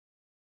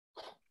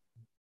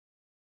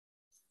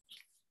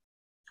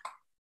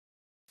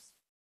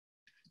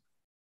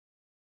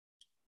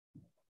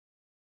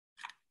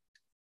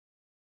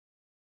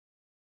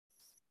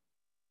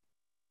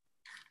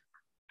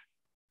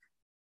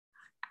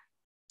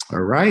All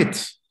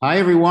right. Hi,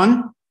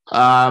 everyone.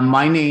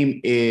 My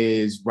name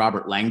is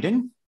Robert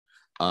Langdon.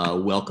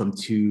 Welcome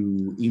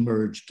to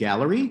Emerge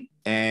Gallery.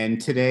 And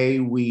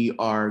today we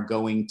are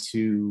going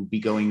to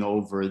be going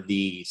over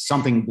the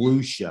Something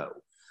Blue show,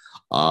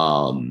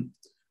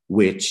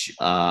 which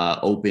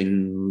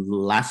opened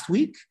last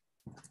week.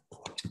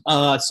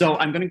 So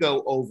I'm going to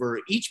go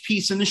over each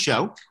piece in the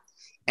show,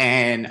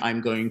 and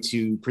I'm going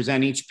to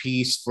present each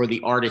piece for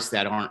the artists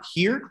that aren't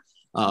here.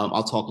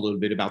 I'll talk a little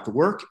bit about the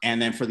work,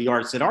 and then for the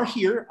artists that are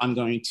here, I'm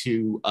going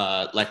to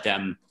let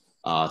them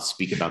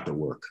speak about their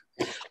work.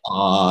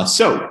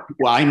 So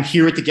I'm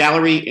here at the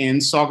gallery in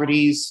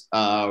Saugerties.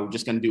 We're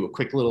just going to do a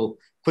quick little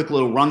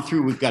run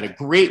through. We've got a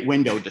great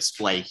window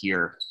display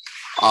here.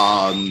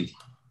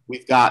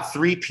 We've got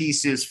three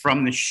pieces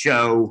from the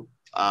show.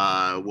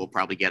 We'll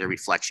probably get a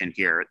reflection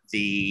here.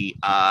 The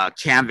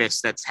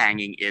canvas that's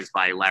hanging is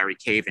by Larry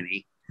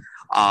Caveney.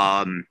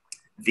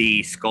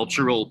 The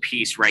sculptural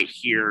piece right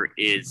here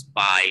is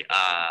by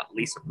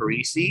Lisa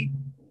Parisi,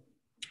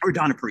 or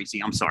Donna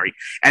Parisi, I'm sorry.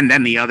 And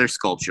then the other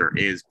sculpture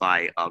is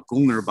by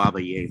Gulnar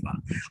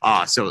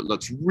Babayeva. So it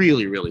looks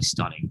really, really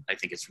stunning. I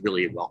think it's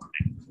really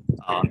welcoming.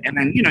 And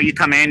then, you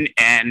come in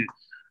and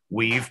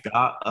we've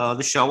got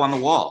the show on the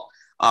wall.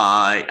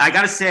 I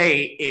got to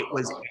say, it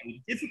was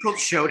a difficult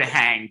show to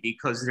hang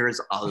because there's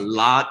a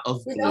lot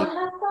of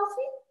glue.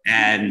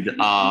 And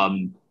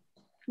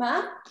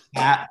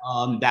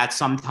that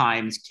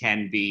sometimes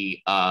can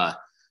be a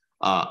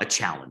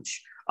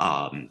challenge.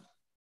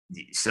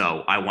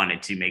 So I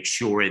wanted to make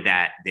sure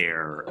that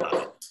they're,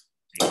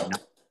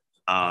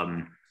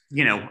 a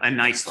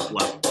nice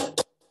flow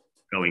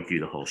going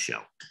through the whole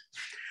show.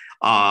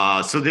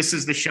 So this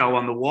is the show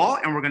on the wall,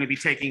 and we're going to be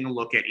taking a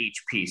look at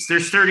each piece.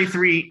 There's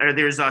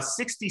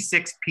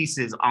 66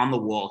 pieces on the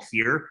wall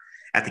here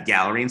at the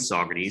gallery in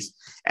Saugerties,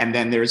 and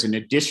then there's an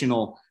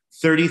additional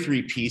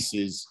 33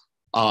 pieces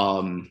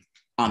on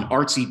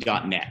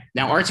artsy.net.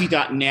 Now,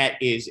 artsy.net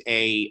is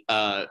a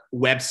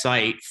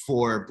website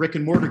for brick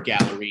and mortar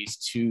galleries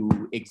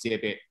to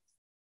exhibit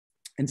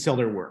and sell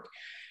their work.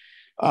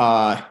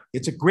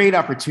 It's a great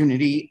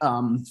opportunity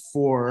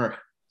for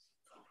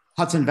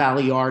Hudson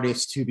Valley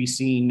artists to be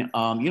seen,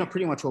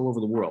 pretty much all over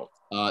the world.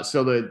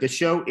 So the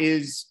show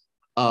is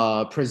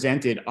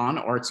presented on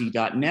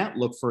artsy.net.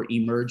 Look for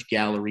Emerge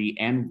Gallery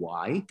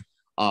NY.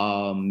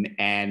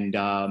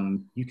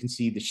 You can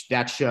see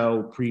that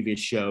show, previous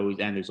shows,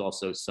 and there's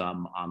also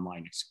some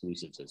online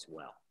exclusives as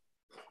well.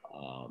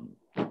 Hold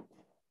on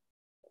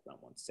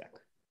one sec.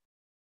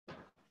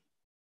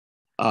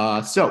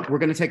 So we're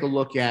going to take a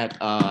look at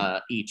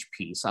each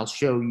piece. I'll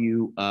show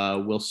you.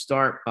 We'll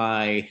start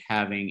by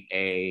having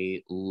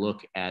a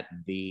look at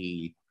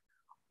the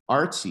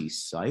Artsy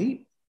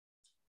site.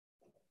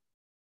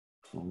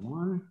 Hold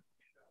on.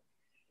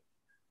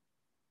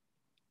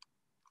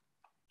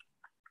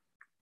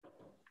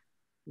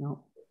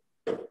 No.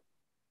 All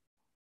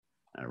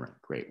right,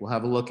 great. We'll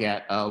have a look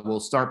at,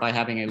 we'll start by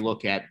having a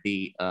look at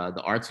the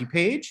Artsy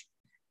page,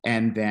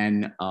 and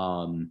then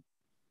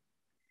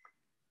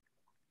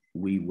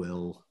we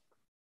will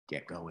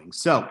get going.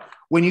 So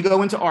when you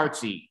go into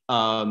Artsy,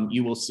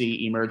 you will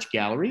see Emerge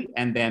Gallery,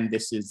 and then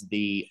this is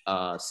the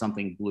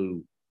Something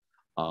Blue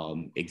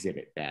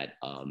exhibit that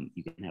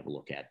you can have a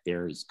look at.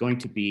 There's going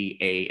to be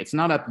it's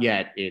not up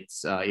yet, it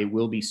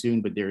will be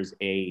soon, but there's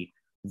a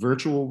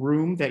virtual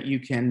room that you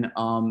can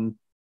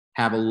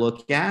have a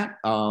look at.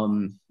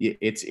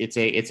 It's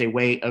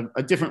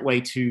a different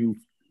way to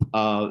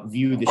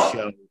view the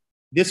show.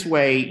 This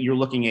way, you're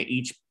looking at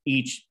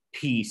each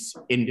piece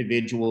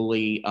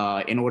individually.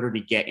 In order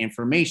to get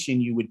information,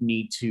 you would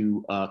need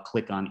to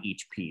click on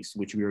each piece,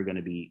 which we are going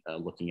to be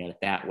looking at it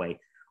that way.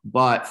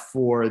 But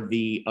for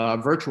the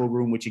virtual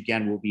room, which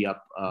again will be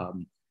up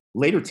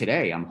later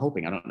today, I'm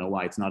hoping. I don't know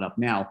why it's not up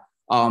now.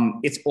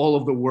 It's all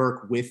of the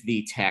work with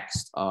the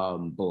text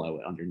below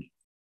it, underneath.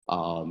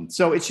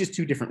 So it's just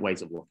two different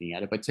ways of looking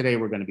at it, but today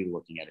we're going to be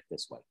looking at it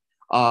this way.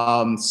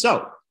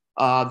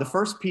 The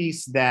first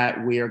piece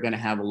that we are going to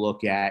have a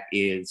look at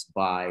is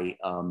by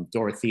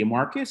Dorothea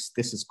Marcus.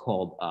 This is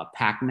called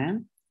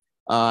Pac-Man.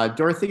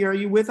 Dorothea, are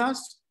you with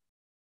us?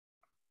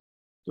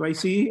 Do I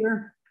see you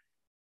here?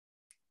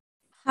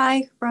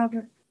 Hi,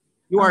 Robert.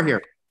 You are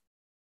here.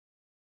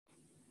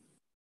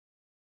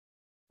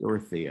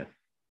 Dorothea.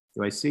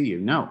 Do I see you?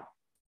 No,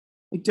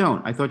 I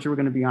don't. I thought you were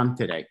going to be on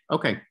today.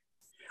 Okay.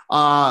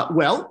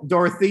 Well,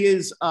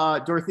 Dorothea's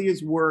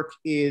work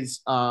is,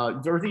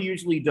 Dorothea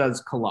usually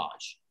does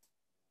collage.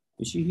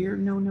 Is she here?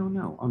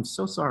 No. I'm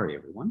so sorry,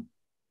 everyone.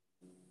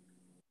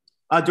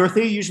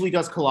 Dorothea usually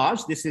does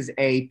collage. This is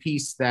a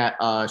piece that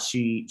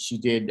she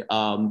did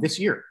this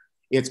year.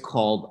 It's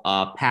called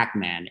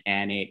Pac-Man,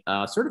 and it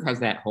sort of has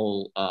that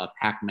whole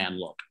Pac-Man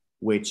look,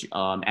 which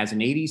as an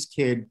 80s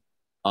kid,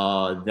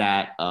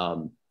 that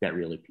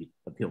really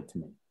appealed to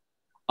me.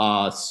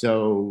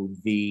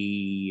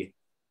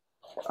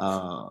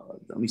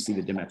 Let me see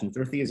the dimensions.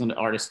 Dorothea is an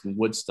artist in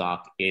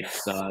Woodstock.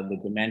 It's the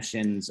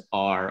dimensions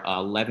are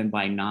 11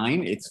 by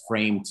 9. It's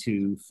framed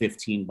to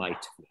 15 by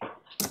 2.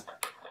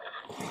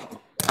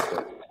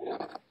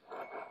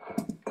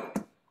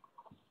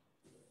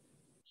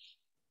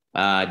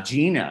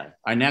 Gina.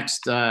 Our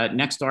next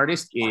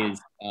artist is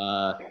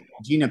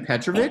Gina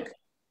Petrovic.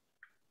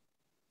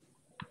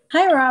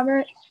 Hi,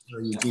 Robert. How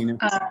are you, Gina?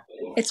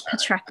 It's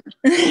Petrecca.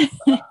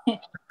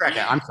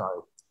 Petrecca, I'm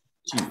sorry.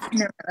 No,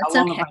 that's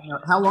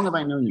how long have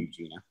I known you,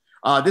 Gina?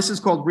 This is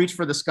called Reach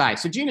for the Sky.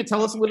 So, Gina,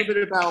 tell us a little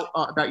bit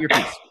about your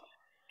piece.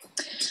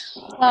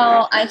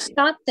 Well, I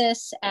shot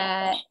this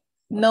at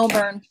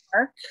Milburn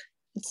Park.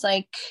 It's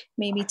like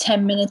maybe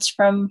 10 minutes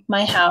from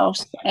my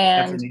house.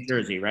 And that's in New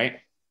Jersey, right?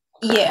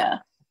 Yeah.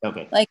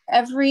 Okay. Like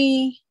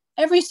every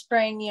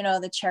spring,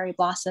 the cherry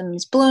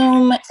blossoms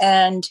bloom.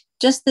 And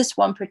just this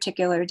one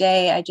particular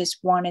day, I just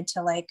wanted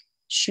to like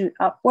shoot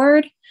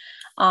upward.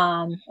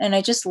 And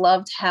I just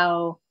loved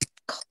how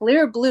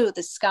clear blue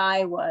the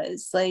sky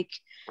was. Like,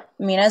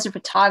 I mean, as a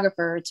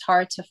photographer, it's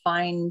hard to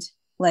find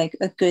like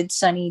a good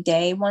sunny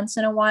day once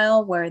in a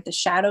while where the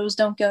shadows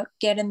don't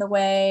get in the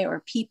way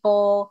or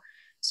people.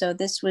 So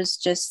this was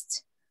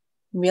just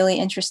really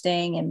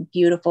interesting and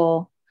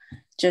beautiful.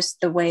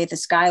 Just the way the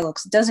sky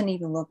looks. It doesn't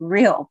even look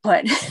real,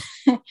 but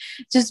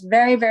just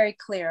very, very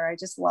clear. I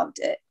just loved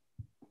it.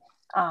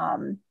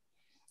 And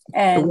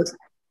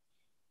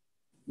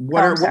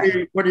what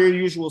are your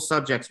usual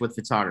subjects with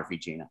photography,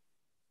 Gina?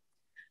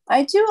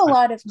 I do a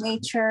lot of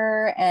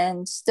nature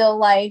and still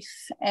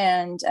life,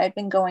 and I've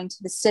been going to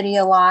the city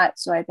a lot.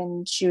 So I've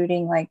been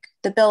shooting like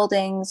the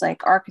buildings,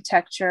 like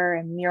architecture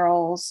and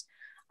murals.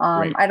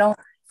 Right. I don't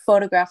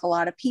photograph a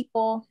lot of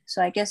people,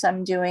 so I guess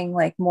I'm doing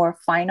like more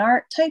fine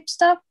art type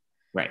stuff.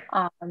 Right.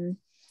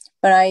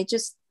 But I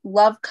just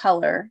love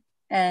color,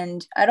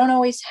 and I don't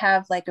always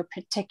have like a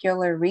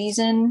particular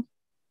reason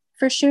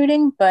for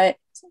shooting, but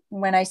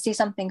when I see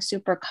something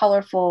super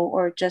colorful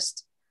or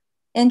just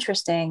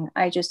interesting,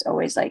 I just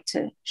always like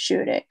to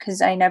shoot it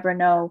because I never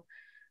know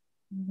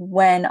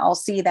when I'll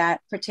see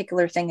that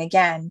particular thing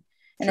again.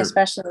 And Sure.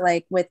 Especially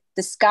like with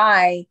the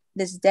sky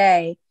this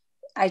day,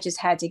 I just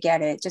had to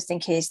get it just in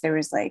case there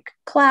was like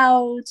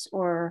clouds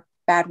or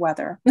bad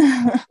weather.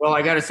 Well,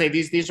 I got to say,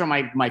 these are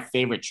my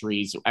favorite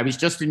trees. I was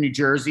just in New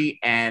Jersey,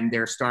 and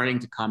they're starting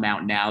to come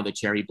out now, the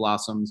cherry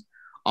blossoms,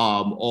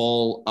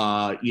 all,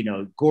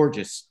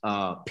 gorgeous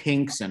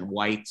pinks and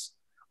whites.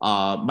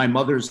 My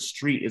mother's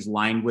street is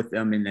lined with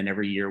them. And then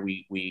every year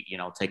we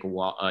take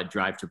a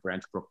drive to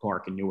Branchbrook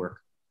Park in Newark,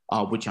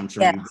 which I'm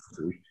sure you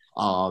do.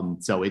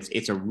 So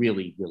it's a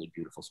really, really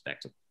beautiful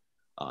spectacle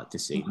to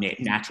see,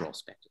 natural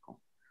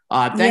spectacle.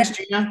 Thanks,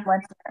 Gina.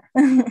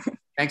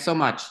 Thanks so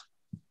much.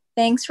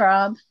 Thanks,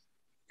 Rob.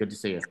 Good to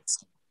see you.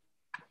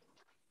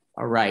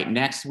 All right,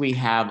 next we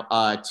have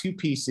two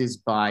pieces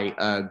by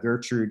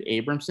Gertrude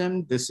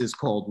Abramson. This is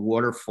called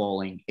Water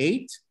Falling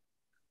 8.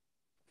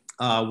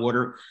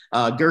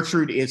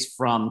 Gertrude is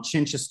from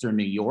Chichester,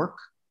 New York.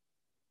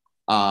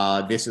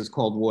 This is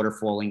called Water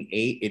Falling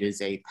 8. It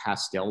is a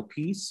pastel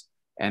piece.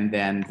 And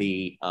then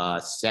the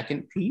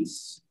second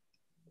piece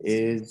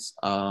is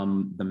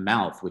The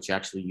Mouth, which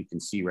actually you can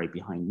see right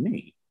behind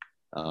me.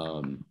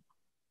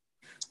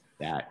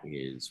 That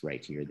is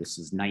right here. This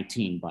is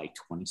 19 by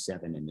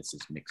 27, and this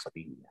is mixed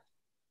media.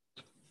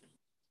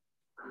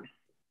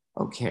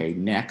 Okay,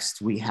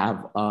 next we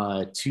have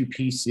two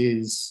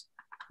pieces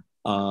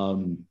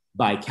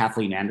by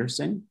Kathleen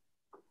Anderson.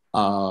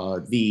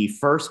 The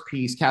first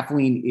piece,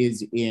 Kathleen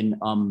is in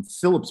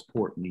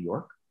Phillipsport, New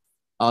York.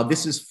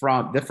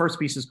 The first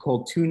piece is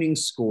called Tuning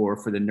Score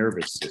for the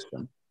Nervous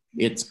System.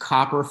 It's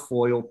copper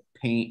foil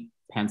paint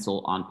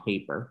pencil on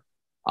paper.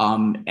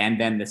 And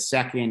then the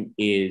second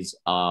is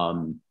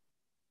number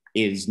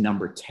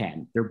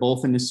 10. They're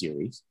both in the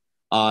series.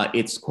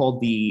 It's called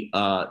the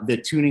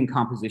Tuning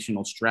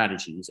Compositional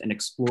Strategies and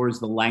explores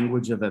the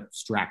language of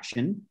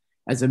abstraction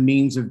as a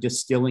means of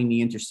distilling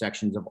the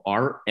intersections of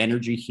art,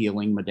 energy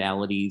healing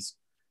modalities,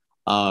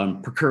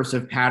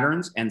 percursive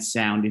patterns, and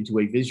sound into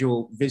a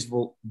visual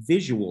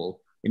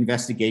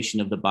investigation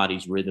of the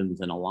body's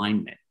rhythms and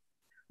alignment.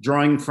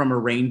 Drawing from a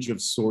range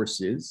of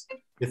sources,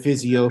 the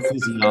physiology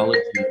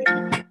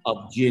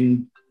of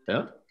Jinsun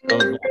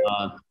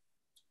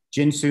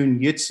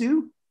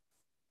Yutsu,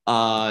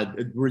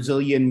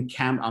 Brazilian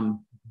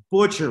I'm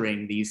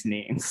butchering these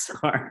names,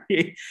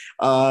 sorry.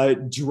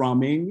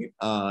 Drumming,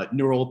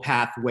 neural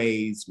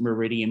pathways,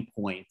 meridian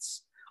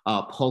points,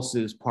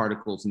 pulses,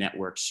 particles,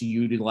 networks. She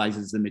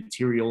utilizes the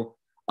material,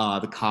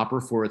 the copper,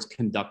 for its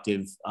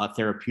conductive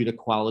therapeutic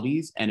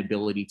qualities and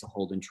ability to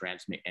hold and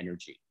transmit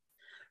energy.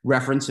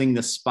 Referencing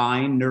the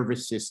spine,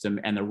 nervous system,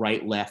 and the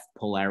right-left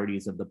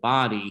polarities of the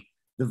body,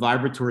 the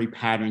vibratory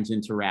patterns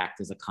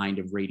interact as a kind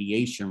of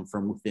radiation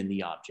from within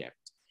the object,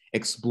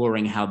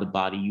 exploring how the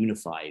body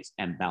unifies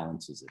and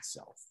balances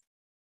itself.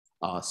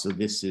 So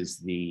this is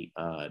the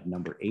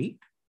number 8,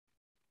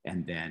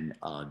 and then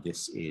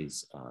this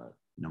is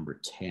number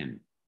 10.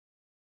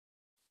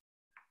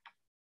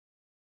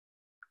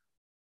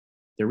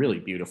 They're really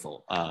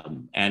beautiful.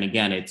 And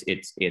again,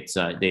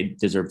 they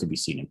deserve to be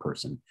seen in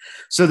person.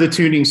 So the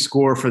tuning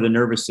score for the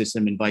nervous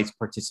system invites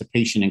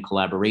participation and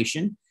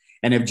collaboration,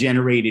 and have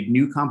generated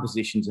new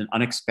compositions and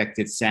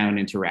unexpected sound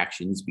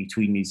interactions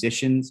between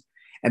musicians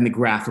and the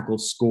graphical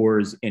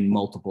scores in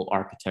multiple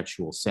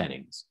architectural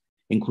settings,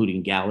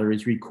 including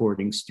galleries,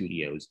 recording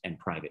studios, and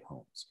private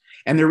homes.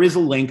 And there is a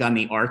link on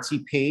the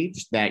Artsy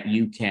page that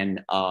you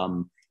can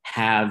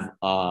have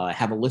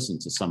a listen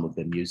to some of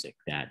the music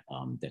that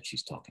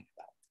she's talking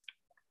about.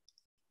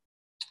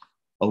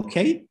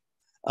 Okay.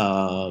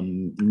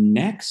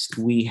 Next,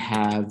 we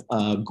have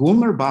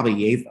Gulnar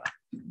Babayeva.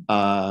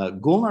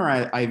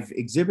 Gulnar, I've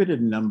exhibited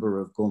a number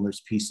of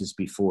Gulnar's pieces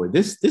before.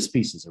 This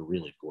piece is a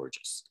really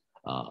gorgeous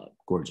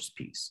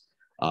piece.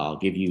 I'll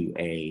give you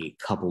a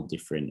couple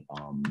different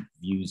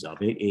views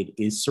of it. It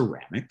is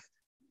ceramic,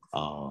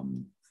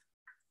 and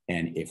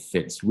it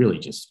fits really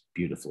just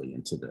beautifully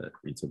into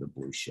the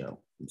blue show.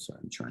 I'm sorry,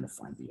 I'm trying to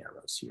find the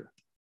arrows here.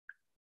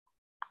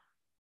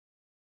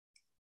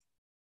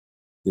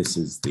 This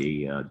is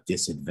the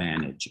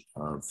disadvantage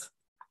of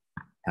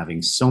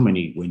having so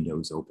many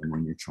windows open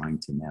when you're trying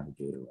to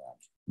navigate around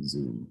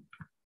Zoom.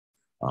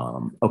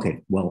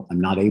 Okay, well, I'm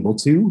not able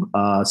to.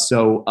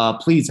 So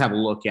please have a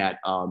look at,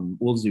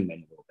 we'll zoom in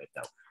a little bit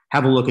though.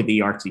 Have a look at the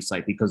Artsy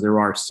site because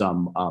there are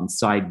some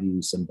side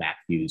views, some back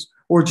views,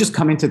 or just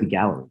come into the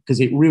gallery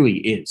because it really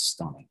is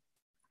stunning.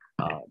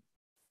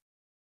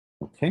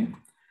 Okay.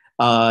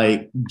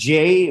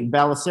 Jay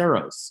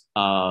Ballesteros.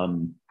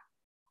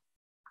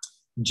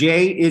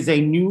 Jay is a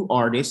new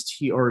artist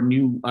or a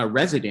new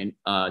resident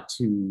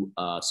to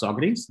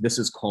Saugerties. This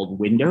is called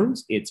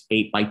Windows. It's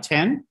 8 by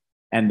 10.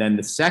 And then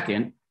the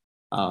second,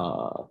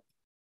 come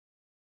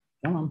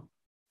on.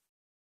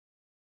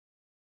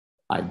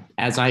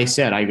 As I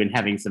said, I've been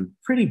having some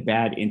pretty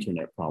bad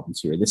internet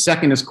problems here. The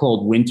second is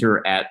called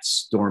Winter at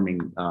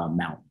Storming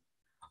Mountain,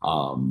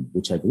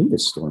 which I believe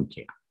is Storm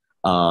King.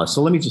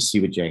 So let me just see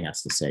what Jay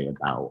has to say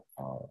about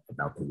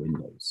the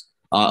windows.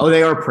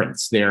 They are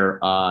prints. They're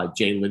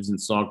Jay lives in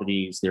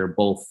Saugerties. They're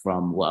both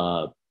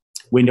from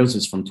Windows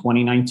is from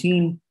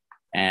 2019,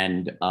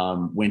 and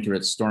Winter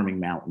at Storming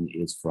Mountain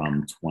is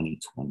from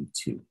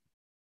 2022.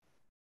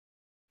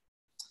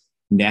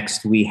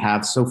 Next, we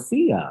have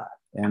Sophia,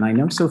 and I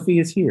know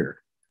Sophia is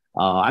here.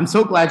 I'm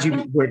so glad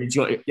you were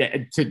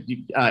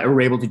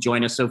were able to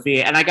join us,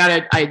 Sophia. And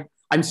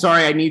I'm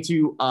sorry, I need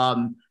to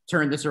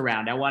turn this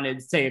around. I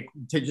wanted to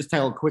just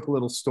tell a quick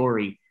little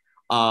story.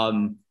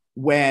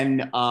 When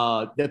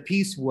the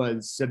piece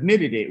was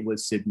submitted, it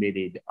was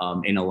submitted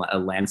in a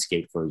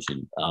landscape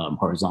version,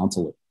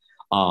 horizontally,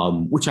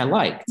 which I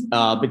liked.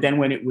 But then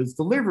when it was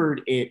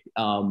delivered, it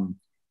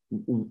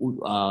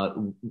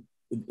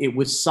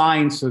was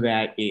signed so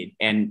that it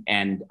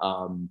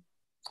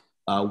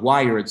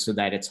wired so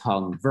that it's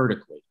hung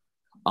vertically.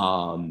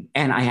 And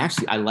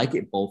I like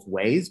it both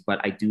ways, but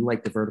I do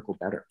like the vertical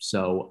better.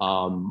 So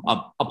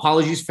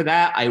apologies for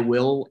that. I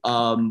will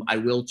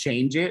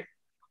change it.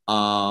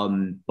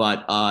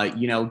 But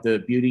you know,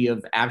 the beauty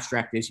of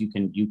abstract is you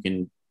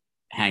can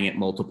hang it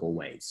multiple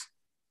ways.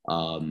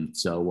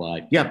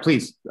 Yeah,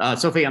 please,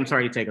 Sophie, I'm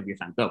sorry to take up your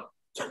time. Go.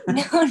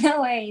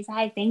 No worries.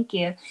 Hi, thank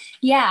you.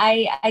 Yeah,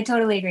 I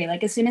totally agree.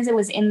 Like as soon as it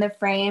was in the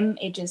frame,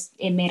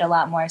 it made a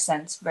lot more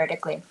sense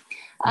vertically.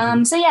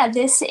 So yeah,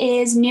 this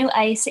is New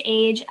Ice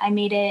Age. I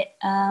made it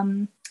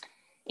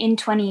in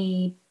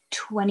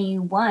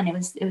 2021.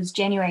 It was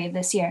January of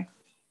this year.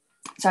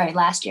 Sorry,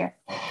 last year.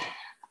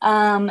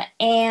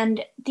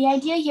 And the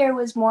idea here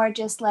was more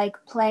just like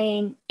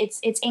playing, it's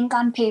ink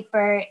on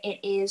paper. It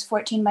is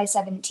 14 by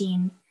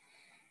 17.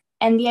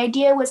 And the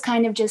idea was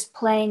kind of just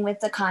playing with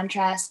the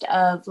contrast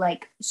of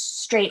like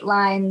straight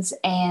lines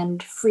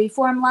and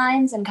freeform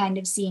lines and kind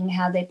of seeing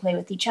how they play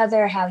with each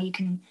other, how you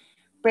can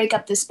break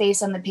up the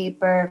space on the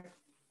paper,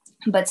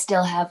 but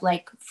still have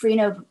like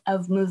freedom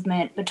of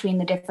movement between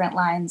the different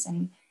lines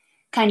and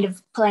kind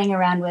of playing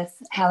around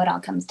with how it all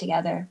comes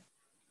together.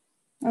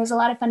 It was a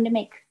lot of fun to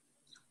make.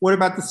 What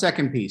about the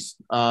second piece?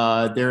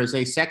 There is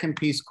a second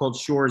piece called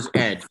Shore's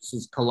Edge. This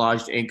is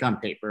collaged ink on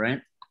paper,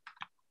 right?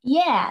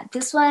 Yeah,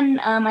 this one,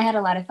 I had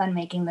a lot of fun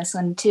making this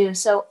one too.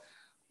 So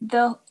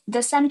the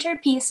center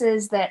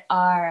pieces that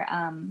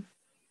are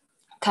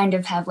kind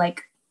of have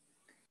like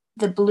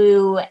the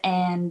blue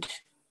and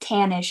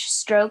tannish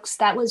strokes,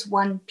 that was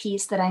one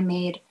piece that I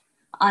made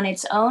on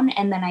its own.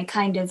 And then I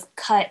kind of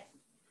cut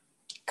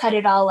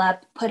it all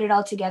up, put it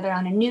all together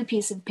on a new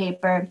piece of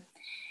paper.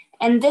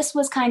 And this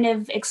was kind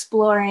of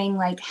exploring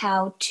like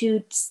how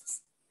two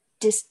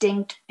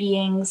distinct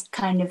beings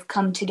kind of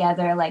come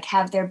together, like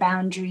have their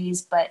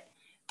boundaries, but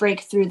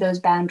break through those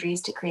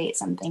boundaries to create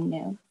something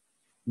new.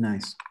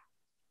 Nice.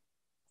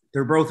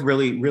 They're both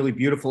really, really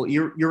beautiful.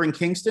 You're in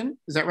Kingston,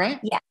 is that right?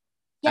 Yeah.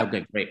 Yep.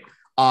 Okay, great.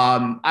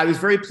 I was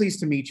very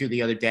pleased to meet you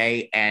the other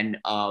day, and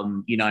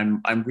you know,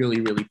 I'm really,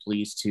 really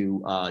pleased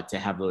to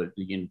have to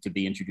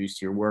be introduced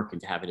to your work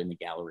and to have it in the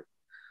gallery.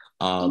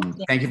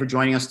 Thank you for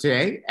joining us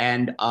today.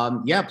 And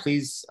yeah,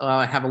 please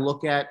have a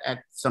look at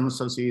some of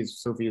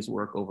Sophia's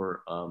work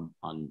over on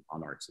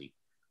Artsy.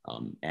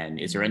 And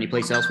is there any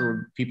place else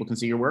where people can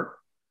see your work?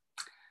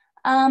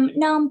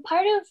 No, I'm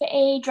part of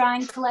a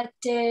drawing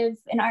collective,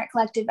 an art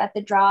collective at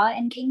the Draw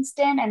in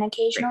Kingston, and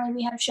occasionally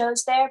we have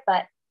shows there,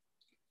 but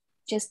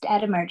just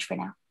at Emerge for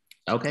now.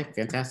 Okay,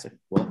 fantastic.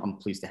 Well, I'm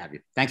pleased to have you.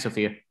 Thanks,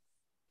 Sophia.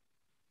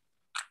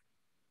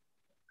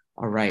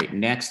 All right,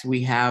 next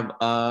we have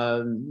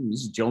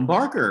this is Joan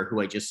Barker,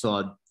 who I just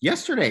saw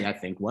yesterday, I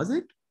think, was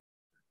it?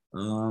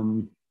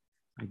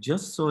 I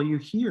just saw you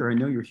here. I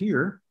know you're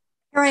here.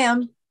 Here I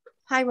am.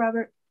 Hi,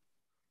 Robert.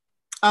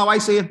 Oh, I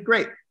see you.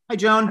 Great. Hi,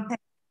 Joan. Okay.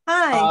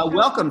 Hi.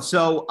 Welcome.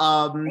 So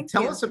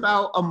tell you. us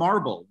about A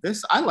Marble.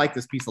 I like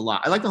this piece a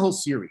lot. I like the whole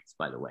series,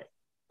 by the way.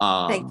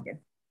 Thank you.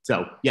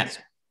 So, yes.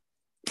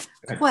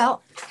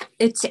 Well,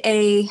 it's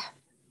a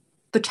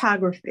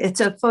photography.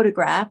 It's a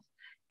photograph,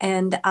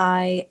 and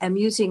I am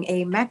using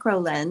a macro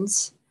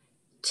lens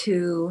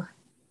to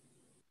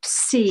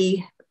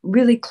see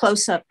really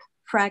close-up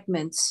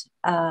fragments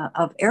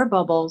of air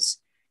bubbles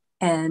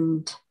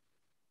and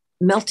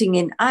melting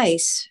in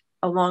ice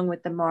along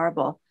with the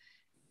marble.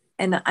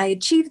 And I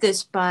achieved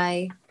this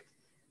by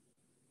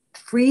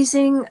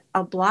freezing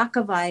a block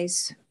of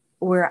ice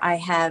where I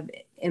have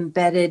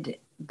embedded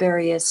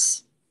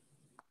various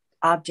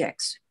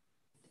objects.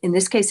 In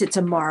this case, it's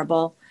a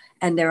marble,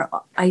 and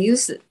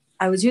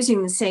I was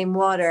using the same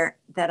water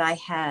that I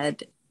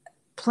had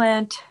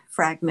plant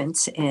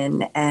fragments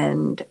in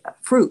and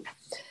fruit.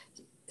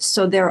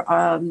 So there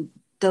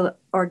the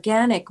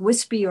organic,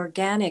 wispy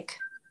organic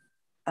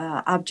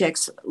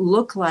objects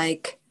look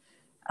like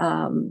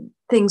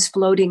things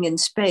floating in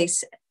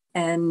space.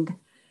 And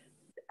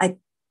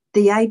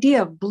the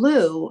idea of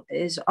blue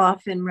is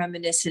often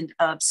reminiscent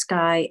of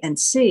sky and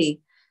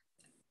sea.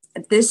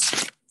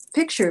 This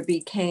picture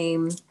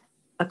became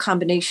a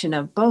combination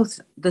of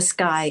both the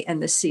sky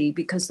and the sea,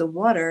 because the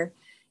water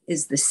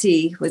is the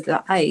sea with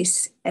the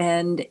ice,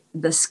 and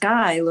the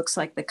sky looks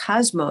like the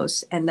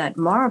cosmos, and that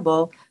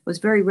marble was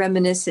very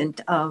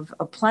reminiscent of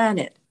a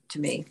planet to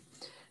me,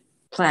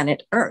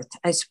 planet Earth,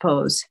 I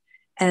suppose.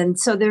 And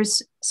so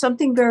there's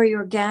something very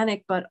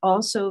organic, but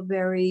also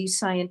very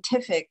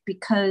scientific,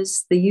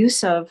 because the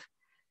use of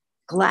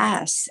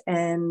glass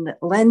and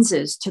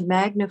lenses to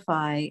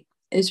magnify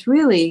is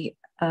really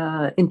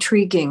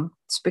intriguing,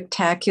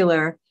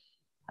 spectacular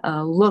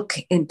look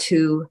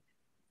into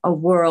a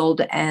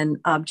world and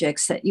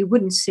objects that you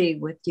wouldn't see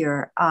with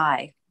your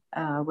eye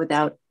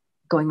without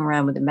going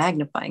around with a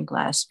magnifying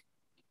glass.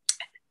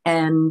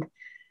 And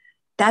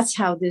that's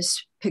how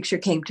this picture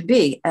came to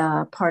be,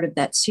 part of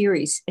that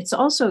series. It's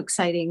also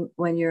exciting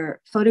when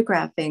you're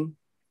photographing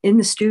in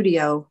the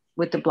studio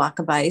with the block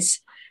of ice,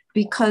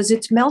 because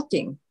it's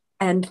melting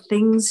and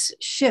things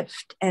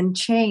shift and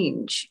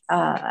change.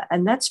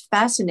 And that's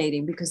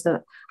fascinating, because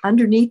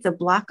underneath the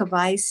block of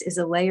ice is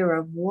a layer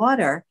of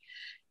water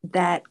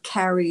that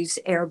carries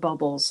air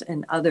bubbles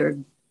and other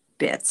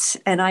bits.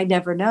 And I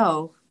never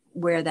know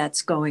where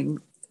that's going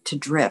to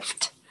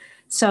drift.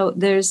 So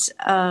there's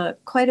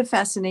quite a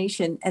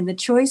fascination. And the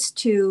choice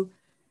to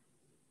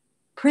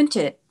print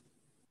it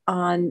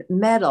on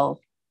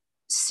metal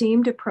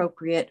seemed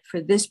appropriate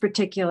for this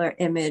particular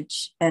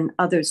image and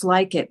others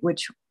like it,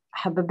 which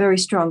have a very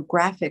strong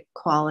graphic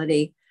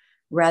quality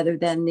rather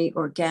than the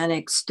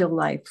organic still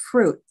life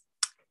fruit,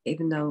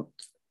 even though,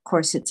 of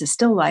course, it's a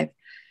still life.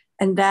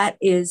 And that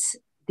is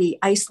the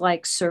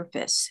ice-like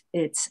surface.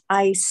 It's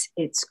ice,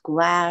 it's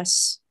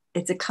glass,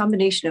 it's a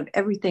combination of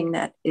everything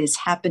that is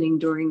happening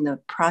during the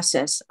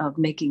process of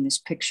making this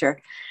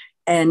picture.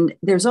 And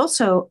there's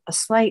also a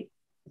slight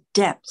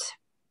depth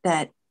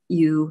that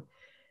you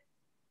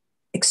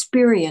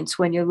experience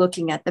when you're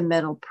looking at the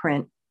metal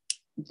print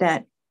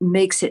that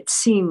makes it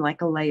seem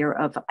like a layer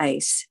of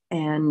ice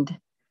and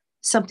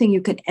something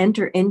you can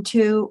enter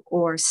into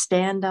or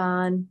stand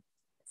on,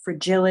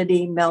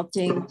 fragility,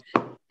 melting.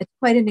 It's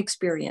quite an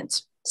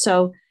experience.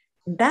 So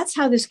that's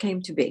how this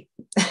came to be,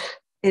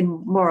 in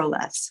more or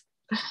less.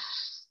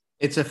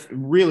 It's a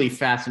really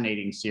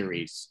fascinating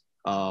series.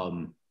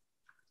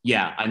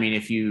 Yeah, I mean,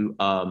 if you,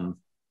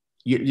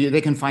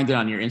 they can find it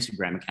on your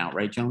Instagram account,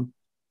 right, Joan?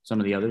 Some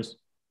of the others?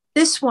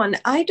 This one,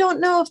 I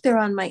don't know if they're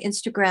on my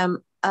Instagram,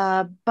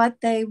 but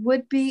they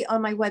would be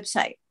on my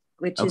website,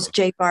 which is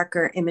J.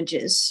 Barker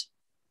Images.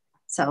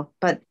 So,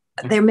 but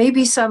there may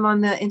be some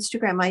on the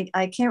Instagram.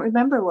 I can't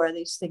remember where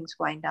these things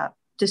wind up.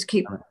 Just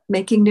keep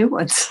making new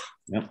ones.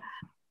 Yep. All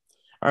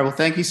right. Well,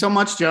 thank you so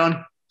much,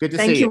 Joan. Good to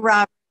see you. Thank you,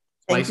 Rob.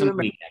 Thank you.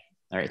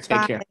 All right.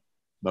 Take care.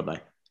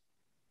 Bye-bye.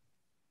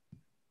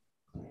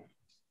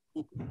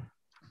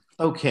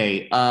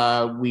 Okay.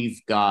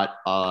 We've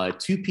got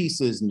two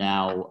pieces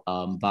now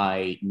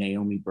by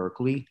Naomi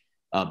Berkeley.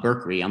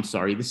 I'm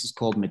sorry. This is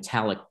called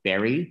Metallic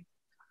Berry.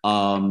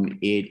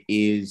 It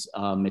is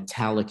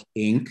metallic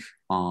ink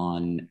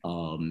on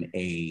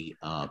a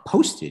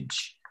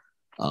postage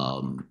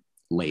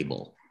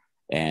label,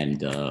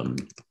 and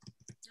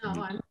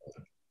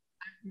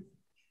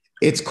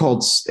it's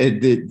called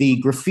the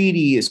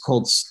graffiti is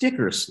called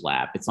Sticker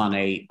Slap. It's on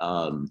a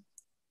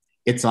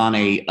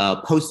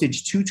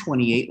postage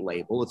 228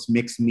 label. It's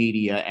mixed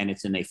media, and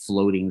it's in a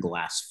floating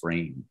glass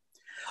frame.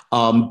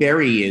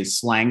 Berry is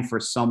slang for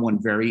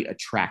someone very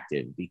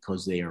attractive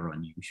because they are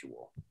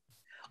unusual.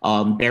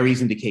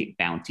 Berries indicate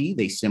bounty.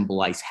 They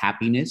symbolize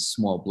happiness,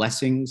 small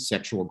blessings,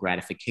 sexual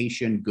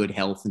gratification, good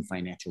health, and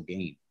financial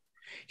gain.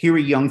 Here,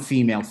 a young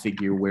female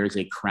figure wears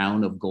a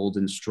crown of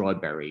golden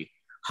strawberry,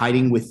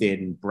 hiding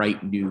within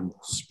bright new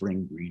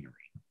spring greenery.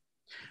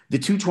 The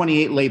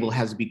 228 label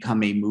has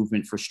become a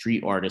movement for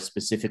street artists,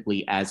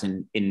 specifically as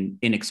an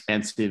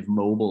inexpensive,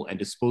 mobile, and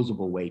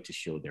disposable way to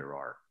show their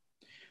art.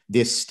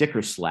 This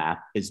sticker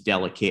slap is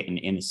delicate and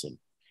innocent,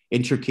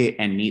 intricate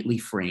and neatly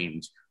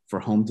framed for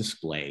home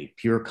display,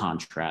 pure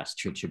contrast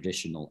to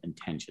traditional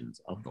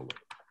intentions of the label.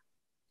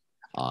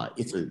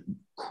 It's a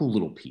cool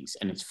little piece,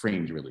 and it's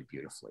framed really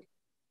beautifully.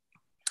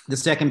 The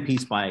second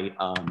piece by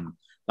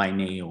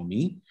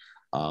Naomi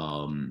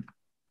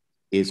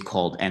is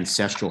called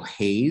Ancestral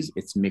Haze.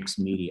 It's mixed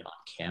media on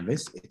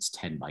canvas. It's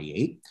 10 by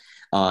 8.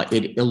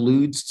 It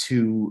alludes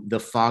to the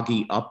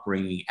foggy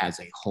upbringing as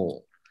a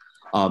whole.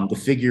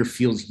 The figure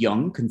feels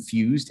young,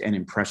 confused, and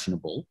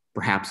impressionable,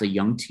 perhaps a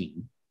young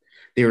teen.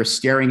 They are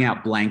staring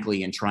out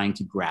blankly and trying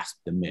to grasp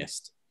the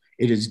mist.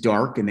 It is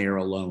dark and they are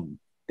alone.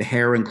 The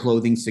hair and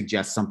clothing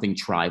suggest something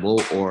tribal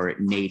or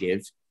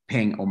native,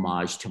 paying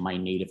homage to my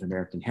Native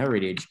American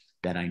heritage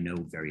that I know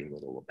very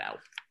little about.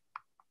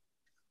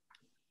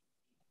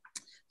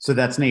 So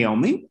that's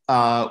Naomi.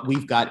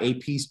 We've got a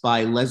piece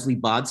by Leslie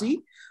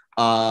Bodsey.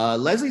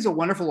 Leslie's a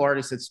wonderful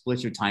artist that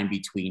splits her time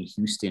between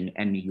Houston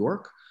and New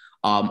York.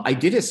 I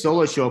did a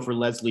solo show for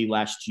Leslie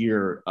last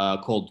year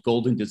called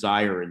Golden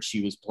Desire, and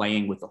she was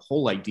playing with the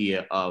whole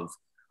idea of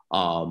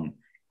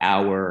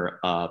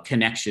our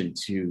connection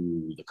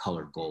to the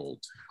color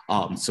gold.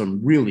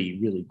 Some really,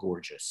 really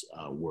gorgeous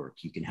work.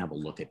 You can have a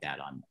look at that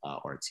on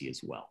Artsy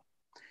as well.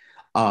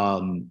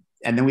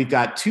 And then we've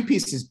got two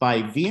pieces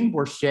by Vian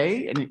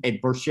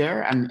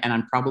Borchert, and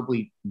I'm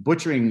probably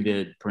butchering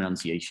the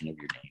pronunciation of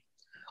your name.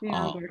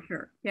 Yeah,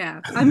 Borchert. Yeah,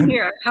 I'm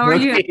here. How are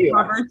you,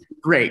 Robert?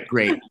 Great,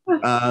 great.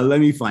 Let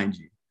me find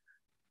you.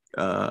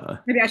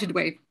 Maybe I should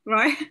wait,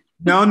 right?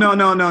 No.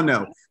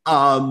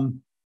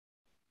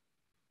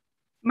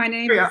 My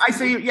name. I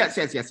see you. Yes.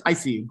 I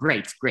see you.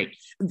 Great.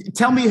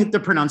 Tell me the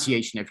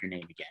pronunciation of your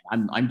name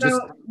again. I'm just.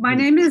 So my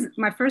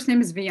first name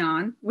is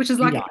Vian, which is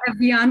like a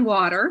Vian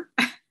water.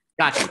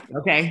 Gotcha.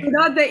 Okay.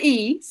 Without the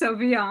E, so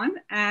Vian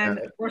and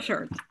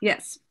Borchert.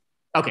 Yes.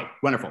 Okay.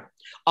 Wonderful.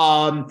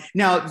 Now,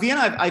 Vian,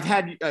 I've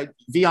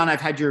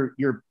had your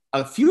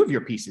a few of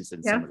your pieces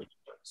in some of the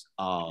shows.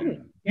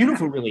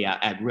 Beautiful, really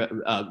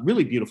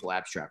beautiful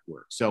abstract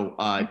work. So,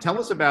 tell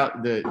us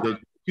about the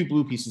two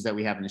blue pieces that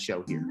we have in the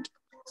show here.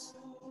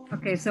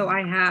 Okay, so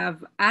I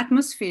have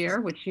Atmosphere,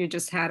 which you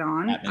just had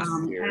on.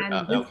 Atmosphere.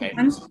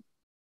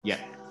 Yeah.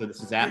 So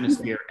this is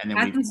Atmosphere, and then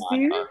we've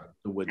got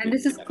the wood. And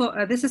this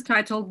is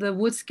titled "The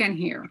Woods Can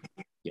Hear."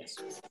 Yes.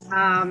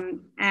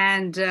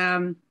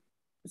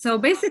 So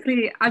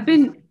basically, I've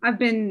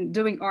been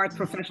doing art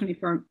professionally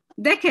for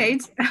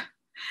decades,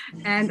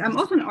 and I'm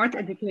also an art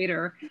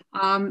educator.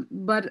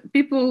 But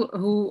people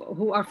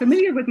who are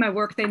familiar with my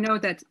work, they know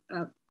that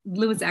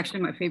blue is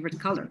actually my favorite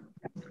color.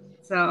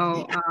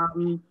 So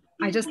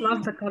I just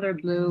love the color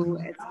blue.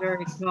 It's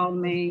very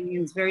calming.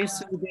 It's very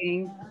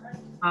soothing.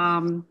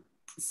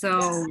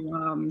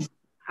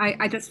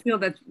 I just feel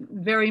that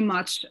very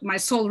much my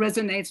soul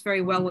resonates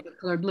very well with the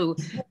color blue.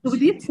 So with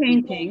these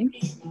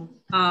paintings,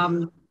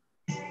 can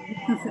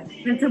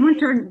someone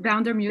turn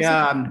down their music?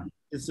 Yeah,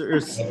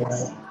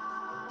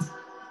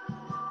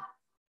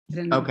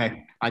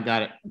 okay, I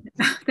got it.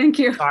 Thank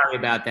you. Sorry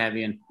about that,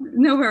 Vian.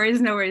 No worries.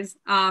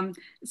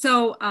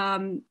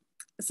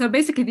 So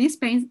basically,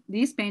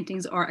 these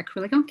paintings are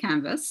acrylic on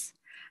canvas,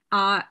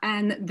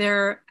 and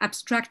they're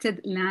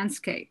abstracted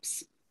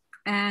landscapes.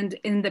 And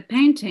in the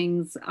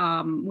paintings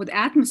with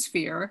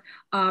Atmosphere,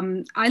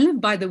 I live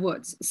by the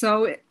woods.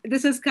 So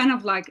this is kind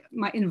of like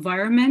my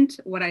environment,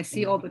 what I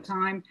see all the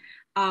time,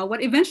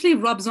 what eventually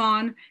rubs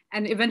on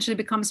and eventually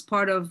becomes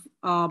part of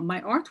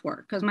my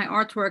artwork, because my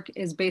artwork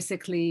is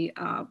basically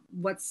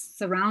what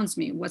surrounds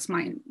me, what's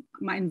my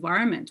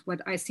environment,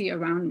 what I see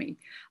around me.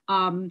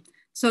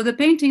 So the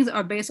paintings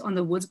are based on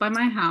the woods by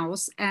my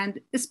house, and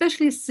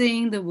especially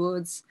seeing the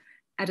woods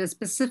at a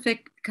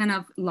specific kind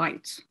of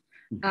light.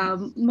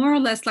 More or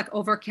less like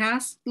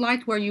overcast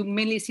light, where you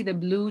mainly see the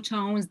blue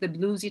tones, the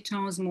bluesy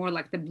tones, more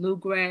like the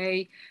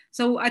blue-gray.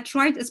 So I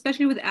tried,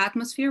 especially with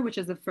Atmosphere, which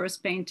is the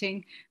first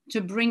painting,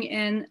 to bring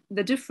in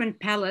the different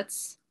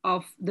palettes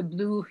of the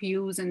blue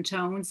hues and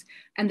tones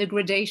and the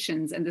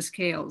gradations and the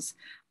scales.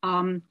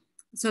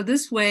 So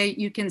this way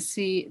you can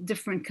see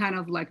different kind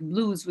of like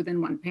blues within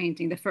one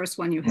painting, the first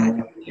one you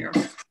had here.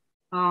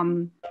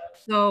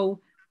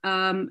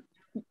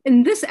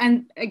 In this,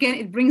 and again,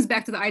 it brings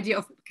back to the idea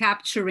of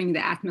capturing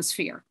the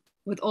atmosphere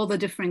with all the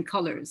different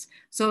colors.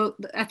 So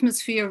the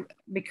atmosphere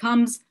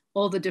becomes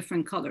all the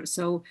different colors.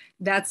 So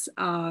that's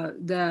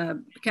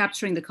the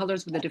capturing the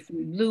colors with the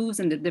different blues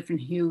and the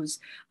different hues.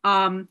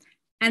 And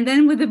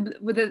then with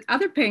the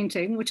other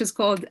painting, which is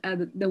called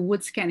The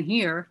Woods Can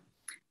Hear,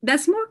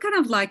 that's more kind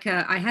of like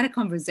I had a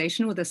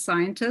conversation with a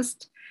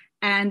scientist,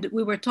 and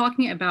we were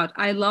talking about,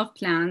 I love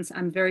plants.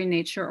 I'm very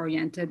nature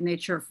oriented,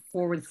 nature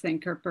forward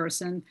thinker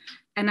person.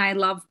 And I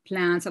love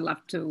plants. I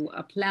love to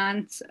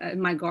plant in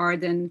my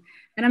garden.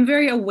 And I'm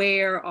very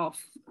aware of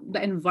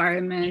the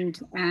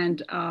environment,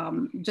 and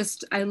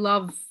just I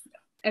love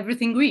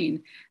everything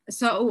green.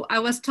 So I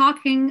was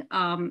talking,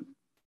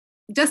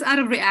 just out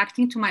of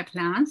reacting to my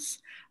plants,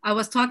 I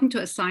was talking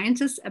to a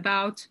scientist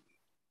about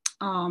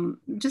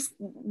just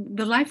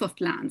the life of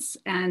plants.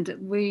 And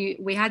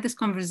we had this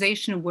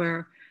conversation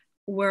where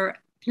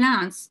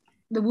plants,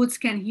 the woods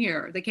can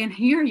hear, they can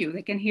hear you,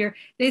 they can hear,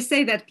 they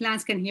say that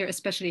plants can hear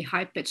especially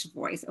high-pitched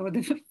voice or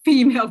the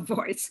female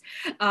voice,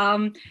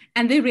 and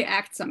they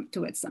react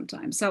to it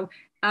sometimes. So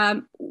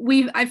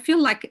I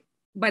feel like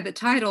by the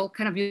title,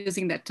 kind of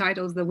using that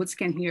title, the woods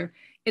can hear,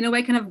 in a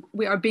way, kind of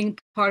we are being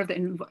part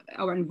of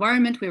our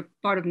environment, we're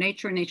part of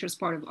nature, nature is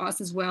part of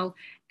us as well,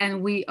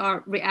 and we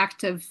are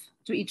reactive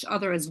to each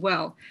other as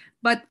well.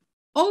 But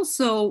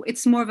also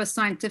it's more of a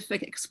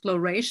scientific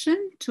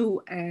exploration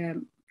to,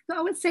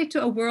 I would say,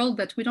 to a world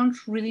that we don't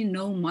really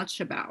know much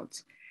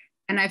about.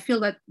 And I feel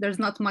that there's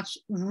not much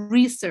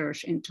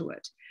research into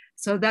it.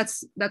 So that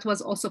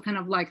was also kind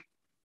of like,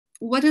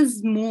 what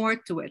is more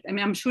to it? I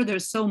mean, I'm sure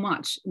there's so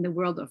much in the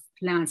world of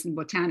plants and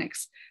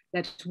botanics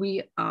that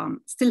we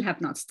still have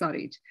not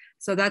studied.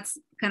 So that's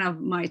kind of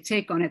my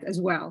take on it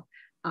as well.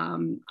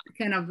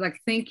 Kind of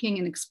like thinking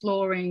and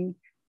exploring,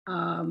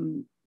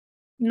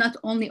 not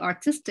only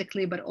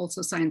artistically, but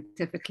also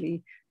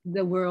scientifically,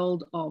 the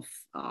world of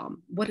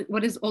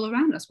what is all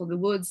around us, well, the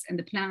woods and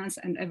the plants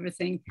and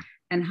everything,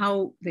 and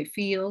how they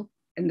feel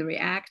and they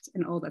react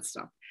and all that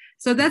stuff.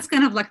 So that's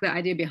kind of like the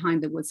idea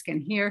behind the woods can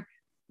hear.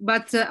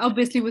 But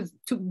obviously with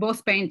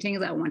both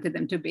paintings, I wanted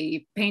them to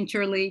be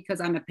painterly because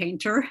I'm a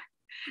painter,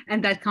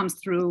 and that comes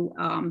through.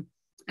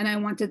 And I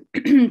wanted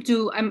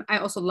to, I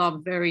also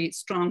love very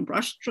strong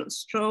brush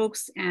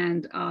strokes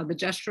and the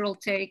gestural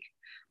take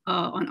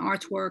on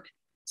artwork.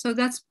 So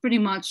that's pretty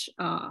much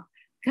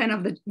kind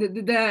of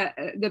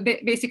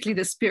basically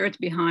the spirit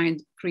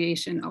behind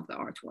creation of the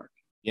artwork.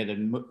 Yeah,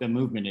 the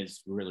movement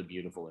is really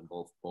beautiful in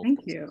both Thank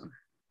places. you.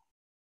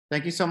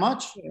 Thank you so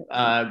much.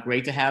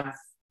 Great to have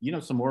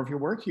some more of your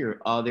work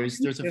here. There's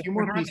a few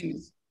more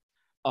pieces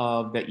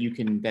that you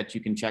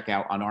can check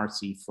out on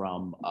Artsy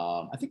from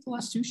I think the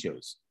last two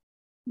shows.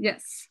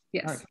 Yes.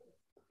 Yes. All right.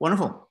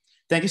 Wonderful.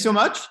 Thank you so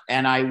much,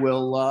 and I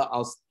will.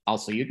 I'll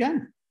see you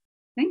again.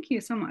 Thank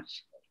you so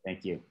much.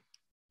 Thank you.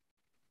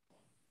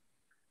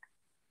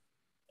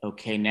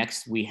 Okay,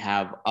 next we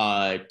have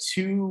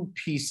two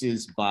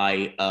pieces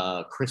by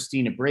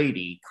Christina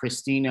Brady.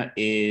 Christina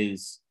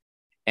is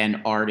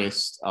an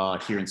artist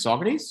here in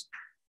Saugerties.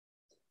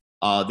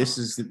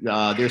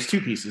 There's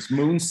two pieces,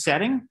 Moon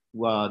Setting.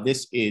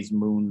 This is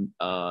Moon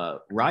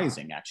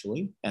Rising,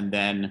 actually. And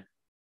then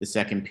the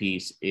second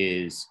piece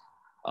is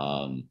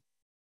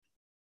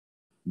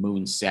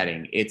Moon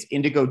Setting. It's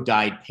indigo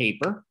dyed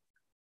paper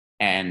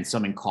and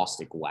some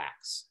encaustic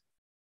wax.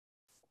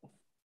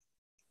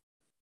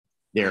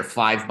 They're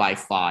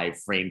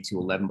 5x5 framed to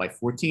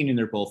 11x14, and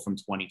they're both from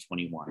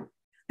 2021.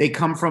 They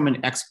come from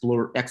an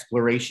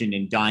exploration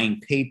in dyeing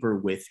paper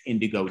with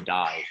indigo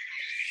dye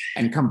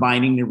and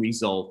combining the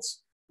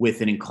results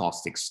with an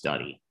encaustic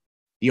study.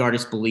 The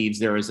artist believes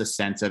there is a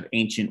sense of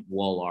ancient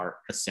wall art,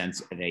 a sense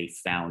of a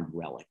found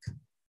relic.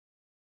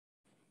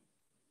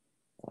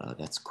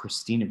 That's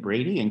Christina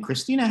Brady, and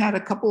Christina had a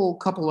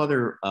couple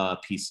other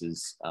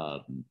pieces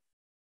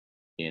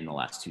in the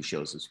last two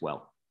shows as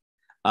well.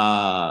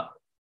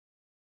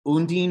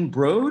 Undine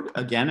Broad,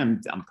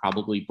 again, I'm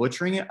probably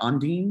butchering it,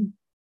 Undine.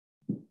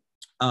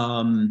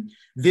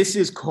 This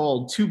is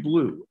called Too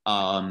Blue.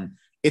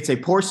 It's a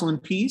porcelain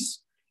piece,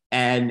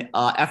 and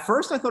at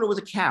first I thought it was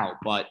a cow,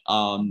 but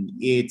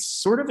it's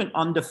sort of an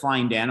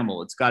undefined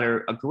animal. It's got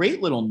a great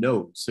little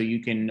nose, so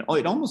you can,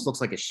 it almost looks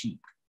like a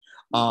sheep.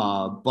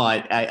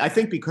 But I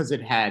think because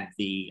it had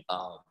the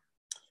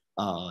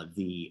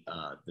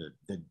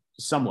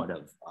somewhat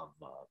of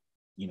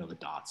the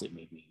dots, it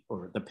made me,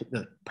 or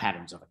the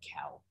patterns of a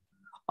cow.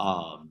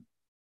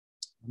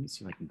 Let me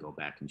see if I can go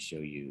back and show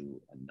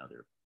you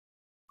another.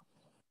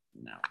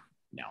 No,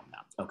 I'm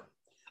not. Okay.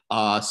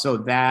 So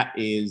that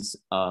is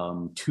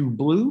Too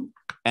Blue,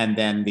 and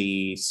then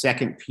the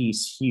second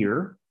piece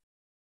here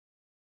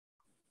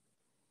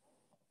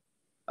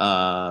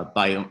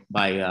by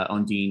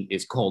Undine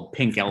is called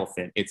Pink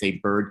Elephant. It's a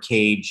bird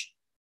cage,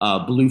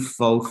 blue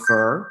faux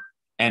fur,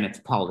 and it's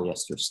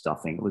polyester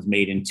stuffing. It was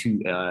made in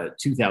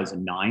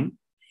 2009.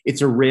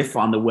 It's a riff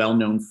on the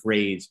well-known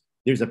phrase,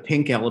 "There's a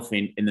pink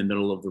elephant in the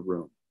middle of the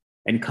room,"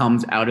 and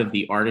comes out of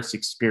the artist's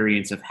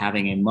experience of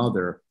having a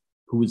mother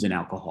who is an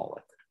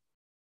alcoholic.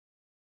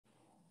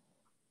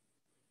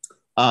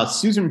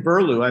 Susan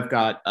Burlew, I've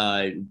got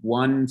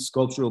one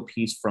sculptural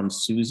piece from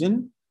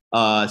Susan.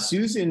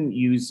 Susan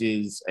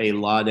uses a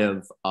lot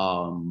of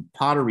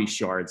pottery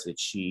shards that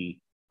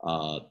she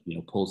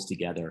pulls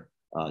together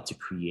to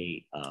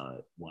create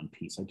one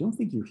piece. I don't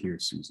think you're here,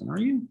 Susan, are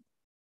you?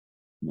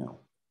 No.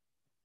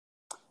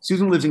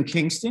 Susan lives in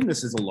Kingston.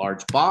 This is a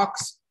large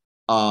box.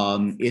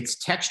 It's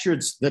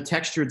textured. The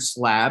textured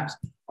slabs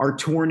are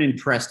torn and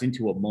pressed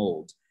into a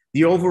mold.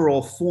 The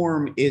overall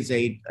form is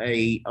a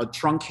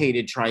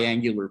truncated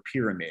triangular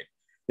pyramid.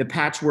 The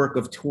patchwork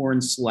of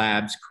torn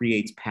slabs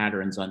creates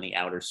patterns on the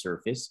outer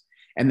surface,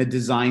 and the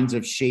designs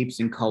of shapes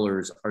and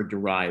colors are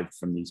derived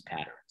from these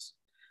patterns.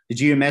 The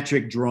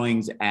geometric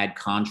drawings add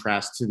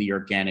contrast to the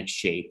organic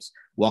shapes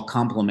while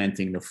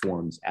complementing the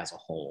forms as a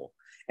whole.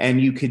 And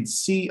you can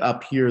see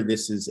up here,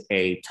 this is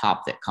a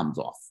top that comes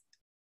off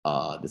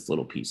this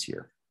little piece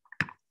here.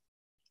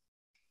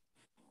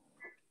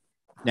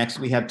 Next,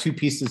 we have two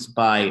pieces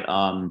by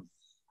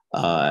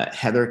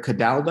Heather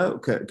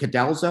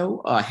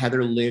Cadalzo.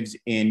 Heather lives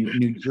in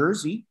New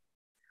Jersey.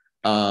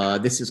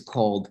 This is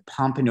called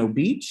Pompano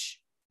Beach.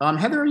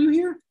 Heather, are you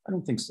here? I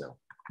don't think so.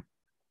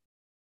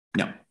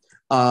 No.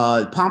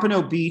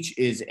 Pompano Beach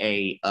is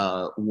a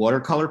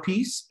watercolor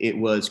piece. It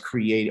was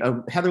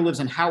created, Heather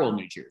lives in Howell,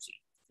 New Jersey.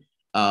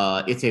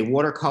 It's a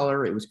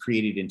watercolor. It was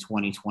created in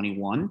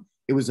 2021.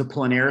 It was a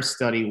plein air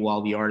study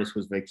while the artist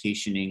was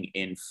vacationing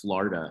in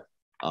Florida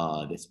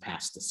this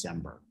past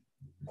December.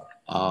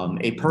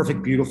 A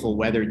perfect, beautiful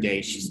weather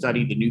day, she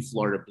studied the new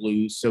Florida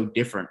blues, so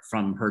different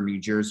from her New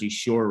Jersey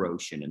shore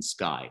ocean and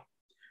sky.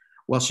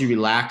 While she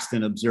relaxed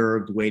and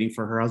observed, waiting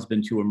for her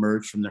husband to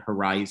emerge from the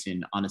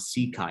horizon on a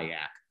sea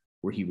kayak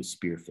where he was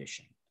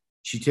spearfishing.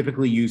 She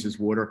typically uses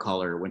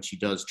watercolor when she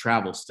does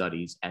travel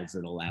studies, as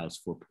it allows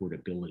for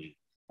portability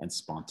and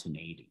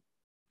spontaneity.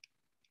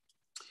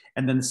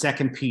 And then the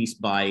second piece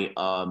by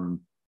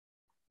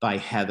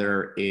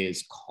Heather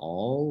is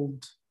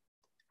called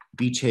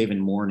Beach Haven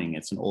Morning.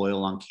 It's an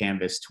oil on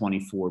canvas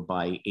 24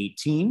 by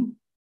 18.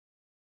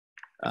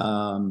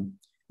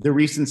 The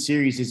recent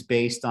series is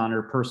based on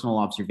her personal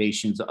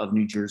observations of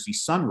New Jersey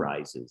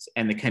sunrises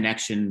and the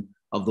connection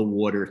of the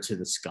water to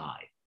the sky.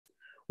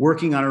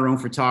 Working on her own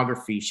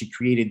photography, she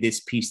created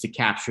this piece to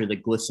capture the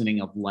glistening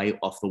of light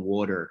off the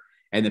water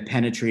and the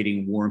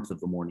penetrating warmth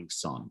of the morning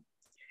sun.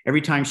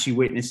 Every time she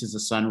witnesses a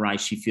sunrise,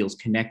 she feels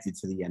connected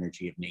to the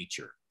energy of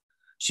nature.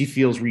 She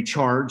feels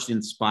recharged,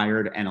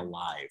 inspired, and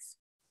alive.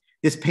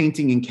 This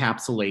painting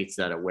encapsulates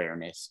that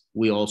awareness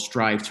we all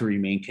strive to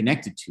remain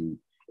connected to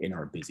in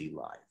our busy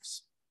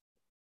lives.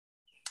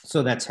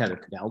 So that's Heather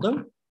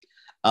Cadaldo.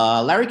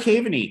 Larry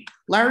Caveney.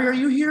 Larry, are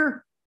you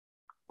here?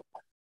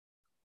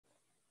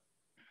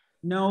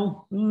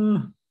 No,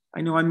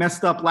 I know I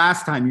messed up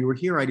last time you were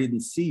here. I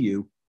didn't see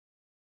you.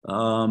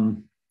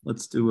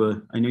 Let's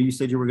do I know you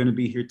said you were going to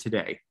be here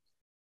today.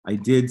 I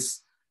did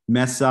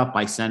mess up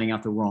by sending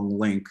out the wrong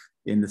link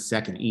in the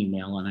second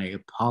email, and I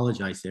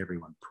apologize to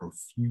everyone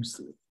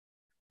profusely.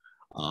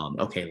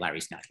 Okay,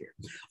 Larry's not here.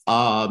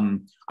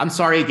 I'm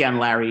sorry again,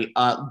 Larry.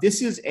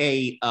 This is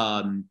a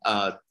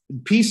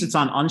piece that's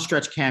on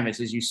unstretched canvas,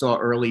 as you saw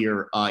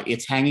earlier.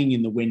 It's hanging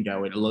in the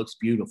window, and it looks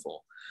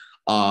beautiful.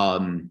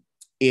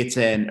 It's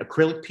an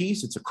acrylic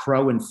piece. It's a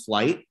crow in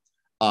flight,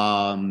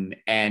 and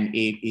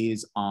it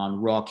is on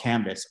raw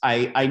canvas.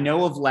 I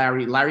know of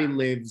Larry. Larry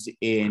lives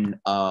in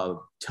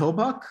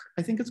Tobuck,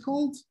 I think it's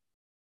called.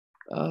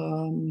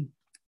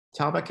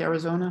 Tobuck,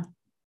 Arizona.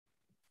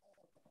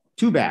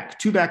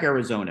 Tubac,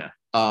 Arizona.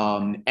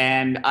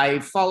 And I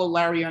follow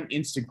Larry on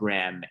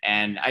Instagram,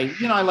 and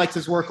I liked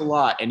his work a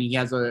lot. And he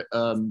has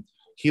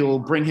he'll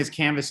bring his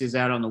canvases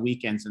out on the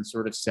weekends and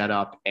sort of set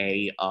up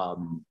a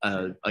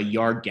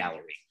yard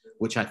gallery,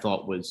 which I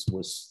thought was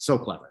so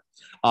clever.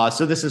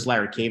 So this is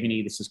Larry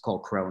Caveney. This is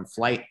called Crow in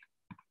Flight.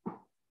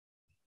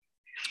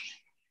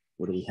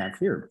 What do we have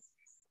here?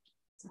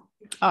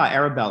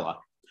 Arabella.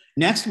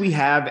 Next, we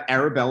have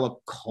Arabella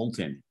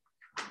Colton.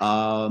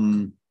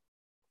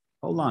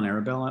 Hold on,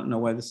 Arabella. I don't know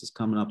why this is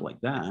coming up like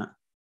that.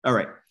 All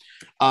right.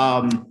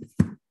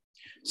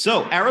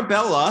 So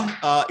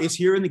Arabella is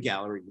here in the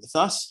gallery with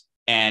us,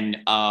 and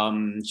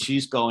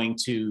she's going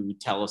to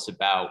tell us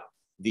about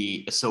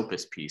the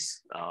Esopus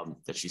piece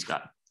that she's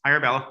got. Hi,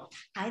 Arabella.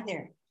 Hi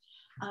there.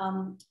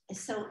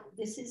 So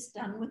this is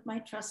done with my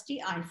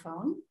trusty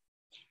iPhone,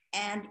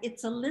 and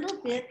it's a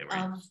little bit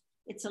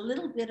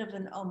of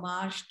an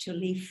homage to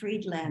Lee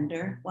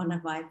Friedlander, one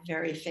of my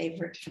very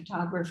favorite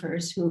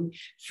photographers, who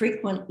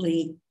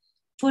frequently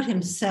put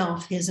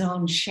his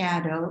own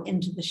shadow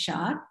into the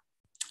shot.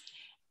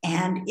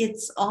 And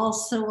it's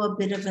also a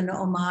bit of an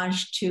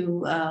homage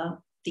to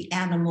the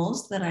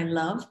animals that I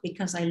love,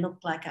 because I look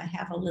like I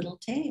have a little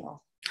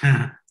tail.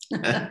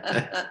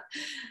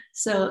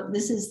 So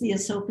this is the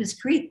Esopus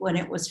Creek when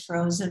it was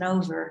frozen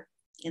over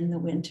in the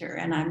winter,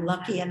 and I'm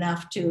lucky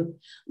enough to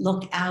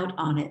look out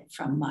on it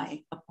from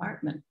my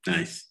apartment.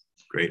 Nice,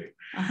 great.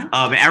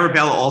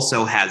 Arabella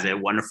also has a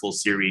wonderful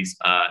series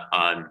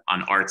on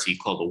Artsy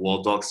called the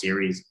Wall Dog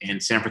series in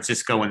San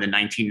Francisco in the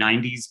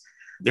 1990s.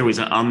 There was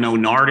an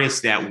unknown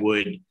artist that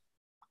would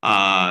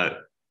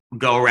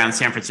go around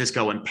San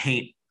Francisco and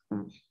paint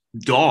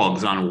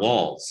dogs on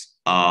walls,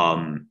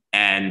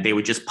 and they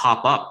would just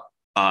pop up,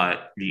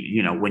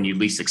 when you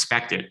least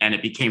expect it, and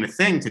it became a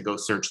thing to go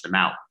search them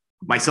out.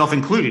 Myself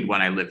included, when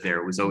I lived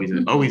there, it was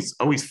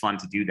always fun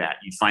to do that.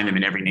 You'd find them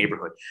in every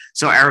neighborhood.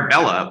 So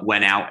Arabella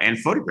went out and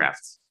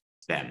photographed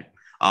them.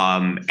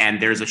 And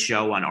there's a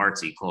show on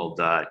Artsy called,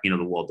 the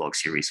Wall Dog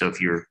series. So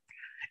if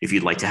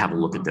you'd like to have a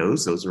look at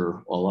those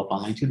are all up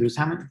online too. There's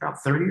how many,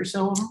 about 30 or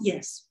so of them?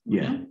 Yes.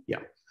 Yeah, yeah.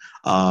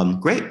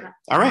 Great.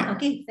 All right.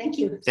 Okay, thank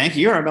you. Thank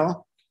you,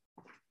 Arabella.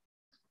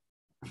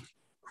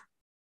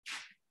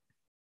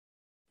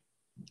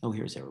 Oh,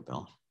 here's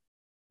Arabella.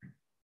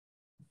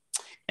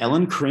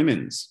 Ellen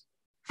Crimmins.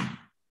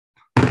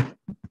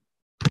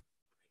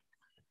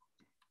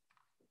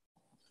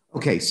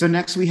 Okay, so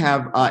next we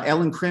have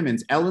Ellen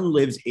Crimmins. Ellen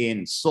lives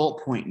in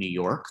Salt Point, New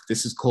York.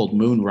 This is called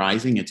Moon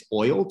Rising. It's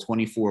oil,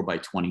 24 by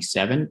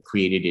 27,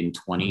 created in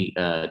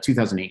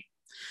 2008.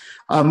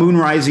 Moon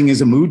Rising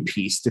is a mood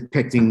piece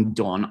depicting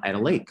dawn at a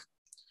lake.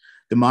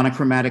 The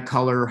monochromatic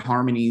color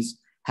harmonies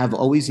have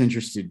always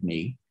interested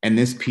me, and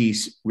this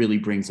piece really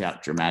brings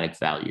out dramatic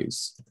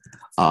values.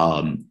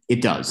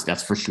 It does,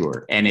 that's for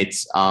sure, and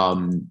it's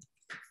one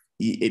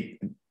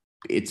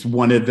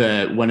of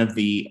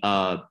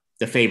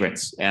the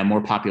favorites and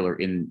more popular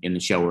in the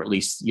show, or at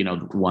least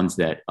the ones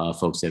that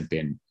folks have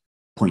been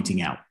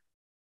pointing out.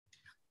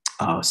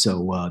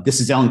 So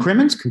this is Ellen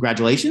Crimmins.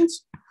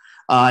 Congratulations.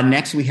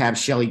 Next we have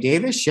Shelley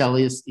Davis.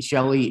 Shelley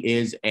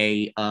is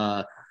a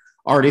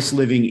artist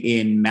living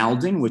in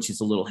Malden, which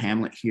is a little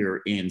hamlet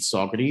here in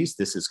Saugerties.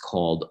 This is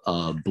called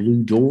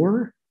Blue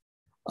Door.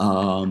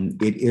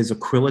 It is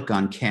acrylic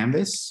on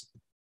canvas.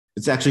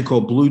 It's actually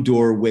called Blue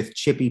Door with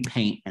chippy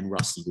paint and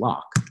rusty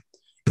lock.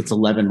 It's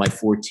 11 by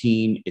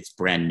 14. It's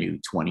brand new,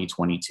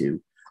 2022.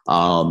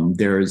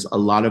 There's a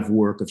lot of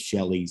work of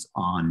Shelley's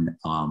on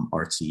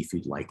Artsy if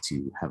you'd like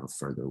to have a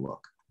further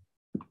look.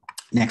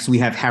 Next, we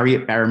have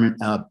Harriet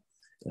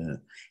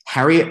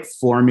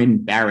Foreman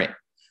Barrett,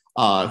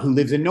 who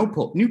lives in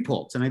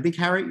Newport. And I think,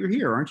 Harriet, you're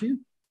here, aren't you?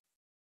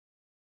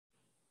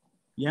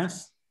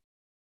 Yes?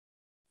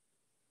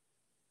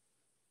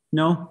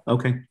 No?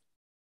 Okay.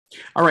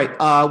 All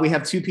right, we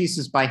have two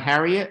pieces by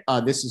Harriet.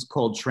 This is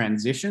called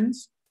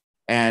Transitions.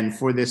 And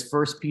for this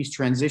first piece,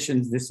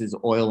 Transitions, this is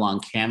oil on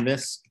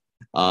canvas.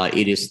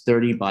 It is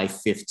 30 by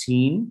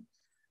 15.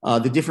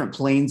 The different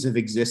planes of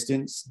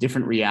existence,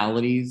 different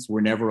realities,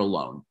 we're never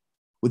alone.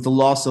 With the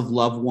loss of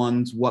loved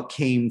ones, what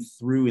came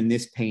through in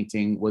this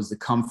painting was the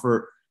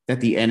comfort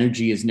that the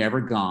energy is never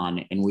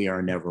gone and we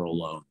are never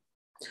alone.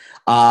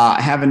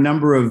 I have a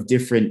number of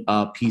different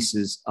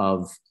pieces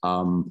of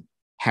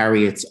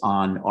Harriet's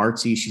on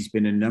Artsy. She's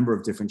been in a number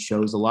of different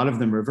shows. A lot of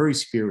them are very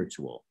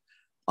spiritual.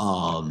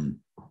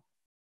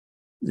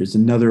 There's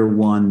another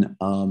one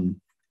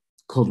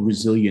called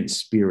Resilient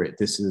Spirit.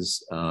 This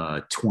is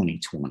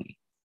 2020.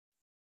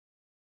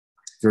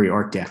 Very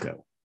Art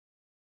Deco.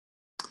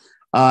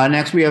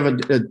 Next, we have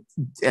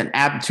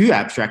two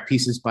abstract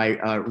pieces by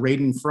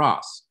Raanan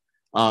Frost.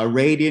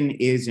 Raanan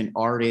is an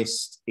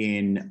artist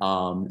in,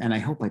 and I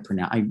hope I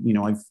pronounce, I've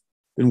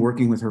been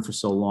working with her for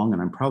so long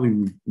and I'm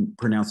probably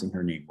pronouncing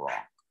her name wrong.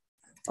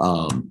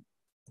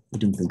 I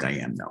don't think I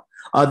am, no.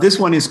 This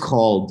one is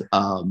called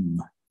Don't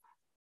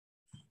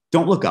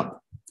Look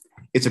Up.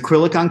 It's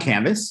acrylic on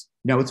canvas.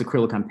 No, it's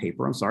acrylic on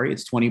paper. I'm sorry.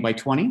 It's 20 by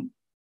 20.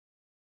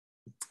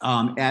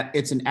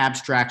 It's an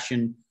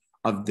abstraction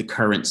of the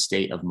current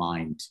state of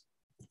mind.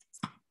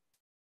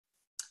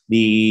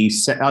 I'm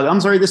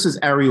sorry, this is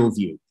Aerial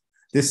View.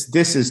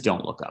 This is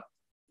Don't Look Up.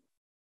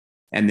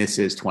 And this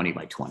is 20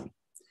 by 20.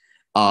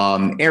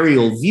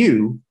 Aerial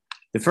View,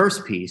 the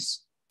first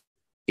piece,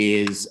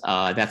 is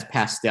that's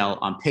pastel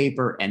on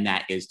paper, and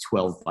that is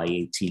 12 by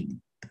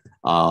 18.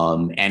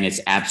 And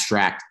it's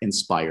abstract,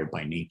 inspired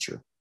by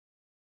nature.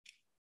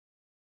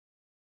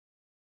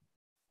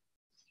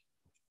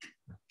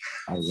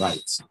 All right.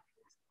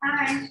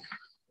 Hi.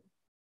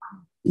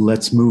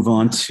 Let's move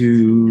on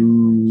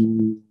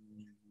to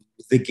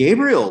the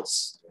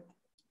Gabriels.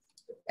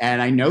 And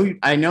I know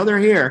they're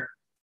here.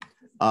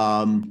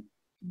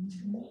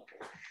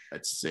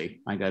 Let's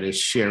see. I got to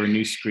share a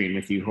new screen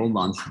with you. Hold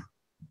on.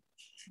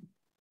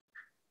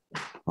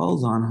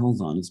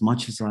 Hold on. As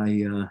much as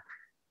I...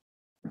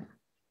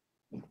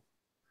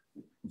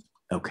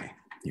 Okay,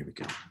 here we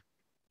go.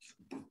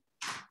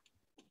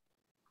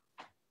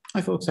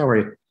 Hi, folks. How are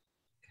you?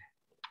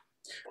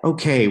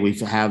 Okay, we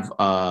have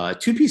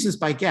two pieces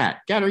by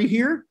Gat. Gat, are you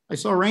here? I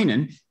saw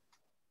Raanan.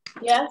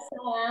 Yes,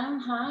 I am.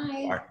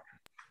 Hi.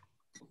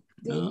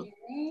 Do you hear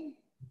me?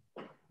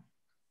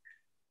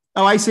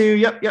 Oh, I see you.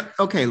 Yep.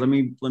 Okay, let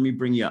me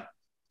bring you up.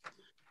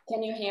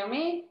 Can you hear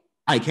me?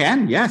 I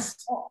can.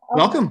 Yes. Oh,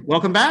 okay.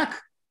 Welcome back.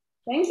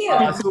 Thank you.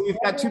 So we've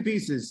got two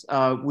pieces.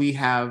 We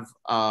have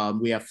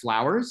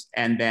flowers,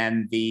 and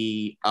then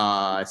the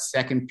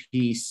second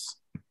piece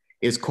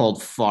is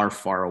called Far,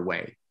 Far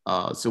Away.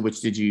 So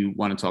which did you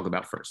want to talk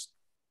about first?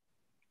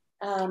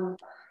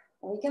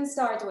 We can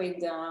start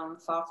with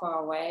Far, Far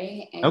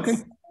Away. Okay.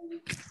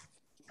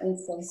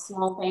 It's a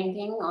small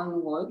painting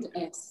on wood.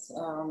 It's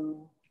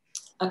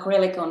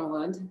acrylic on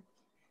wood.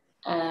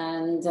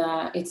 And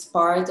it's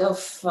part of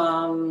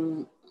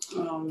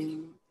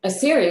a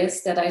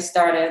series that I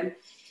started,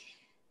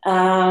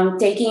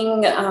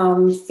 taking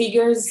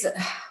figures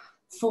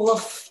full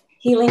of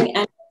healing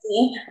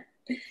energy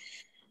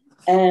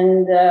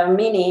and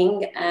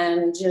meaning,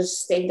 and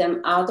just take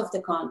them out of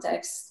the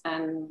context.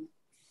 And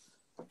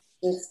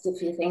just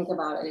if you think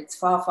about it, it's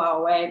far, far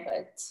away,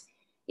 but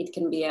it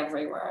can be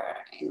everywhere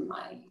in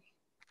my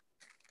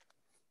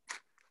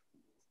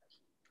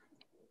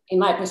in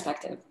my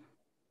perspective.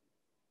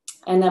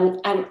 And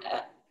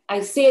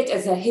I see it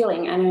as a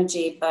healing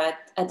energy, but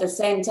at the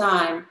same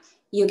time,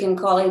 you can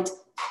call it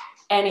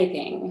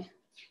anything.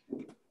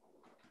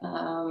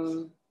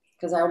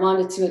 Because I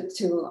wanted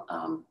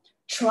to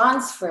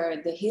transfer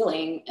the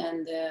healing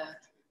and the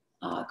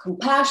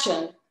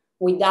compassion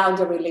without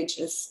the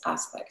religious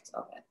aspect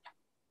of it.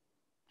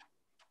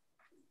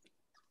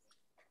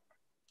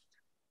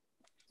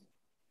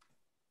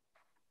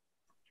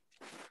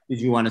 Did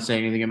you want to say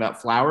anything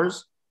about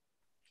flowers?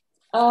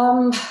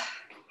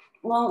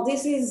 Well,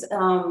 this is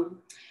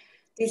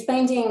this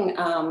painting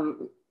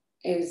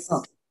is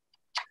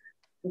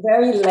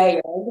very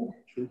layered.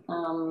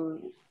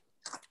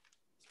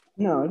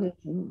 No,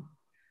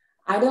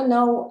 I don't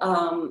know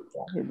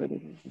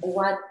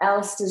what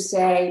else to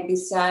say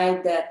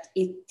beside that.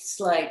 It's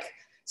like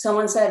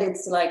someone said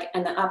it's like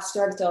an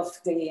abstract of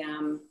the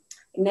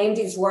named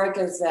his work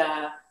as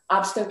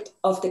abstract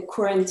of the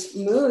current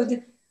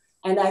mood,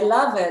 and I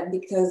love it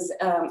because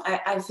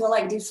I feel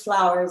like these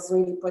flowers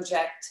really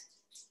project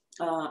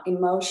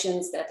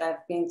emotions that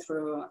I've been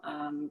through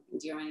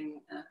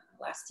during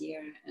last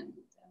year. And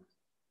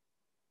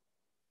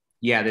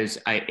yeah, there's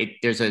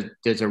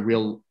a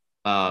real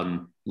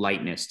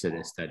lightness to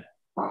this that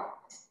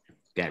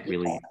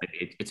really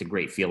it's a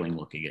great feeling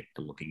looking at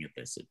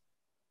this. It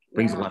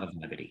brings a lot of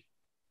levity.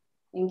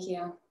 Thank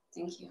you.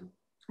 Thank you.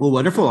 Well,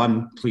 wonderful.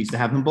 I'm pleased to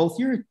have them both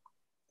here.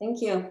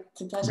 Thank you.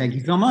 It's a pleasure. Thank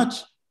you so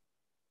much.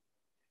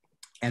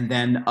 And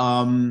then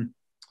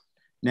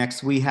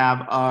next we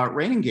have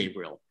Raanan and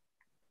Gabriel.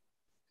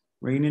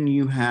 Raanan,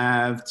 you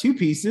have two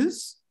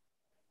pieces.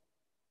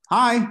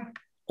 Hi.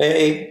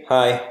 Hey,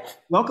 hi.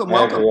 Welcome, Hi,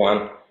 welcome.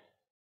 everyone.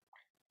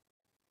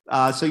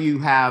 So you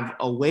have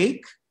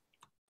Awake,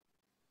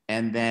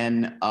 and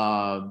then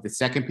the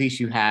second piece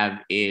you have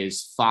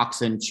is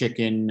Fox and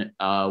Chicken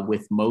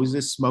with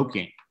Moses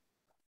Smoking.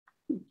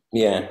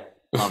 Yeah.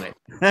 Love it.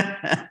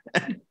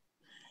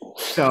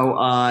 So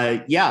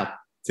yeah,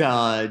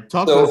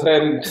 talk to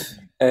us.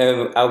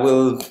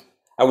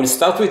 I will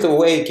start with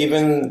Awake,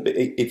 even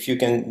if you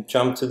can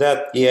jump to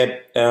that.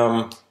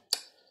 Yeah.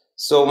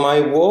 So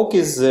my work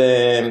is,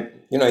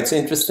 it's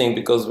interesting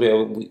because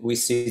we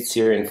sit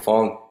here in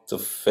front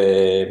of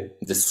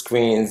the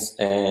screens,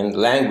 and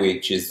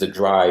language is the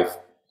drive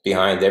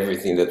behind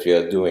everything that we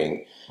are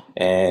doing.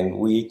 And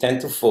we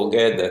tend to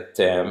forget that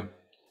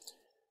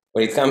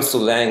when it comes to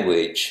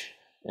language,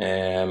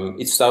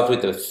 it starts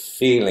with a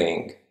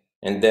feeling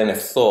and then a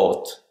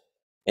thought,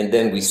 and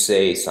then we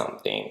say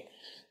something.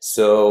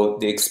 So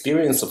the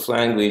experience of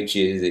language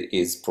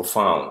is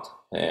profound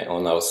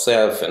on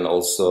ourselves and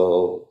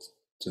also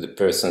to the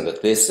person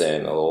that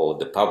listens or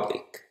the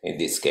public in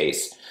this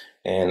case.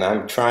 And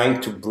I'm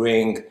trying to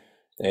bring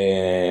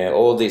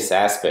all this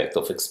aspect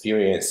of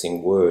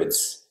experiencing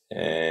words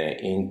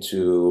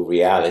into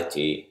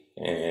reality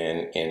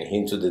and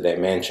into the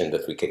dimension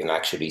that we can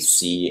actually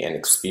see and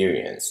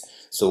experience.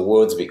 So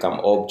words become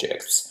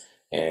objects,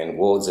 and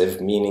words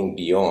have meaning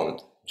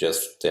beyond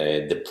just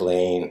the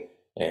plain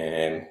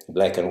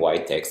black and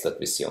white text that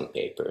we see on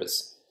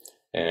papers.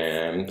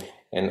 And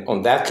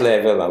on that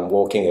level, I'm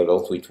working a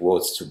lot with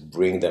words to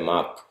bring them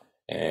up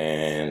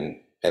and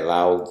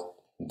allow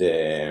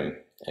the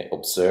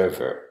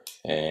observer,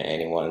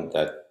 anyone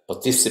that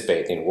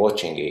participates in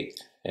watching it,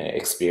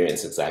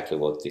 experience exactly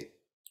what it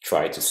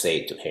tried to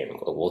say to him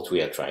or what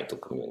we are trying to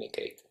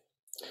communicate.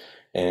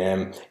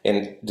 And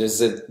there's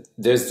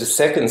the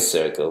second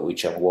circle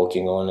which I'm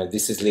working on, and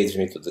this leads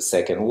me to the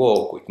second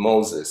work with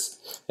Moses.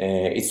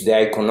 It's the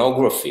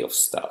iconography of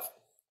stuff.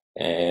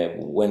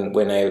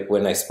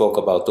 When I spoke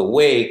about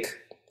Awake,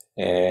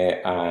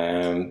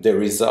 the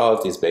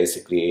result is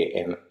basically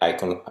an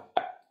icon,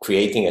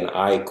 creating an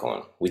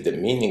icon with the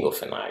meaning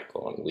of an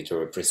icon, with a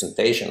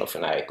representation of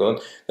an icon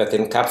that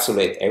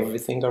encapsulates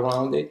everything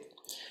around it.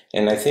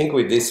 And I think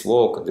with this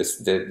work,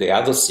 the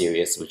other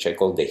series, which I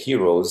call the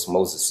Heroes,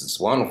 Moses is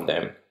one of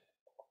them,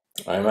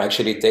 I'm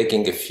actually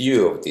taking a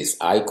few of these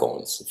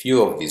icons, a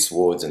few of these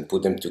words, and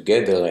put them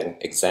together and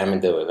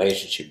examine the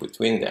relationship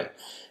between them.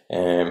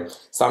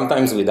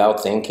 Sometimes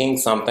without thinking,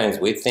 sometimes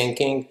with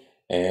thinking,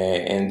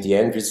 and the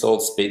end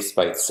result speaks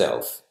by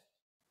itself.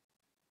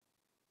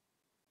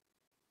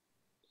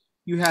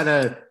 You had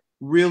a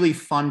really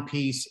fun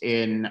piece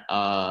in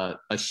a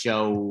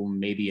show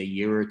maybe a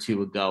year or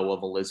two ago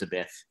of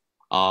Elizabeth,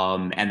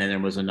 and then there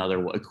was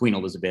another Queen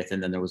Elizabeth,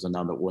 and then there was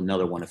another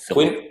one of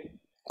Philip.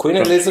 Queen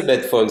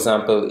Elizabeth, for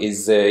example,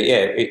 is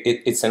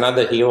it's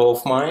another hero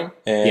of mine.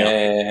 I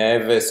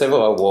have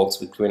several works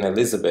with Queen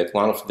Elizabeth.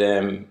 One of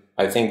them,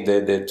 I think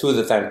the two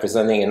that I'm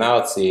presenting in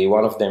Artsy,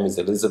 one of them is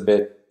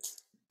Elizabeth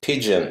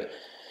Pigeon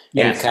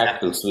and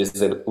Cactus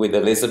with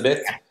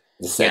Elizabeth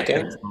II.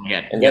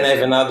 And then I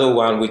have another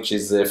one, which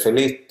is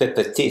Philippe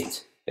Petit,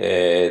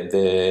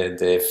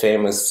 the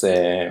famous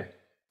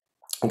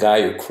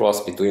guy who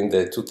crossed between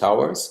the two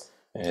towers,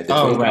 the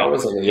Twin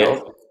Towers in New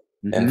York.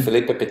 Mm-hmm. And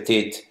Philippe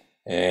Petit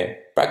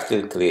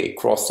practically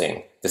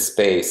crossing the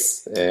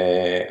space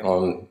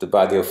on the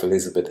body of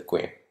Elizabeth the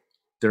Queen.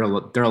 They're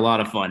a lot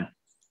of fun.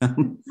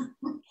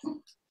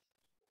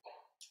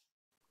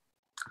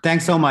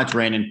 Thanks so much,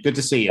 Raanan. Good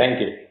to see you. Thank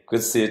you. Good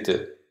to see you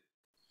too.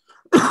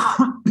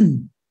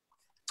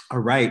 All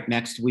right.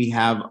 Next, we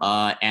have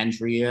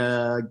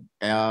Andrea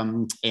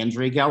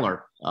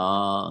Geller.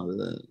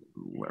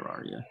 Where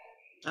are you?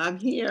 I'm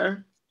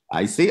here.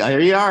 I see. There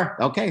you are.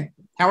 Okay.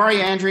 How are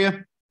you,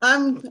 Andrea?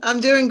 I'm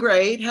doing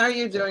great. How are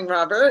you doing,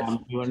 Robert?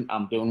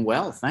 I'm doing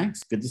well.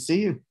 Thanks. Good to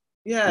see you.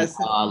 Yes.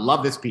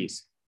 Love this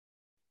piece.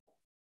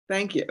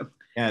 Thank you.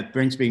 Yeah, it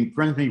brings me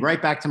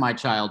right back to my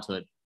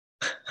childhood.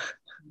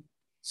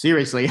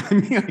 Seriously, I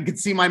mean, I could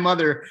see my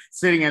mother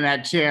sitting in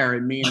that chair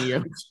and me in the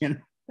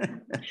ocean.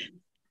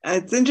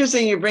 It's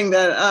interesting you bring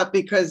that up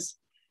because,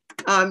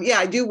 yeah,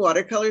 I do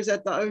watercolors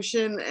at the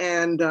ocean,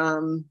 and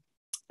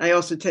I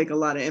also take a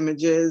lot of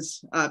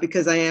images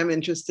because I am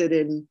interested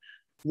in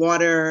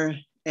water,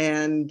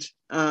 and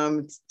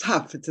it's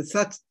tough. It's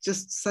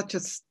just such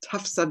a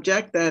tough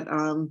subject that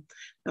I'm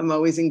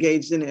always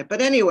engaged in it.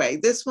 But anyway,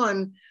 this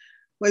one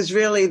was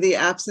really the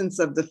absence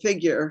of the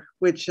figure,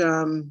 which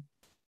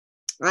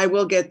I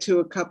will get to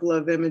a couple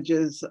of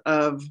images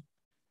of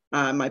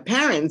my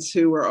parents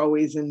who were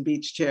always in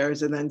beach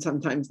chairs, and then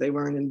sometimes they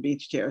weren't in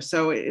beach chairs.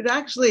 So it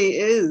actually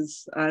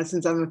is,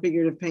 since I'm a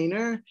figurative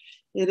painter,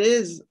 it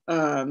is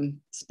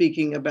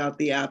speaking about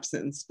the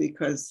absence,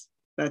 because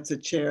that's a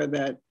chair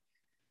that,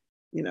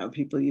 you know,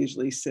 people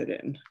usually sit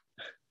in.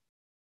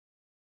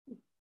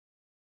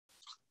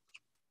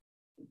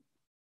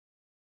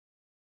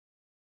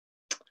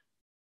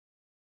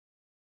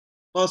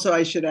 Also,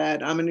 I should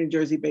add, I'm a New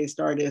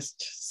Jersey-based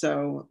artist,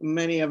 so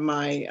many of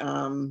my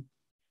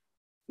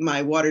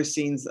my water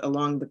scenes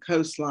along the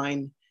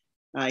coastline,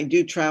 I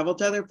do travel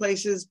to other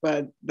places,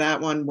 but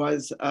that one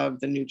was of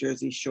the New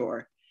Jersey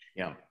shore.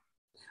 Yeah,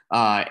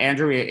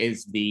 Andrea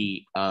is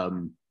the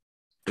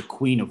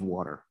queen of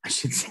water, I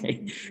should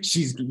say.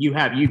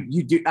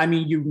 You do. I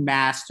mean, you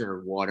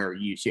master water.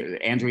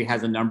 Andrea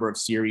has a number of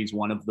series.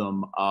 One of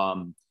them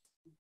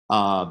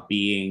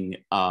being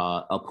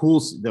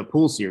the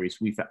pool series.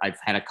 I've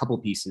had a couple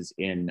pieces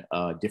in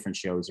different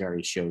shows,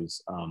 various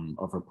shows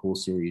of her pool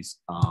series,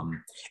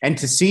 and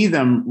to see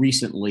them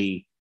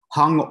recently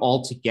hung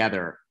all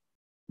together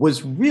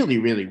was really,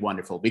 really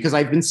wonderful, because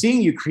I've been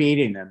seeing you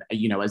creating them,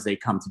 you know, as they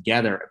come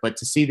together, but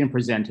to see them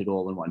presented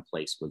all in one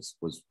place was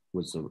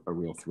a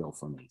real thrill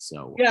for me.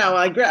 So yeah,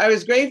 well, I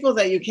was grateful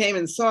that you came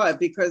and saw it,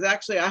 because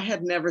actually I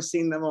had never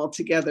seen them all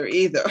together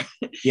either.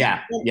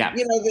 Yeah, yeah.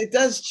 You know, it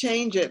does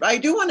change it. I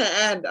do want to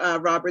add,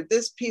 Robert,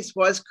 this piece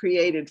was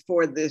created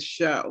for this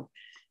show.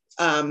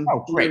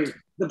 Oh, great.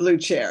 The blue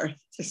chair.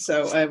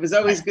 So it was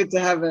always good to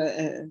have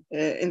an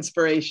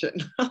inspiration.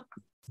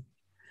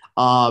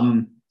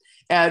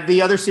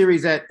 The other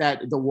series that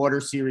the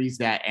water series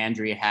that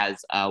Andrea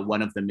has,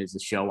 one of them is a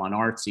show on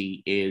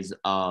Artsy, is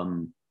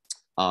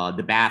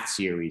the Bath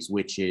series,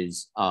 which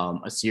is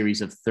a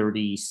series of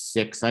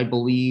 36, I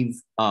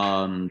believe,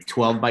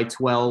 12 by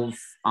 12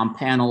 on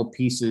panel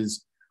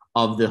pieces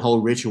of the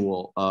whole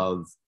ritual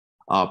of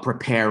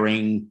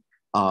preparing,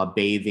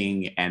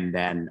 bathing, and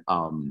then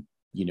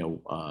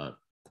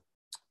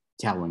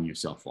toweling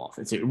yourself off.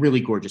 It's a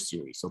really gorgeous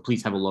series, so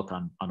please have a look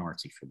on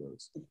Artsy for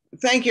those.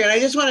 Thank you. And I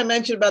just want to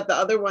mention about the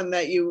other one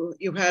that you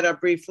had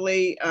up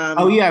briefly.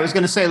 Oh yeah, I was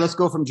going to say, let's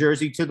go from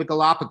Jersey to the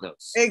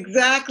Galapagos.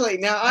 Exactly.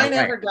 Now, I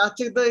never got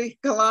to the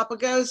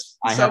Galapagos,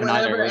 so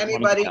whenever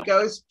anybody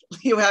goes,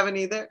 you haven't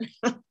either.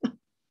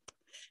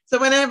 So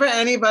whenever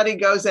anybody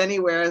goes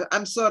anywhere,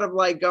 I'm sort of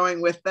like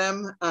going with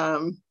them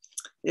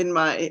in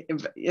my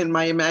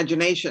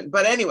imagination.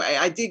 But anyway,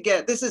 I did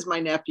get, this is my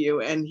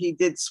nephew, and he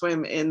did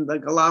swim in the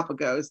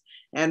Galapagos,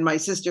 and my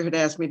sister had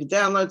asked me to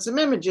download some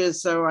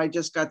images, so I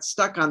just got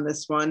stuck on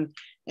this one.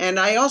 And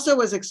I also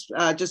was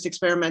just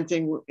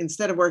experimenting.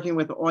 Instead of working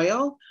with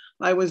oil,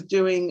 I was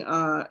doing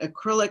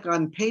acrylic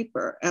on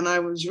paper, and I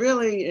was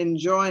really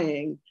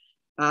enjoying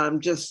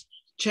just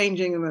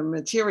changing the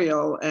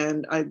material,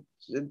 and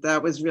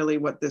that was really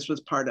what this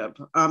was part of.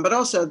 But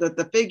also that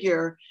the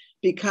figure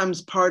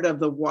becomes part of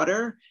the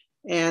water,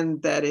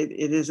 and that it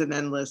is an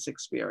endless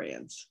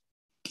experience.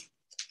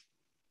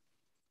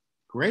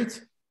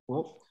 Great.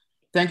 Well,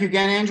 thank you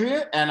again,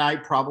 Andrea. And I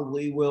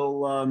probably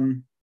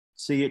will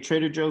see you at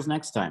Trader Joe's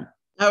next time.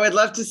 I would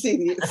love to see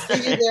you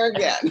there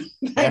again.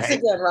 Thanks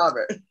again,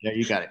 Robert. Yeah,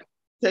 you got it.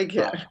 Take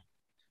care. Bye.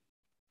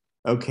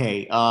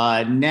 Okay,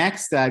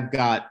 next I've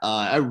got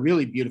a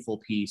really beautiful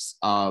piece.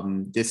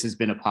 This has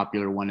been a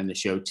popular one in the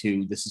show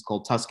too. This is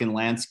called Tuscan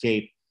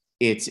Landscape.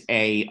 It's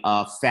a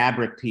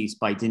fabric piece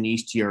by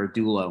Denise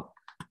Giardulo.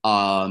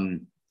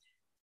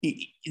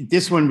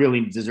 This one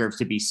really deserves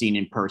to be seen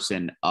in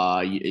person.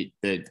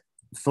 The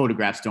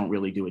photographs don't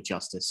really do it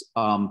justice,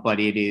 but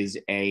it is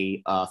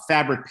a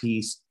fabric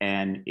piece,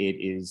 and it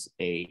is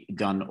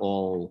done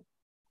all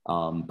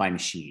by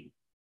machine.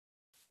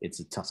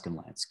 It's a Tuscan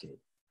Landscape.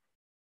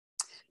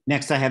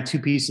 Next, I have two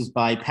pieces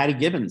by Patty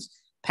Gibbons.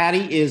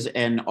 Patty is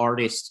an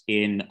artist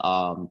in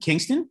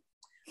Kingston.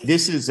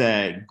 This is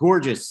a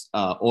gorgeous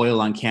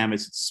oil on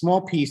canvas. It's a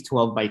small piece,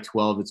 12 by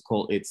 12.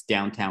 It's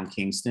downtown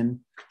Kingston,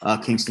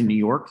 New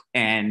York.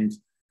 And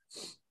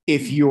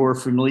If you're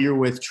familiar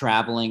with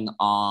traveling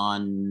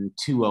on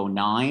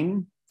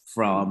 209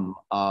 from,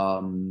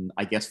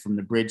 I guess, from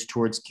the bridge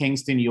towards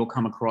Kingston, you'll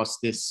come across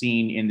this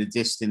scene in the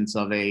distance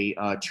of a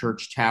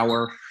church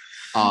tower.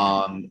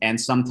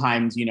 And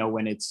sometimes, you know,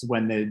 when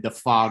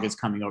the fog is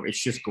coming over,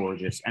 it's just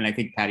gorgeous. And I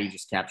think Patty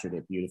just captured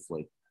it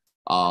beautifully.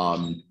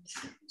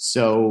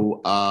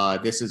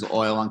 This is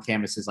oil on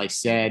canvas. As I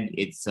said,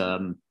 it's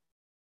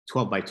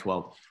 12 by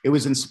 12. It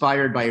was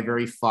inspired by a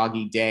very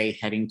foggy day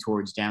heading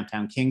towards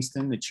downtown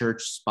Kingston. The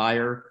church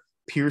spire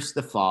pierced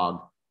the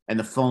fog and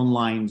the phone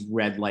lines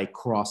read like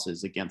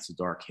crosses against the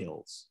dark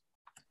hills.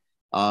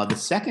 The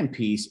second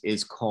piece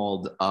is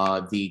called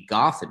The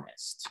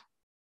Gothamist.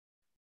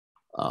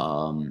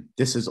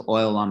 This is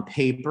oil on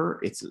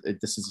paper.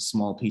 This is a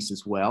small piece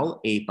as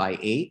well, 8 by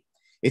 8.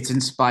 It's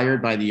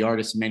inspired by the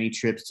artist's many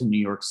trips to New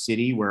York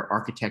City, where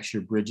architecture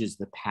bridges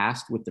the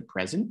past with the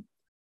present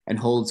and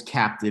holds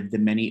captive the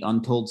many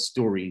untold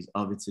stories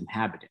of its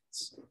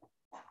inhabitants.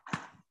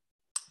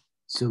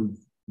 So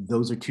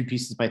those are two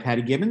pieces by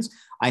Patty Gibbons.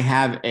 I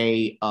have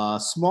a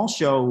small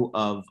show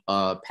of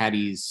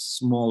Patty's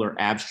smaller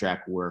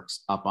abstract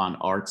works up on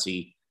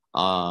Artsy.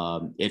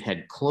 It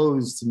had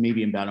closed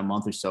maybe about a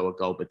month or so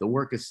ago, but the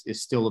work is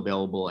still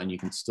available and you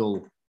can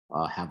still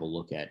have a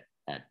look at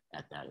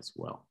that as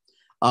well.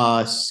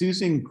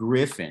 Susan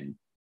Griffin,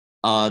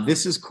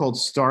 this is called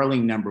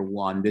Starling Number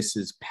 1. This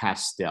is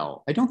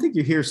pastel. I don't think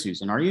you're here,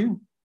 Susan, are you?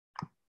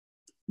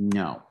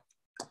 No.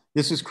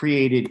 This was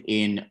created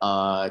in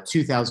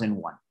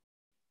 2001.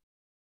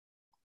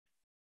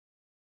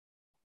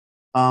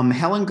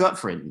 Helen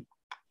Gutfrid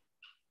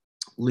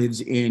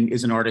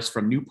is an artist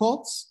from New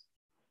Paltz.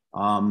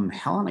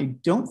 Helen, I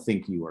don't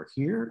think you are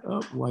here.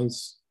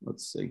 Let's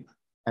see.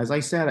 As I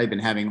said, I've been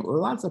having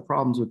lots of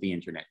problems with the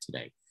internet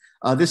today.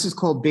 This is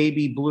called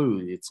Baby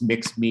Blue. It's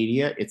mixed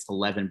media. It's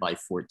 11 by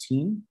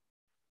 14.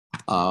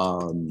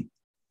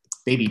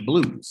 Baby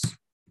Blues.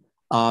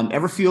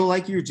 Ever feel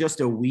like you're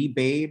just a wee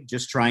babe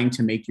just trying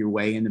to make your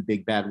way in the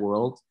big bad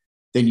world?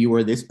 Then you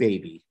are this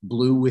baby,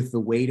 blue with the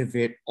weight of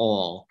it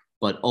all,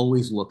 but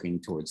always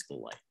looking towards the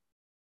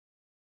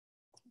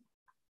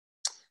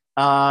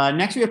light.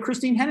 Next we have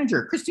Christine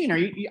Henninger. Christine,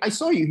 I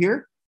saw you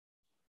here.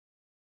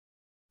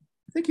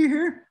 I think you're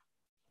here.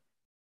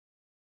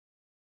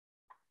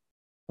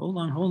 Hold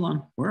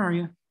on. Where are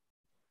you?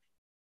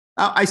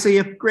 Oh, I see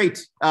you.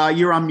 Great.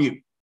 You're on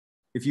mute.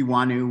 If you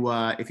want to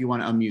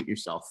unmute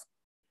yourself.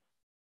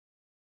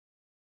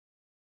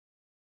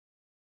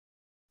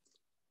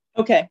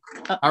 Okay.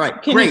 All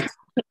right. Great.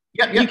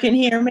 You can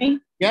hear me?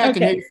 Yeah, I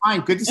can hear you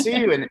fine. Good to see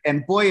you.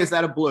 And boy, is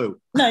that a blue.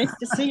 Nice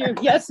to see you.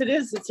 Yes, it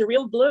is. It's a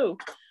real blue.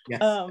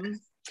 Yes.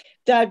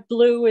 That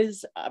blue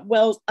is,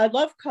 well, I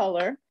love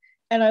color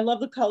and I love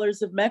the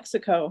colors of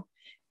Mexico.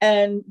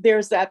 And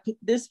there's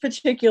this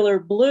particular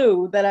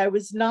blue that I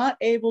was not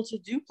able to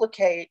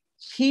duplicate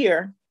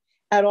here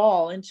at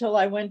all until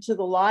I went to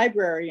the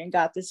library and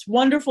got this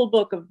wonderful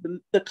book of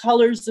the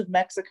colors of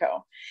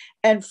Mexico.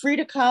 And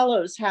Frida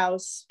Kahlo's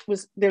house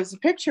there's a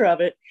picture of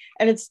it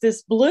and it's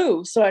this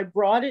blue. So I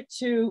brought it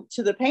to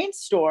the paint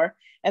store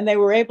and they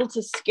were able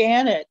to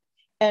scan it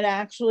and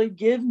actually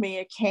give me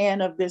a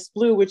can of this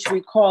blue, which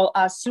we call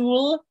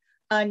Azul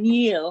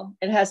Añil.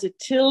 It has a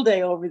tilde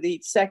over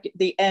the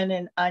N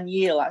in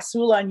Añil,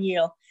 Azul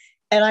Añil.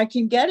 And I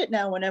can get it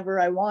now whenever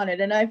I want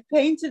it. And I've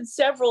painted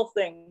several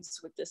things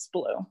with this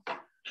blue.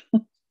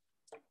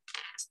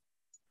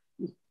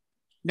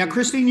 Now,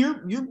 Christine,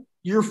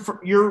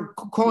 you're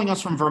calling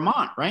us from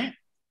Vermont, right?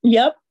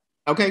 Yep.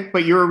 Okay,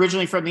 but you're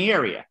originally from the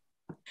area,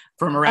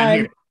 from around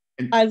here.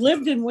 I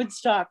lived in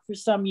Woodstock for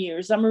some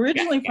years. I'm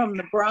originally from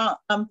the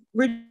Bronx. I'm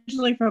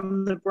originally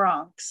from the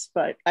Bronx,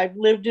 but I've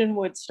lived in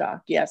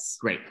Woodstock. Yes.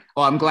 Great.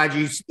 Well, I'm glad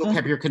you still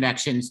have your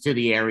connections to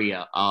the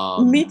area.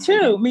 Me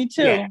too.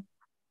 Yeah.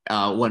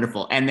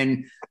 Wonderful. And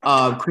then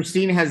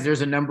Christine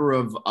there's a number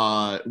of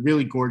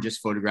really gorgeous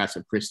photographs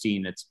of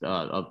Christine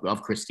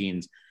of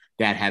Christine's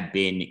that have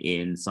been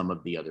in some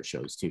of the other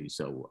shows too.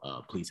 So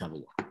please have a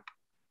look.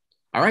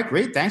 All right,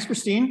 great. Thanks,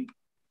 Christine.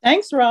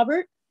 Thanks,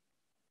 Robert.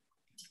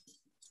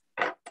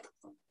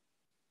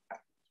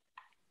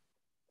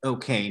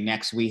 Okay,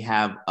 next we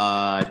have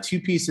two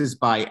pieces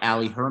by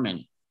Allie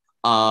Herman.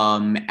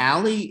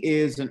 Allie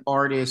is an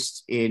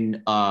artist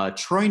in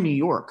Troy, New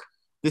York.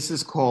 This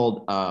is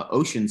called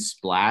Ocean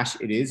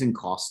Splash. It is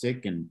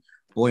encaustic, and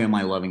boy, am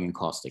I loving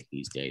encaustic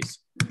these days.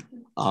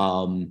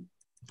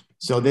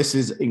 So this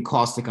is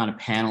encaustic on a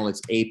panel.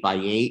 It's 8 by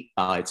 8.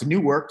 It's a new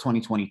work,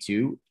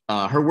 2022.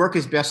 Her work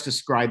is best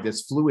described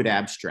as fluid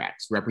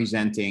abstracts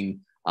representing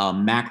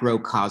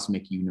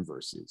macrocosmic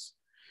universes.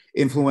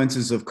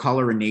 Influences of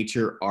color and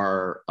nature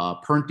are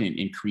pertinent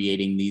in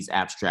creating these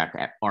abstract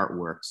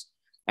artworks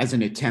as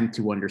an attempt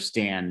to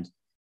understand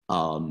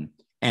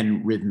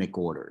and rhythmic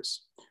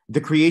orders. The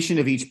creation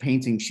of each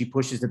painting, she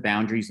pushes the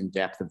boundaries and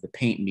depth of the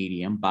paint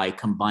medium by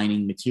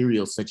combining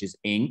materials such as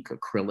ink,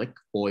 acrylic,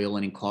 oil,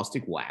 and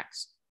encaustic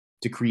wax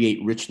to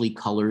create richly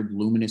colored,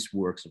 luminous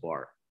works of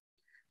art.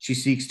 She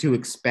seeks to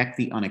expect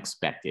the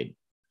unexpected,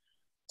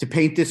 To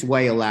paint this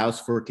way allows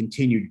for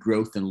continued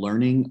growth and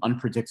learning,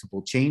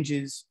 unpredictable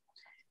changes,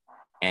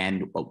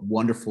 and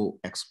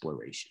wonderful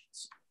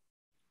explorations.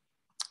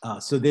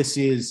 So this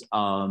is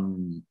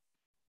the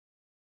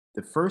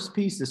first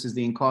piece. This is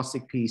the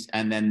encaustic piece.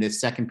 And then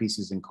this second piece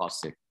is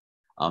encaustic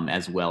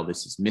as well.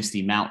 This is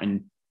Misty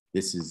Mountain.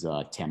 This is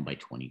 10 by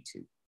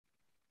 22.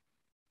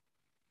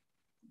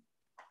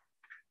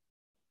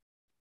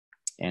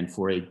 And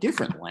for a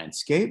different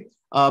landscape,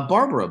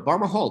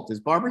 Barbara Holt. Is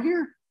Barbara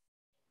here?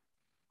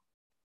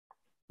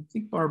 I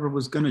think Barbara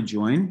was going to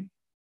join.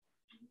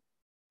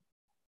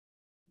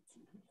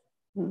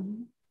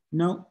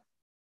 No?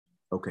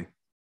 Okay.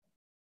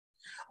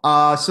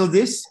 So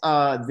this.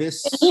 Can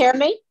you hear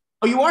me?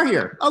 Oh, you are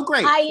here. Oh,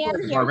 great. I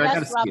am here. Barbara,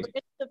 Yes, Robert.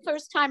 It's the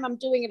first time I'm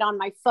doing it on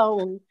my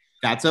phone.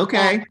 That's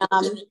okay.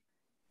 And,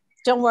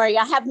 don't worry.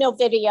 I have no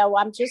video.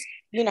 I'm just,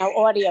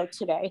 audio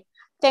today.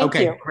 Thank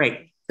you. Okay,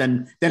 great.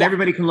 Then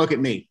everybody can look at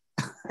me.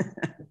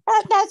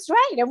 That's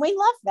right. And we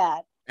love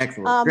that.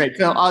 Excellent. Great.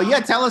 So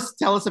tell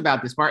us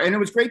about this part. And it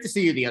was great to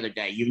see you the other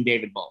day, you and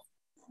David both.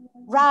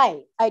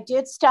 Right. I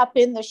did stop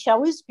in. The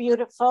show is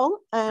beautiful.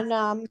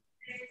 And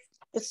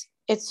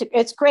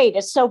it's great.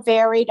 It's so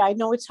varied. I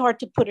know it's hard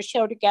to put a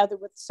show together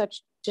with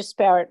such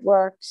disparate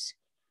works.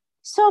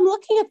 So I'm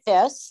looking at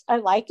this. I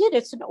like it.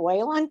 It's an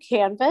oil on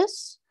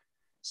canvas,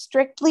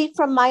 strictly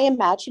from my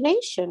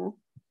imagination.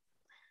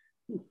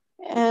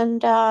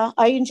 And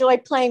I enjoy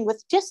playing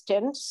with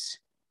distance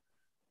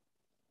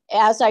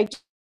as I do.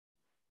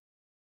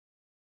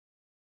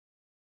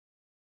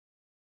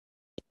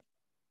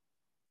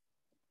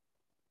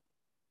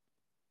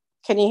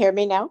 Can you hear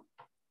me now?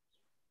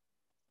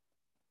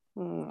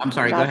 I'm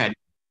sorry, go ahead.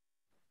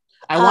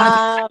 I want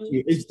to ask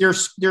you, is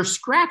there's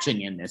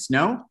scratching in this,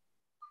 no?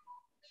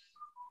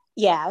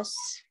 Yes.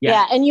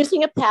 Yeah, and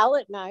using a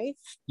palette knife.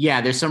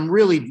 Yeah, there's some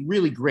really,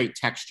 really great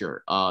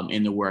texture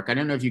in the work. I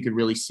don't know if you could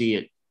really see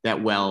it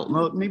that well.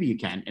 Well, maybe you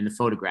can in the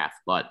photograph,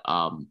 but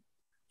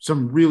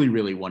some really,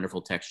 really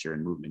wonderful texture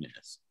and movement in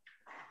this.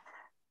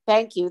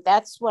 Thank you.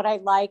 That's what I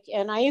like.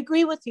 And I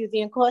agree with you.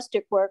 The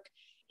encaustic work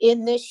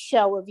in this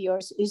show of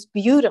yours is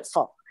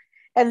beautiful.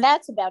 And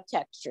that's about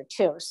texture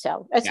too.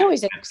 So it's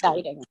always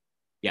exciting.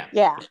 Yeah.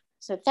 Yeah.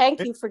 So thank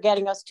you for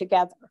getting us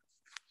together.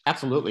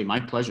 Absolutely. My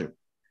pleasure.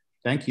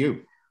 Thank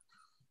you.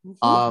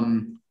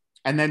 Mm-hmm.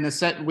 And then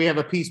we have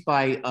a piece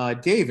by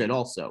David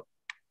also.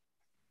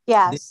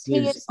 Yes, he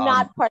is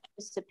not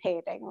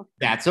participating.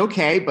 That's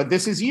okay, but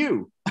this is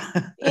you.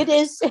 It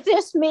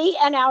is me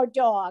and our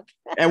dog.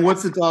 And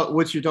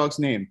what's your dog's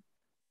name?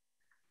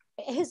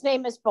 His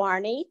name is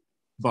Barney.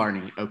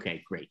 Barney.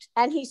 Okay, great.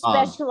 And he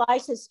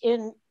specializes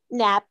in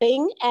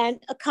napping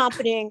and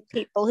accompanying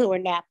people who are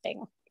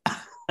napping.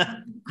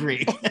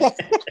 Great.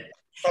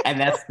 And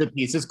that's the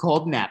piece. It's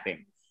called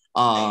Napping.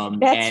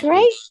 That's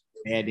right.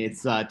 And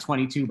it's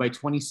 22 by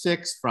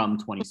 26 from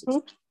 26.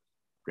 Mm-hmm.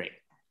 Great.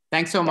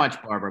 Thanks so much,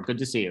 Barbara. Good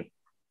to see you.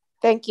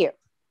 Thank you.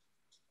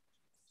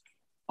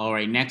 All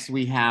right. Next,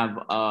 we have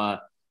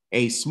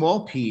a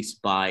small piece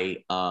by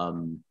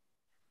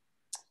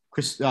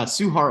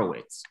Sue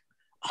Horowitz.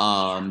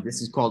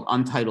 This is called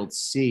Untitled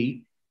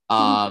Sea.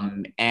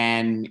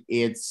 And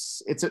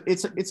it's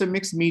a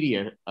mixed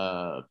media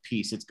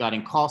piece. It's got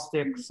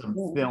encaustic, some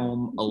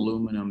film,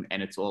 aluminum,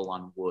 and it's all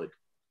on wood.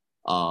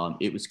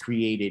 It was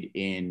created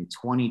in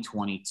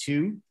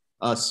 2022.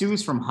 Sue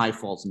is from High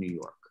Falls, New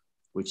York,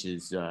 which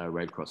is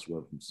right across the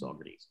road from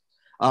Saugerties.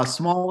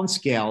 Small in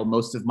scale,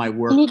 most of my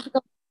work.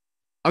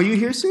 Are you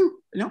here, Sue?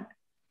 No?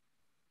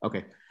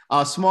 Okay.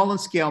 Small in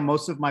scale,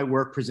 most of my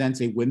work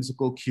presents a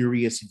whimsical,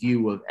 curious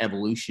view of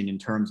evolution in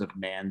terms of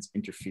man's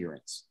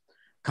interference.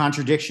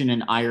 Contradiction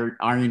and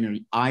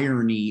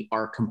irony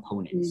are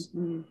components.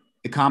 Mm-hmm.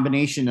 The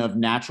combination of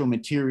natural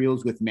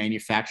materials with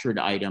manufactured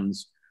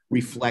items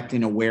reflect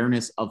an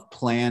awareness of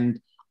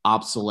planned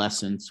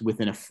obsolescence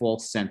within a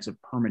false sense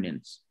of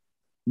permanence.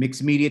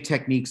 Mixed media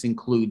techniques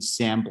include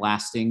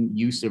sandblasting,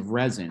 use of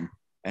resin,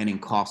 and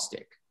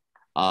encaustic.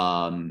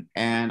 And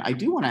I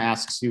do want to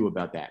ask Sue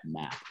about that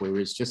map. There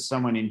was just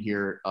someone in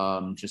here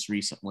just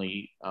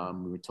recently,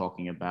 we were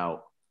talking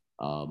about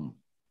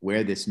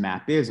where this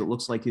map is. It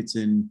looks like it's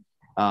in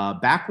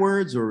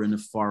backwards or in a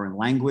foreign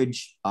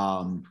language,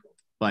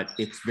 but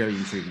it's very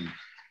intriguing.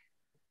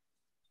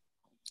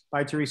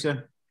 Bye,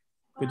 Teresa.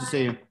 Good to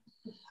see you.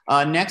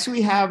 Next,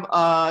 we have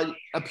a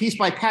piece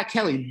by Pat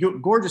Kelly,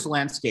 gorgeous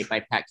landscape by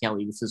Pat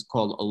Kelly. This is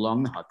called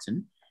Along the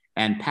Hudson.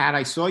 And Pat,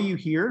 I saw you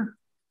here.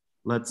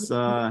 Let's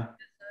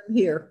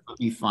here. Let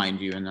me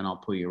find you, and then I'll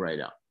pull you right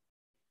up.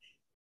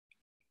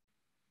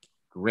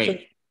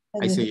 Great.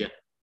 I see you.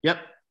 Yep.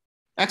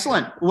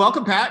 Excellent.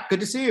 Welcome, Pat.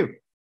 Good to see you.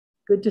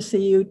 Good to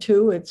see you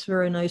too. It's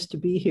very nice to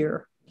be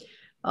here.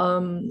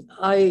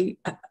 I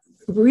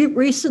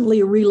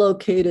recently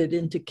relocated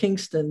into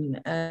Kingston,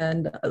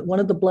 and one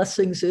of the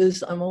blessings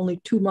is I'm only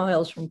 2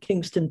 miles from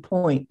Kingston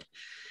Point,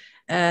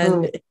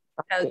 and it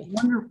has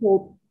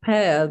wonderful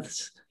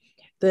paths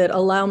that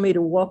allow me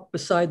to walk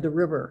beside the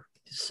river.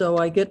 So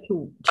I get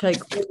to take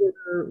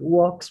regular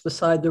walks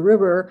beside the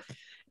river,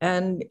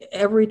 And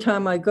every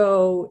time I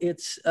go,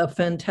 it's a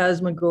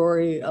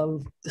phantasmagory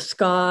of the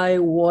sky,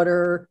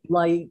 water,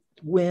 light,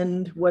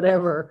 wind,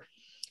 whatever.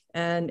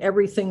 And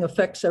everything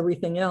affects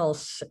everything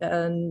else.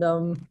 And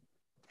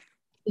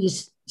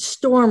these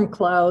storm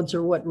clouds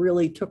are what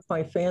really took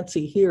my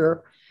fancy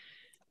here.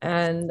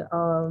 And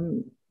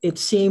it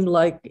seemed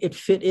like it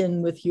fit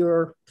in with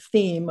your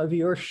theme of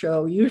your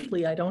show.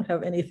 Usually I don't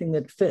have anything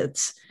that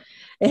fits.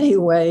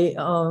 Anyway,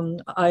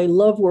 I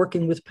love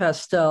working with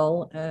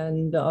pastel,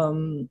 and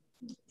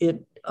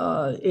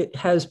it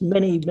has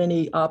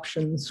many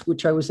options,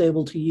 which I was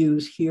able to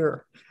use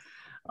here.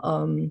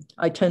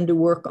 I tend to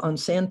work on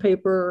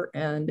sandpaper,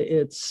 and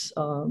it's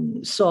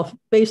soft,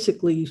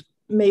 basically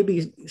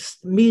maybe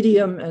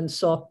medium and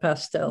soft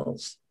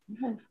pastels.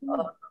 I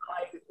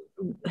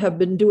have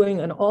been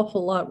doing an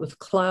awful lot with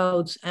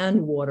clouds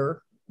and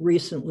water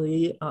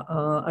recently.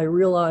 I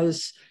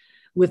realize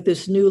with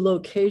this new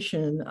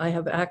location, I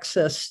have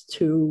access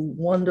to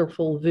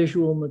wonderful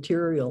visual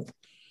material.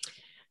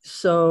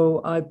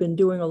 So I've been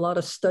doing a lot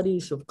of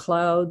studies of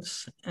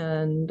clouds,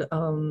 and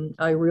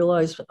I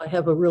realize I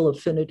have a real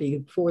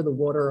affinity for the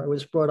water. I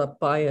was brought up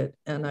by it,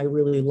 and I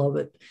really love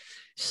it.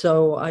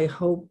 So I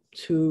hope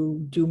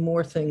to do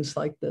more things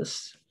like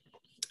this.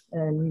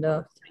 And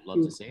I'd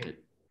love to see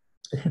it.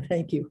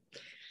 Thank you.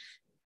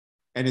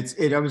 And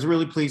I was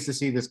really pleased to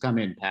see this come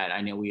in, Pat.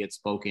 I know we had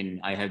spoken.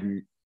 I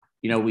hadn't,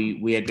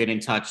 we had been in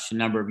touch a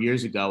number of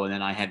years ago, and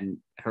then I hadn't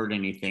heard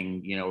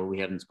anything, or we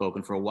hadn't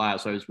spoken for a while.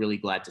 So I was really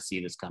glad to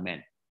see this come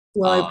in.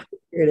 Well, I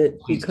appreciate it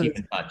because keep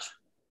in touch.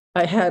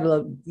 I had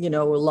a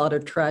lot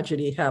of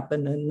tragedy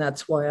happen, and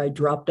that's why I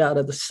dropped out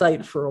of the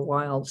site for a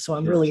while. So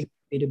I'm really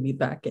happy to be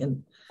back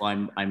in.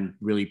 Well, I'm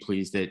really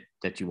pleased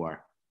that you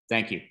are.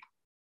 Thank you.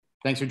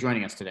 Thanks for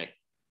joining us today.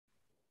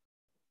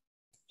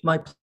 My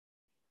pleasure.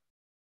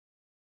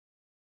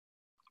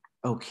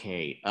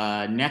 Okay,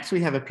 next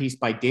we have a piece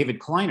by David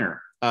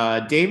Kleiner.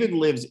 David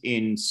lives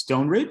in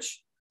Stone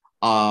Ridge.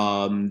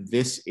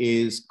 This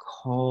is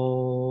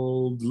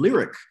called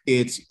Lyric.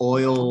 It's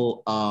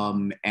oil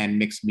and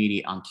mixed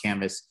media on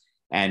canvas,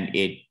 and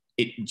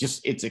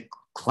it's a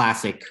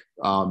classic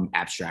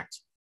abstract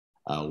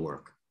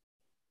work.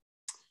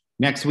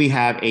 Next we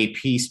have a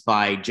piece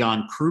by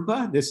John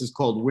Krupa. This is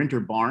called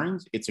Winter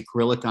Barns. It's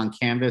acrylic on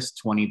canvas,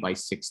 20 by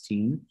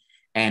 16.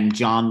 And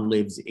John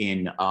lives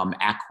in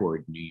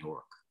Accord, New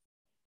York.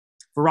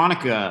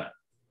 Veronica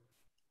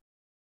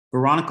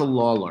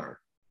Lawlor.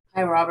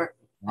 Hi, Robert.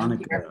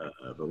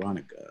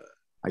 Veronica,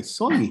 I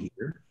saw you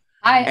here.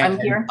 Hi, I'm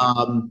here.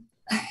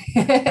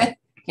 Can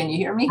you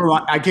hear me?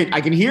 I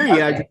can hear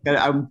you. Okay.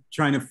 I'm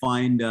trying to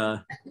find.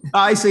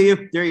 I see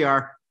you. There you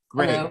are.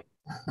 Great. Hello.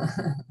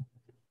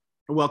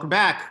 Welcome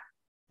back.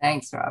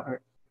 Thanks,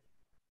 Robert.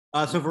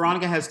 So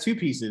Veronica has two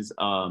pieces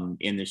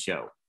in the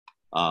show.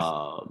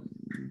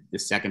 The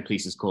second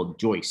piece is called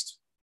Joist,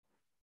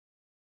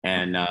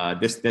 and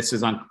this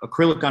is on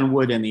acrylic on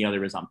wood, and the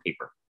other is on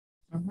paper.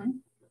 Mm-hmm.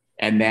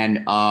 And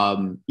then,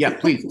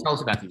 please tell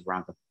us about these,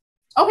 Veronica.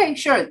 Okay,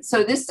 sure.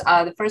 So this,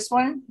 the first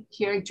one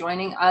here,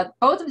 joining.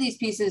 Both of these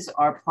pieces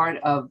are part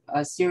of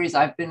a series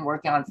I've been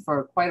working on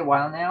for quite a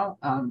while now.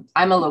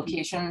 I'm a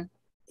location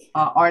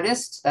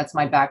artist. That's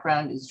my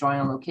background, is drawing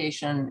on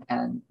location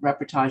and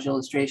reportage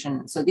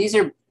illustration. So these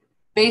are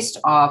based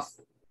off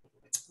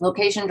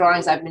location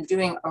drawings I've been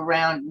doing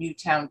around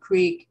Newtown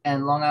Creek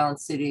and Long Island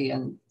City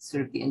and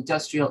sort of the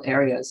industrial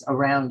areas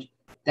around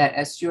that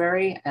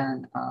estuary.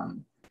 And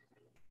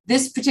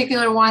this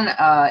particular one,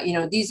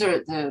 these are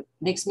the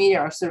mixed media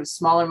are sort of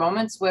smaller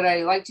moments. What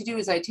I like to do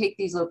is I take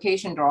these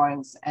location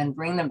drawings and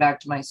bring them back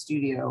to my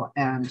studio.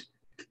 And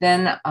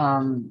then,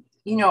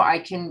 I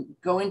can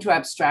go into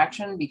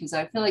abstraction, because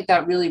I feel like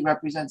that really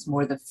represents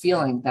more the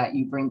feeling that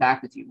you bring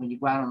back with you when you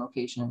go out on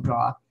location and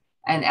draw.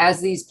 And as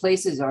these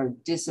places are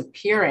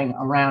disappearing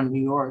around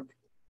New York,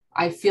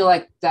 I feel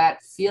like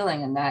that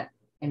feeling and that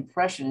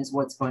impression is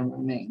what's going to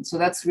remain. So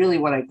that's really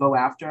what I go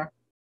after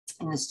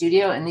in the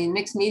studio. And the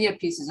mixed media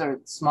pieces are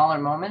smaller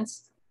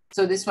moments.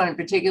 So this one in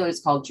particular is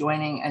called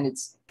Joining, and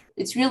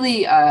it's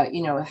really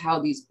how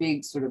these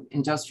big sort of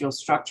industrial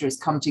structures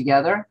come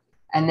together,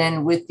 and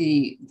then with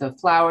the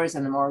flowers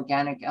and the more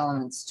organic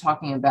elements,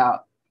 talking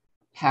about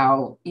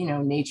how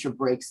nature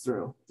breaks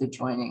through the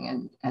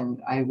joining,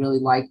 and I really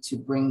like to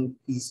bring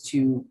these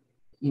two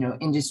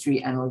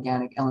industry and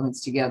organic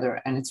elements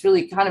together. And it's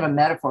really kind of a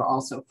metaphor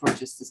also for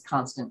just this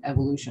constant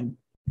evolution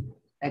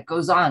that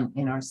goes on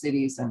in our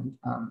cities, and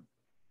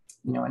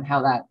and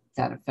how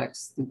that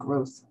affects the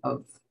growth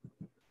of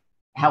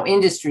how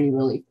industry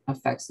really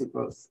affects the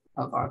growth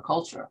of our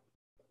culture.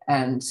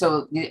 And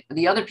so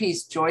the other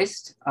piece,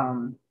 Joist,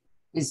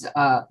 is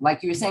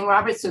like you were saying,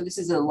 Robert. So this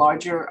is a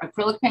larger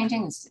acrylic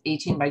painting. It's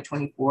 18 by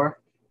 24.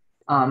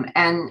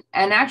 And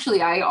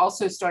actually, I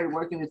also started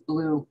working with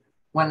blue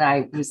when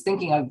I was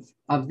thinking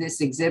of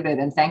this exhibit.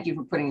 And thank you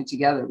for putting it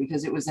together,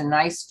 because it was a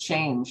nice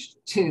change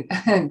to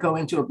go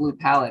into a blue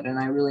palette, and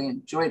I really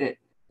enjoyed it.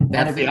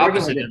 That's the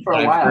opposite for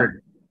a while.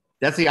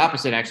 That's the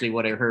opposite, actually,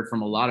 what I heard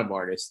from a lot of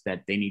artists,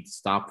 that they need to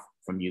stop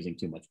from using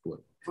too much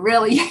blue.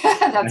 Really?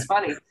 That's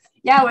funny.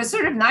 yeah, it was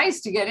sort of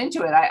nice to get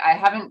into it. I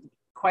haven't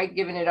quite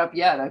given it up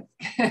yet.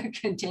 I've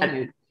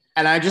continued.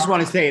 And I just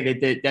want to say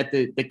that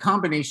the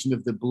combination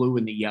of the blue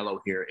and the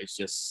yellow here is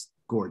just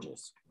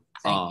gorgeous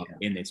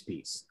in this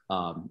piece.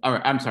 All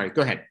right, I'm sorry.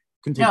 Go ahead.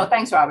 Continue. No,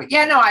 thanks, Robert.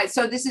 Yeah, no.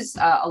 So this is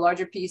a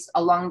larger piece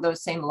along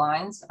those same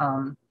lines,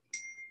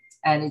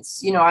 and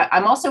it's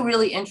I'm also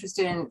really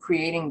interested in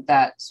creating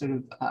that sort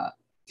of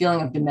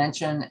feeling of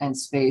dimension and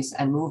space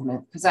and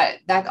movement, because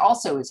that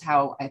also is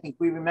how I think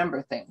we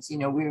remember things.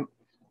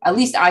 At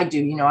least I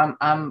do.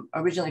 I'm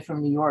originally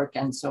from New York,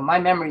 and so my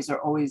memories are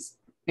always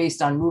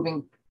based on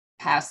moving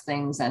past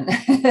things and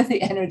the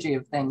energy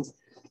of things.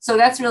 So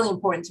that's really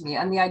important to me.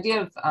 And the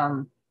idea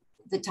of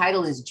the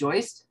title is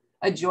joist.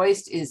 A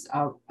joist is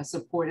a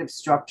supportive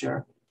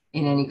structure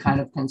in any kind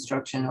of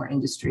construction or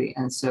industry.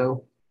 And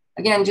so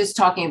again, just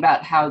talking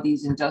about how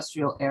these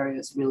industrial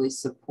areas really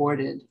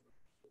supported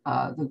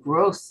the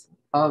growth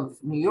of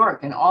New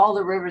York, and all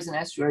the rivers and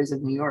estuaries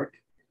of New York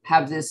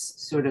have this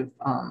sort of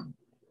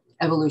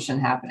evolution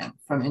happening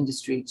from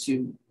industry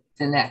to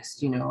the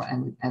next,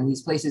 and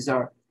these places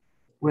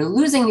we're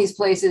losing these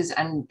places,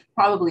 and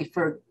probably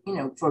for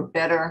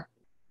better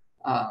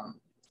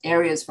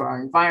areas for our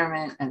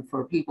environment and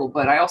for people.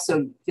 But I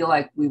also feel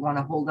like we want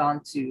to hold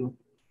on to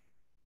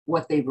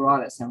what they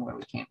brought us and where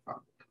we came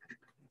from.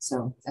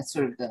 So that's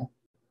sort of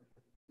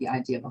the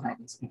idea behind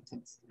these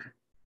paintings.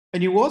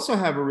 And you also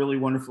have a really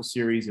wonderful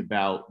series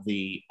about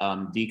the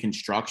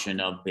deconstruction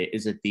of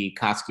the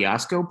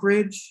Kosciuszko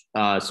Bridge,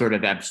 sort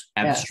of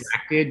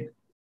abstracted.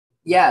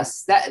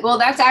 Yes,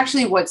 that's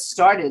actually what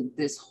started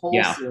this whole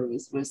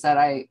series, was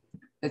that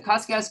the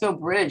Kosciuszko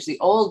Bridge, the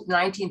old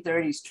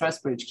 1930s truss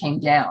bridge, came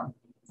down,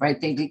 right?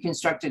 They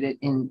deconstructed it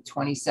in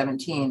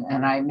 2017,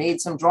 and I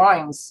made some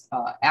drawings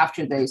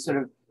after they sort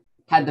of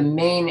had the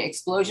main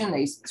explosion.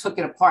 They took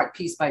it apart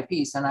piece by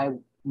piece, and I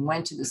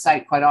went to the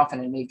site quite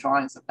often and made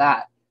drawings of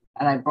that.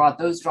 And I brought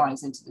those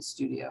drawings into the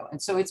studio.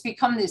 And so it's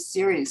become this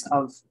series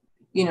of,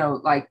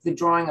 like the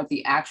drawing of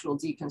the actual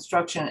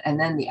deconstruction and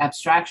then the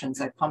abstractions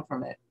that come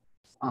from it.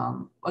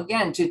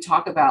 Again, to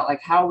talk about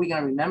like, how are we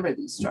going to remember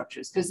these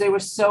structures? Because they were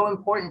so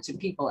important to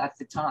people at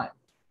the time,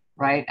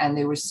 right? And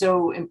they were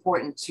so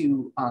important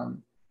to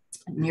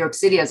New York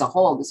City as a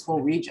whole, this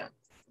whole region,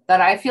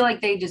 that I feel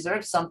like they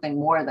deserve something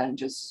more than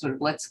just sort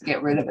of, let's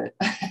get rid of it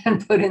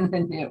and put in the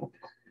new.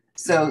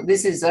 So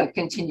this is a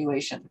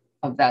continuation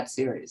of that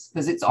series,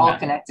 because it's all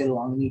connected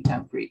along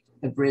Newtown Creek,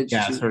 the bridge.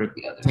 Yeah, to sort of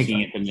the other taking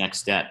side. it the next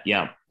step.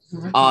 Yeah.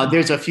 Mm-hmm.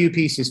 There's a few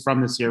pieces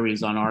from the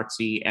series on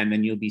Artsy, and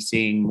then you'll be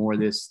seeing more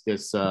this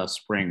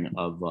spring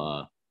of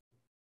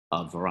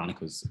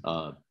Veronica's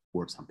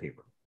works on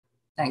paper.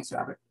 Thanks,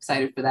 Robert.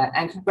 Excited for that,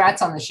 and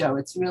congrats on the show.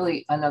 It's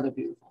really another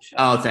beautiful show.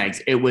 Oh,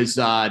 thanks. It was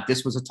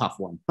this was a tough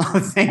one.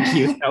 Thank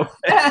you.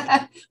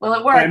 Well,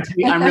 it worked.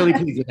 I'm really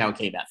pleased with how it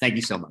came out. Thank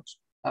you so much.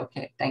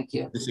 Okay, thank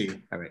you. Good to see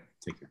you. All right,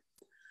 take care.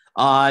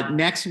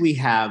 Next, we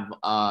have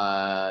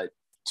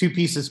two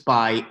pieces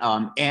by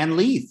Anne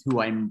Leith,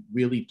 who I'm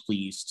really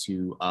pleased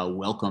to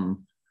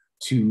welcome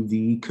to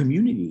the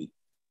community.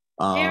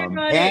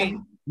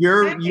 And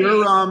you're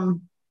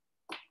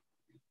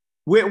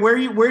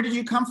where did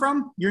you come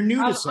from? You're new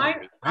to Saugerties,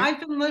 right?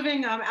 I've been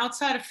living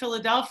outside of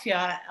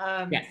Philadelphia,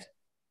 yes.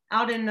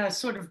 Out in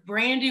sort of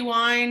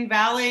Brandywine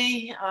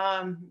Valley,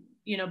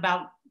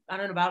 about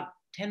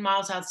 10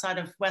 miles outside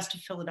of west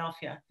of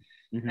Philadelphia.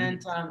 Mm-hmm.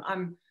 And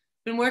I'm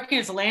been working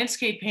as a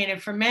landscape painter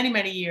for many,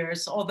 many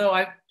years,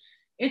 although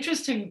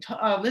interesting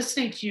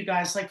listening to you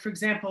guys. Like, for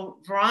example,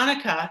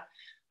 Veronica,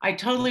 I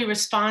totally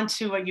respond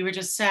to what you were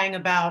just saying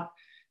about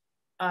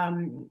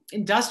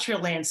industrial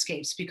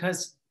landscapes,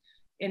 because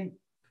in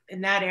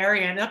that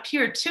area and up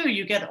here too,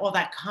 you get all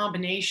that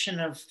combination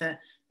of the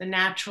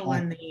natural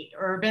and the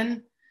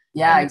urban.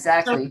 Yeah, and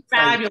exactly. So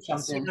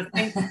fabulous.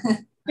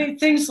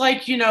 Things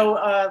like,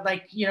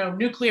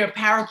 nuclear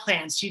power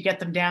plants, you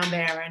get them down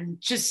there, and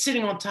just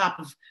sitting on top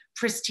of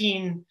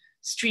pristine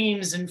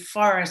streams and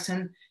forests.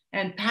 And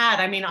Pat,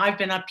 I mean, I've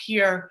been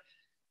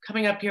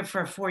coming up here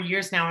for 4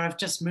 years now, and I've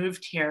just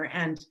moved here,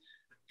 and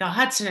the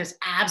Hudson is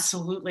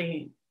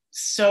absolutely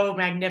so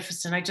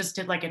magnificent. I just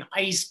did like an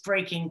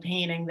ice-breaking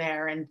painting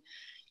there, and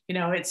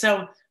it's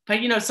so, but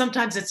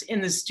sometimes it's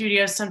in the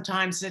studio,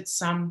 sometimes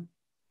it's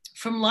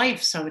from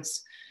life, so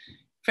it's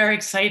very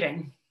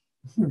exciting.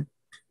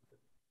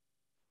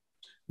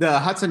 The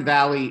Hudson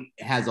Valley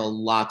has a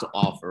lot to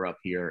offer up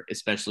here,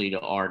 especially to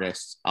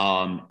artists.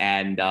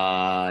 And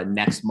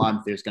next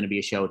month, there's going to be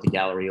a show at the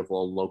Gallery of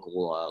all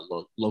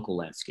local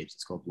landscapes.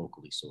 It's called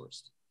Locally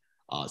Sourced.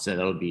 So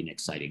that'll be an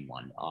exciting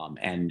one.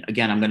 And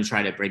again, I'm going to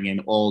try to bring in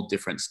all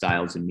different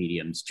styles and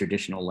mediums,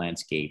 traditional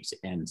landscapes,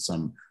 and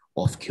some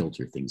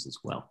off-kilter things as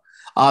well.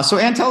 So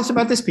Anne, tell us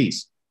about this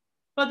piece.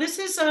 Well, this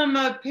is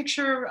a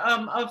picture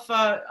of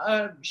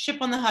a ship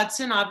on the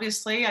Hudson,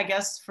 obviously, I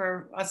guess,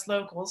 for us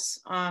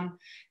locals.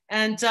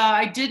 And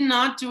I did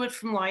not do it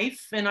from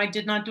life, and I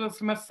did not do it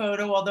from a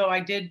photo, although I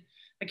did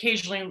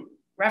occasionally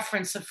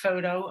reference a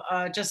photo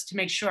just to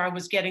make sure I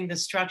was getting the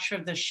structure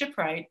of the ship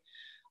right.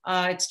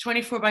 It's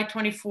 24 by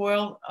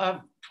 24,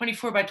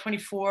 24 by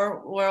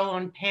 24 oil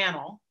on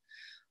panel.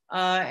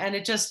 And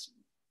it's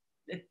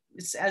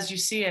as you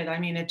see it. I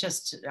mean,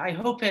 I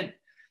hope it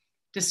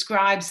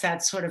describes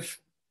that sort of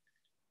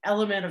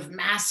element of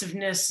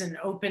massiveness and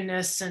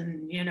openness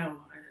and,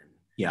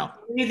 yeah,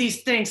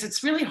 these things.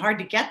 It's really hard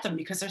to get them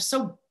because they're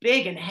so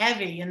big and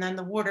heavy. And then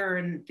the water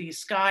and the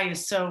sky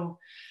is so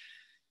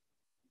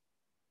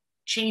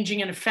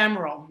changing and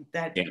ephemeral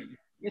that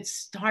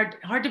it's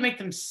hard to make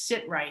them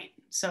sit right.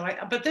 So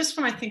but this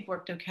one I think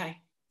worked okay.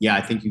 Yeah,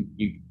 I think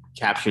you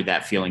captured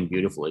that feeling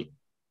beautifully.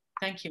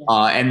 Thank you.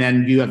 And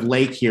then you have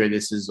Lake here.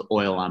 This is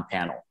oil on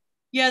panel.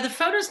 Yeah, the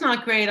photo's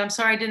not great. I'm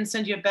sorry I didn't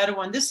send you a better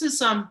one. This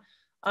is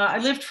I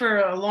lived for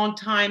a long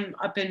time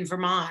up in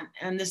Vermont,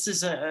 and this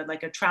is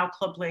like a trout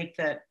club lake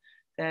that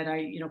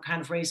I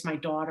kind of raised my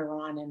daughter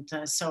on,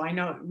 and so I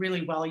know it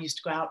really well. I used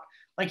to go out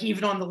like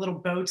even on the little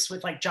boats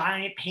with like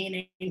giant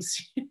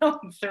paintings,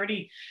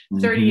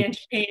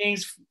 30-inch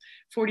paintings,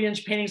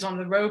 40-inch paintings on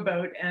the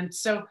rowboat, and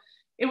so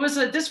it was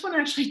this one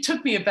actually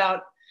took me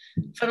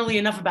funnily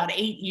enough, about 8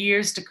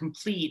 years to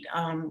complete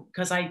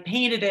because I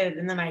painted it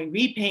and then I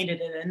repainted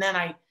it and then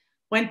I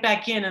went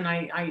back in and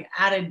I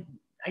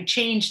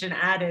changed and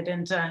added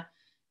and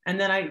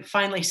then I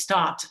finally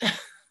stopped.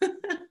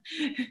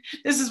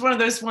 This is one of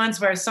those ones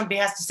where somebody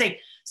has to say,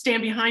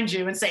 stand behind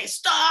you and say,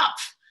 stop.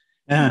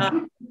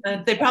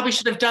 They probably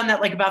should have done that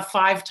like about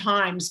 5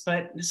 times,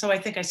 but so I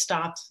think I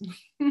stopped.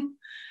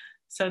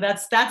 So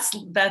that's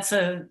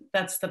the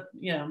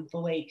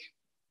lake.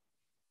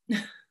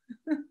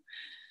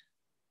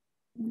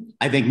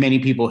 I think many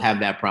people have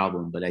that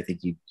problem, but I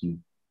think you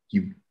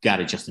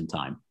got it just in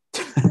time.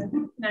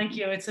 Thank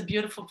you. It's a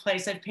beautiful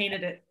place. I've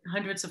painted it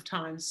hundreds of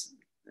times.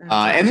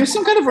 And there's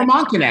some kind of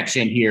Vermont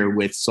connection here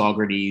with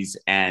Saugerties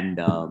and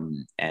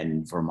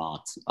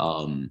Vermont.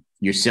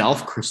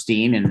 Yourself,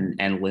 Christine,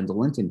 and Linda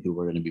Lynton, who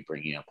we're going to be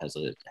bringing up, has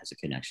a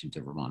connection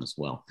to Vermont as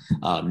well.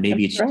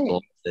 Maybe it's just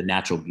the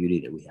natural beauty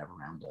that we have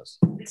around us.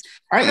 All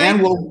right, and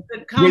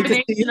the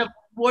combination of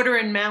water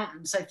and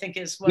mountains, I think,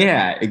 is what.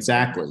 Yeah,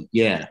 exactly.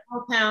 Yeah.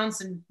 Small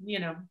towns and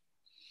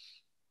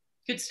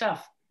good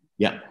stuff.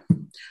 Yeah.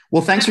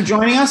 Well, thanks for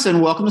joining us,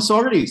 and welcome to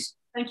Saugerties.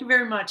 Thank you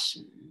very much.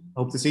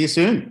 Hope to see you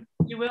soon.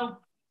 You will.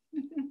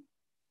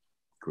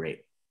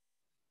 Great.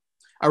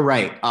 All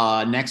right.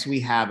 Next, we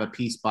have a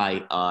piece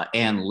by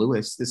Anne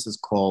Lewis. This is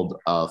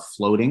called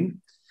Floating.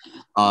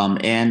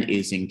 Anne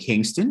is in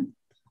Kingston.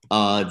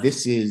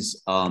 This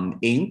is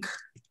ink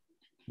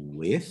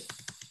with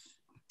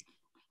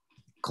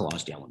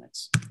collaged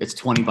elements. It's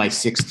 20 by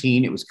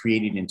 16. It was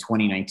created in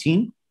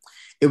 2019.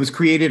 It was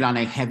created on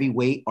a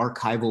heavyweight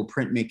archival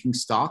printmaking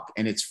stock,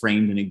 and it's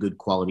framed in a good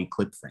quality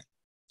clip frame.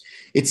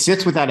 It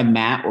sits without a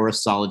matte or a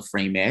solid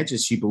frame edge,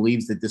 as she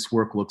believes that this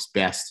work looks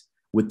best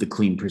with the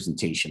clean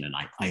presentation, and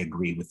I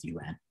agree with you,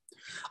 Anne.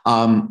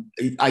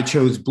 I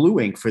chose blue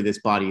ink for this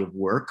body of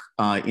work,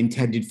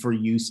 intended for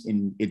use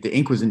the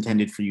ink was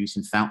intended for use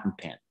in fountain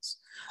pens,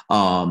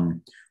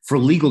 for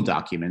legal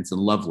documents and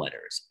love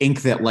letters,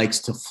 ink that likes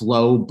to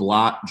flow,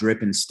 blot,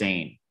 drip, and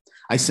stain.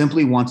 I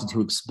simply wanted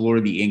to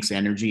explore the ink's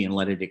energy and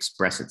let it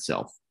express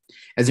itself.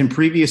 As in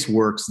previous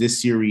works,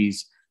 this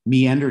series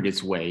meandered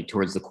its way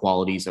towards the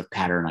qualities of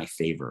pattern I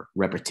favor: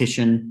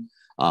 repetition,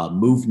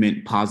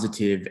 movement,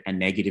 positive and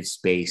negative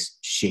space,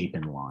 shape,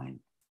 and line.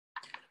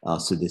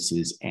 So this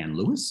is Anne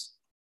Lewis.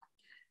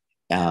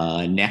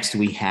 Next,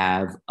 we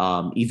have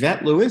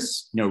Yvette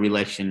Lewis, no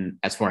relation,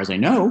 as far as I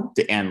know,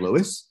 to Anne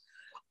Lewis.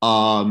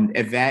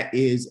 Yvette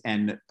is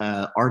an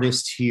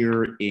artist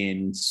here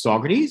in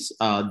Saugerties.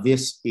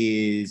 This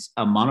is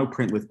a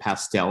monoprint with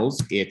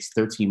pastels. It's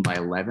 13 by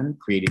 11,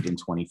 created in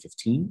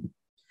 2015.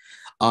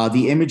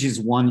 The image is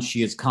one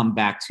she has come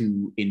back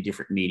to in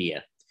different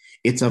media.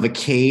 It's of a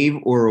cave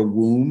or a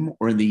womb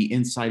or the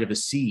inside of a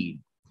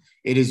seed.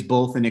 It is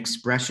both an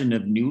expression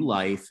of new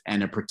life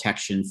and a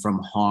protection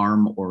from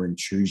harm or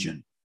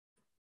intrusion.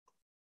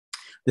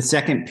 The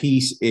second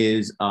piece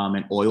is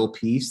an oil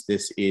piece.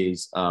 This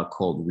is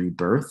called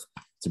Rebirth.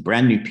 It's a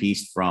brand new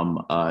piece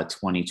from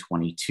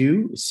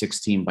 2022,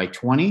 16 by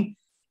 20.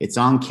 It's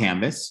on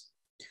canvas.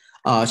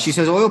 She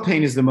says, oil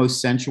paint is the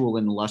most sensual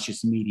and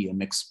luscious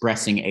medium,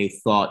 expressing a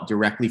thought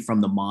directly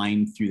from the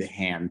mind through the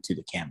hand to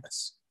the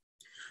canvas.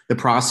 The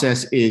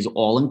process is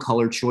all in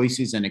color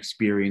choices and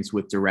experience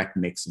with direct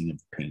mixing of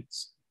the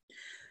paints.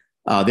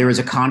 There is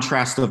a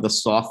contrast of the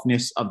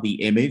softness of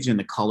the image and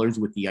the colors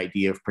with the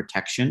idea of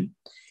protection.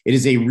 It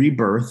is a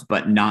rebirth,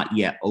 but not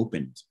yet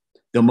opened.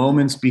 The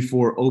moments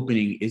before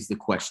opening is the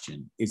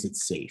question: is it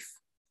safe?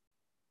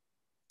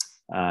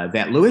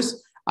 Yvette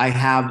Lewis. I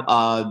have,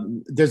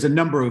 there's a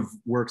number of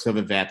works of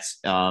Yvette's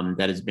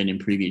that has been in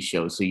previous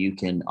shows, so you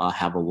can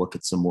have a look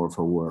at some more of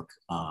her work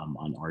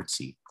on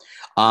Artsy.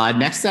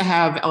 Next I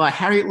have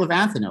Harriet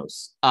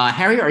Levanthnos.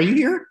 Harriet, are you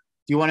here?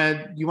 Do you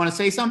want to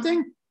say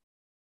something?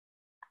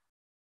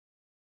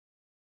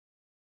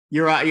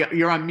 You're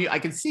on mute. I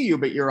can see you,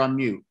 but you're on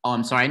mute. Oh,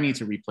 I'm sorry. I need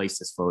to replace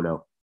this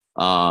photo.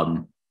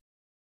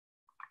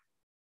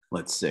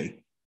 Let's see.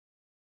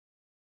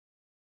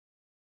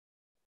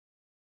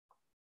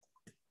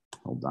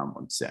 Hold on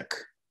one sec.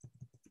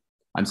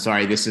 I'm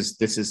sorry. This is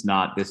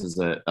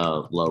a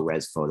low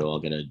res photo. I'll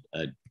get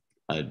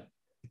a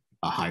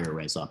higher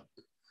res up.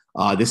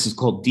 This is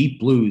called Deep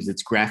Blues.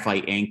 It's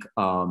graphite ink,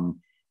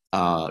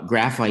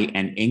 graphite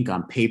and ink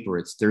on paper.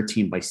 It's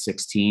 13 by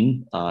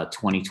 16,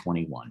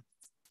 2021.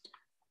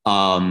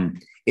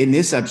 In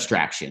this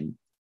abstraction,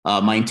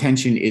 my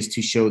intention is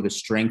to show the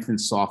strength and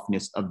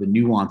softness of the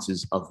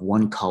nuances of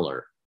one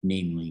color,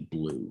 namely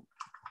blue.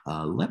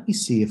 Let me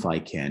see if I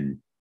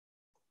can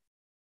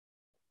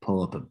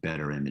pull up a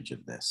better image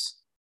of this.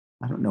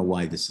 I don't know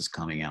why this is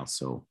coming out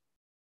so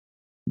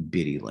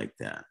bitty like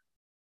that.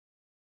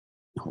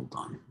 Hold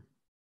on.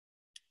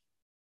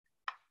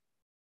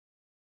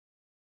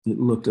 It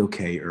looked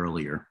okay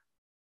earlier.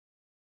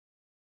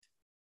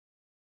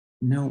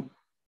 No.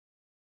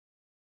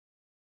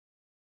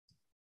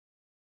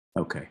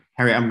 Okay,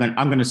 Harry, I'm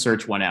gonna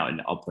search one out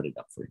and I'll put it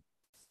up for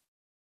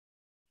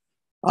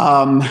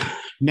you.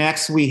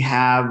 Next we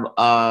have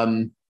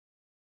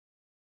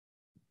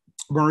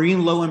Maureen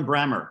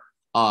Lohan-Bremer,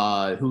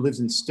 who lives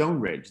in Stone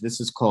Ridge. This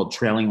is called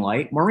Trailing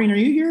Light. Maureen, are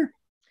you here?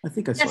 I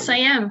think I saw you. Yes, I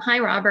am. Hi,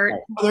 Robert.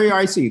 Oh, there you are.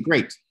 I see you.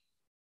 Great.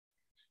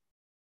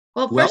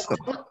 Well, first,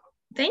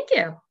 thank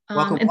you.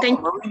 Welcome.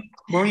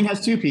 Maureen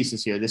has two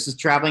pieces here. This is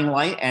Traveling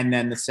Light, and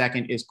then the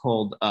second is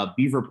called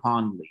Beaver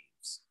Pond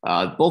Leaves.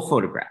 Both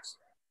photographs.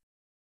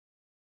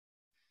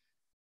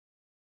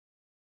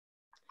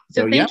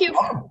 So thank you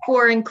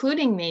for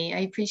including me. I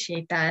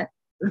appreciate that.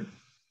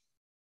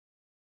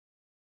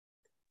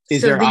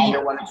 Is there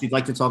either one that you'd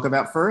like to talk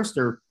about first,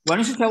 or why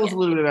don't you tell us a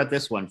little bit about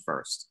this one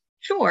first?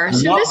 Sure.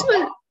 So this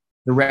was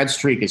the red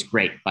streak is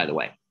great, by the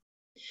way.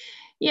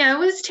 Yeah, it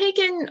was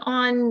taken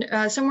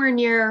on somewhere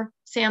near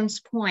Sam's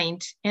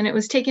Point, and it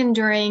was taken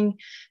during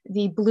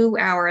the blue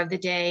hour of the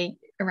day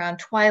around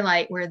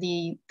twilight, where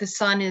the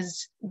sun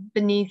is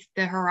beneath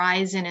the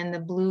horizon and the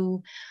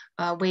blue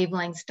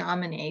wavelengths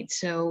dominate.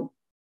 So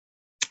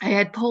I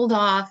had pulled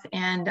off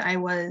and I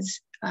was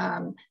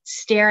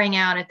staring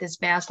out at this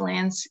vast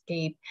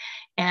landscape,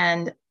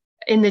 and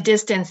in the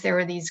distance there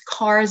were these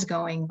cars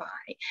going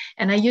by,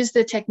 and I used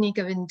the technique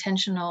of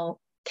intentional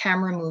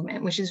camera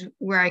movement, which is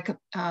where I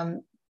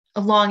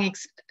a long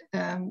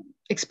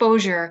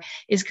exposure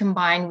is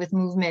combined with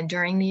movement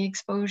during the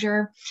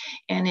exposure,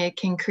 and it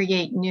can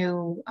create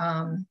new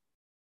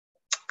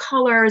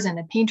colors and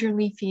a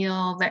painterly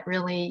feel that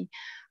really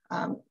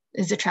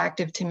is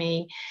attractive to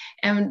me.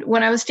 And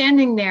when I was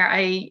standing there,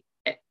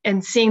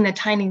 and seeing the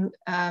tiny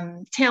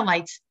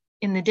taillights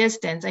in the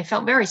distance, I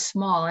felt very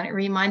small, and it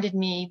reminded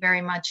me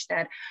very much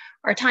that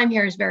our time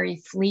here is very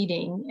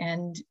fleeting,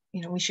 and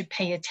we should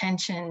pay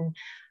attention,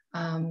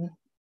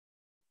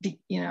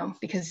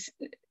 because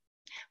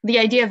the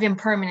idea of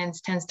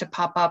impermanence tends to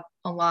pop up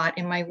a lot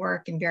in my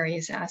work in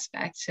various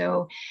aspects.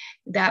 So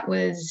that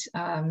was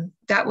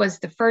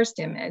the first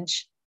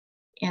image,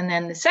 and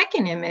then the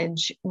second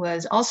image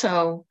was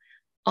also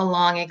a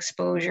long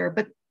exposure,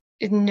 but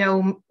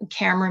no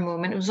camera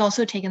movement. It was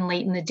also taken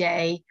late in the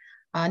day,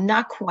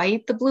 not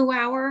quite the blue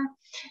hour,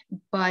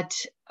 but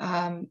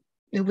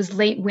it was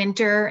late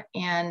winter,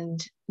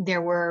 and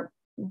there were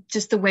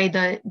just the way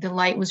the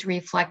light was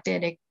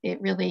reflected,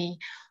 it really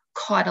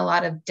caught a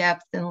lot of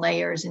depth and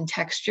layers and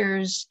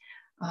textures,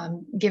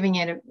 giving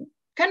it a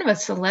kind of a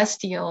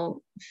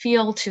celestial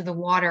feel to the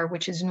water,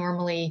 which is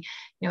normally,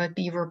 at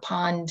Beaver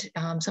Pond,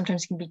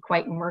 sometimes can be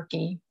quite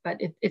murky, but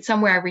it's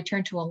somewhere I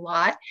return to a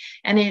lot.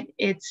 And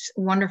it's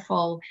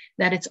wonderful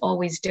that it's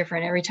always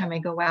different. Every time I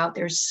go out,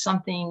 there's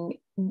something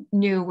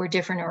new or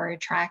different or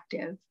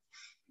attractive.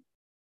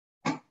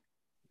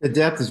 The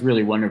depth is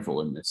really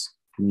wonderful in this.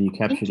 You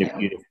captured it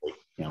beautifully.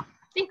 Yeah.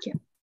 Thank you.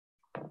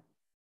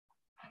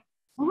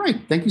 All right.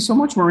 Thank you so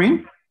much,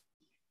 Maureen.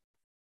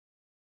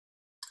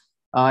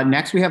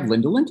 Next, we have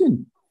Linda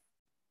Lynton.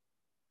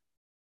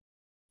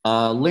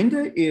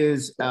 Linda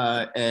is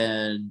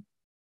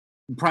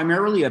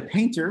primarily a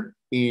painter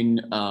in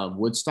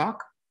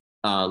Woodstock,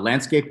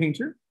 landscape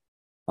painter.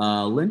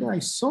 Linda, I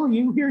saw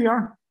you. Here you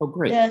are. Oh,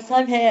 great. Yes,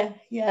 I'm here.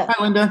 Yeah.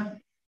 Hi, Linda.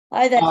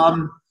 Hi there.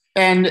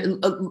 And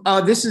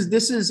this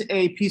is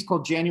a piece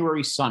called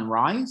January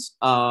Sunrise.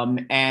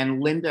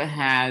 And Linda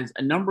has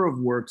a number of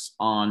works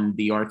on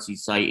the Artsy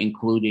site,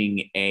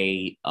 including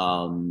a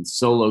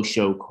solo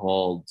show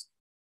called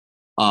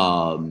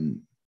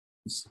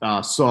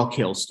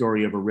Sawkill,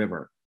 Story of a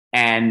River.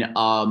 And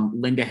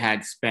Linda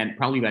had spent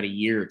probably about a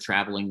year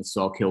traveling the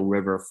Sawkill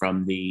River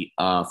from the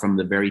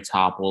very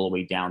top all the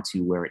way down to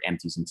where it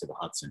empties into the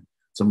Hudson.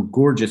 Some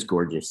gorgeous,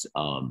 gorgeous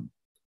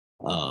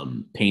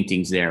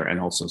paintings there, and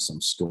also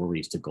some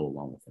stories to go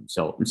along with them.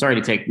 So I'm sorry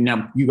to take,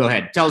 no, you go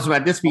ahead. Tell us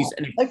about this piece,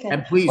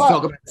 and please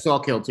talk about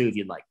Sawkill too, if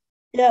you'd like.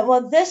 Yeah,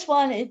 well, this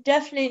one is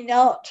definitely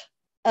not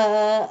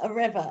a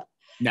river.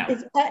 No.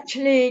 It's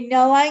actually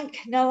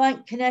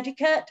Noank,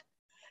 Connecticut,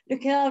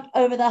 looking out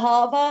over the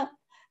harbor.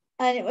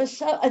 And it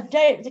was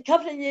a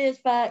couple of years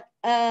back,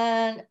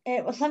 and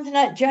it was something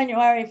like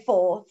January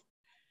 4th,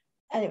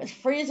 and it was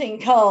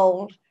freezing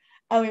cold.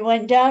 And we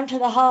went down to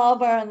the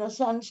harbor, and the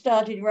sun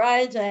started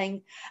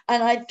rising.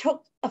 And I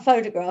took a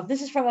photograph.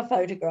 This is from a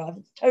photograph.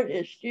 It's totally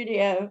a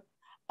studio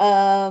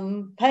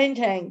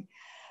painting.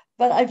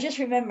 But I just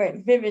remember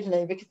it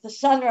vividly because the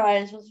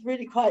sunrise was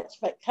really quite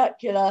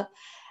spectacular.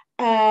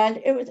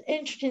 And it was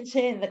interesting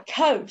seeing the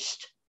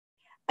coast.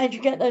 And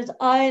you get those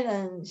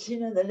islands, you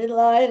know, the little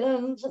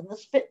islands and the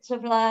spits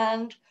of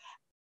land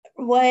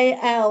way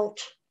out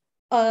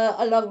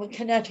along the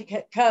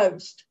Connecticut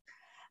coast.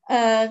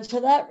 And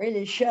so that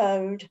really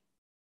showed.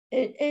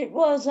 It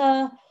was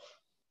to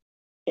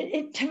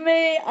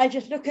me, I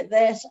just look at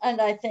this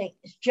and I think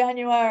it's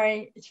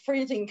January, it's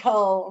freezing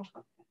cold,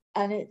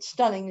 and it's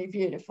stunningly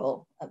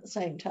beautiful at the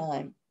same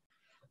time.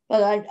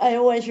 But I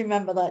always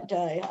remember that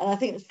day, and I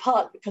think it's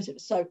part because it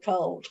was so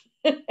cold.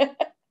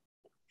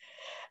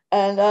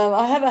 And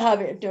I have a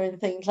habit of doing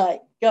things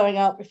like going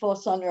out before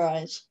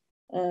sunrise,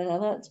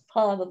 and that's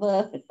part of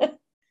the.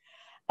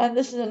 And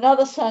this is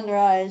another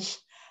sunrise.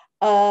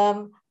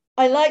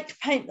 I like to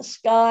paint the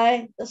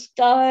sky. The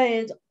sky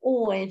is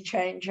always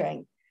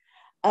changing.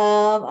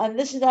 And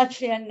this is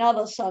actually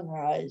another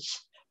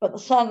sunrise, but the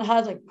sun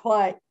hasn't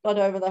quite got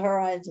over the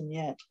horizon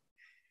yet.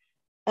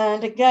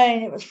 And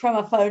again, it was from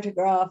a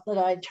photograph that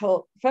I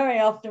took. Very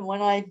often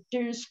when I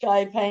do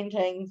sky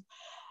paintings,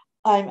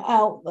 I'm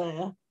out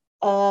there.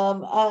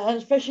 And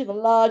especially the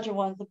larger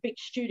ones, the big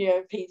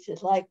studio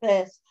pieces like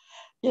this,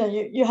 you know,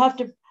 you have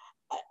to,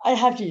 I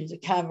have to use a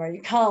camera.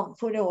 You can't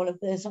put all of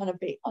this on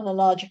a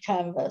larger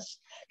canvas,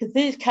 because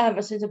these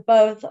canvases are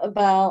both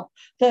about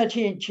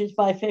 30 inches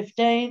by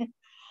 15.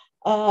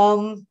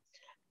 And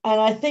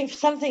I think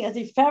something as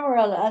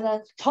ephemeral and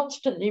as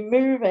constantly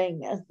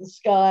moving as the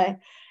sky,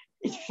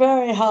 it's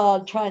very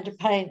hard trying to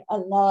paint a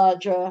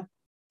larger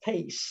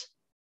piece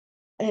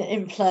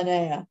in plein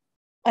air.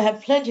 I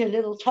have plenty of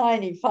little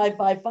tiny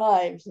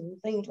 5x5s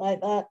and things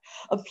like that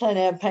of plein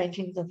air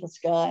paintings of the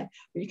sky,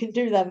 but you can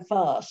do them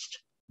fast.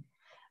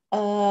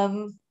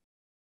 But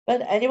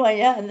anyway,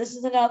 yeah, and this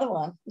is another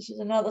one. This is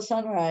another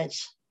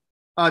sunrise.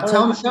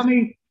 Tell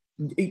me,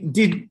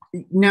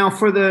 now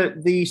for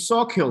the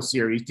Sawkill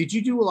series, did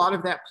you do a lot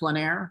of that plein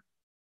air?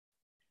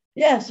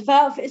 Yes,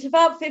 it's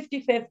about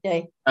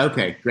 50-50.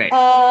 Okay, great.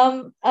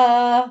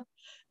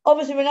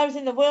 Obviously, when I was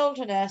in the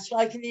wilderness,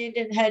 like in the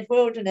Indian Head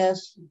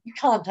Wilderness, you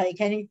can't take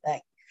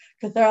anything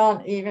because there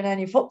aren't even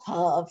any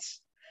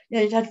footpaths. You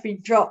know, you'd have to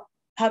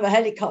have a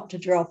helicopter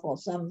drop or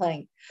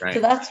something. Right. So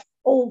that's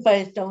all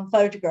based on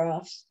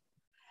photographs.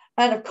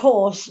 And of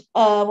course,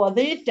 well,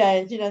 these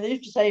days, you know, they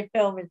used to say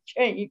film is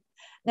cheap.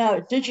 Now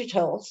it's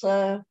digital.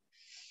 So,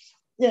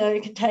 you know,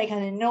 you can take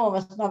an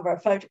enormous number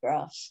of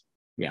photographs.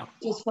 Yeah.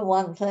 Just for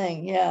one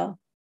thing, yeah.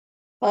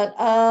 But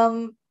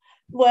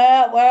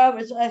where I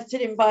was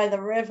sitting by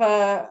the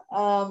river,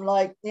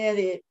 like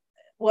near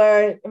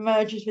where it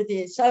emerges with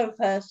the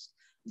Esopus,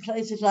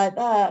 places like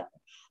that,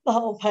 the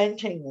whole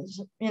painting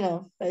was, you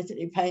know,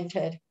 basically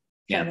painted.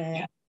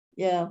 Yeah.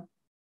 Yeah.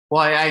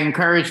 Well, I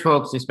encourage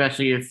folks,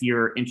 especially if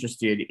you're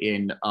interested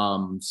in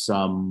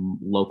some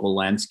local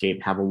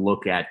landscape, have a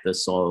look at the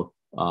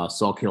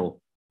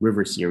Sawkill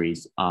River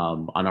series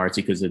on Artsy,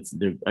 because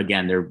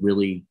they're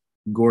really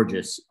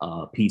gorgeous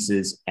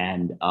pieces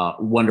and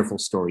wonderful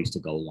stories to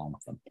go along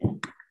with them.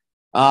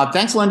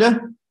 Thanks, Linda.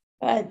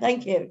 All right,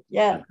 thank you.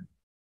 Yeah.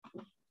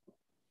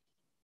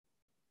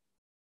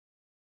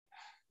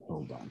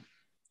 Hold on.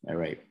 All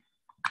right.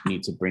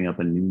 Need to bring up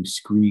a new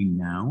screen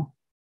now.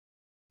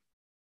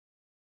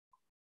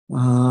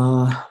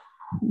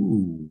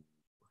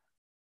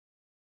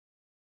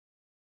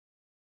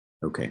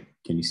 Okay,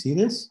 can you see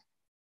this?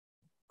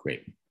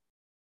 Great.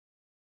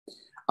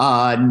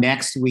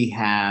 Next we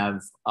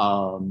have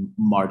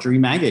Marjorie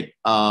Maggot.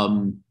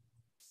 Hold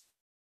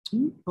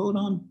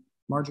on,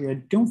 Marjorie, I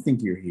don't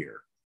think you're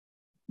here.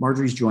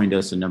 Marjorie's joined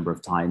us a number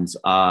of times.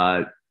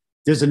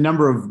 There's a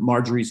number of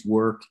Marjorie's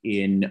work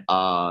in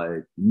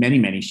many,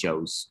 many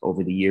shows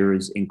over the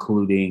years,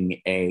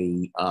 including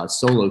a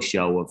solo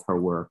show of her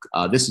work.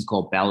 This is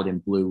called Ballad in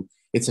Blue.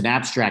 It's an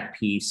abstract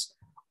piece.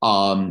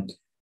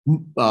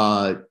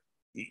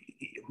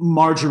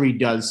 Marjorie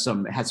has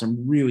some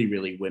really,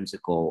 really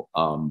whimsical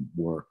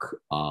work.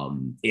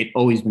 It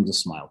always brings a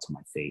smile to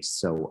my face.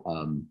 So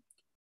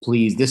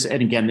please, this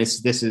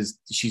is,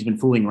 she's been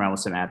fooling around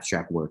with some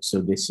abstract work. So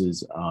this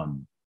is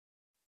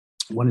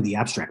one of the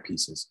abstract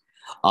pieces.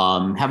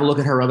 Have a look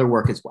at her other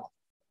work as well.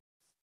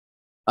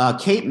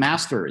 Kate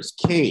Masters.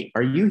 Kate,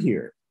 are you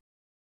here?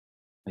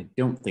 I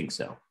don't think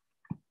so.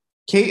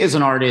 Kate is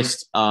an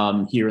artist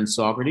here in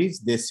Saugerties.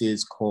 This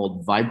is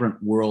called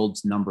Vibrant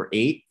Worlds number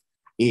 8.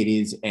 It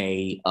is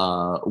a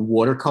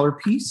watercolor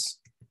piece.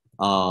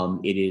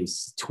 It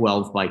is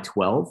 12 by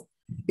 12.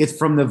 It's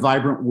from the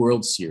Vibrant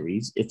World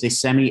series. It's a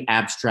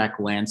semi-abstract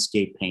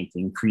landscape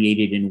painting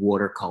created in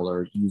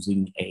watercolor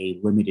using a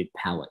limited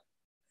palette.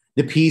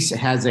 The piece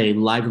has a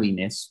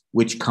liveliness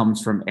which comes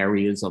from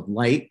areas of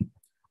light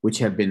which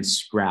have been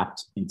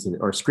scraped into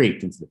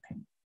the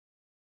paint.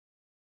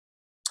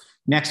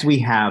 Next, we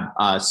have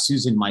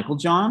Susan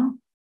Michaeljohn.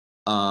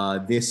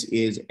 This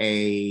is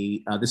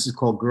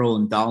called Girl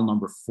and Doll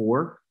number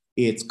 4.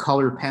 It's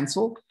colored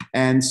pencil.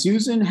 And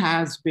Susan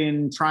has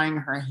been trying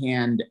her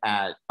hand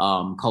at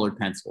colored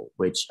pencil,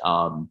 which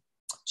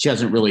she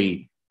hasn't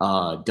really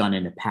done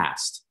in the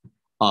past.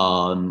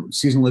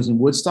 Susan lives in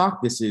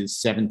Woodstock. This is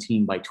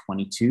 17 by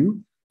 22.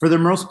 For the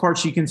most part,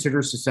 she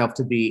considers herself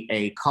to be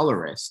a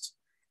colorist,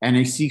 and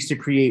she seeks to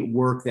create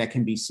work that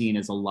can be seen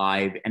as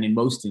alive and in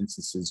most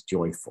instances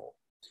joyful.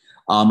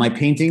 My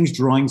paintings,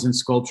 drawings, and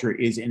sculpture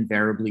is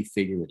invariably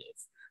figurative.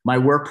 My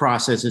work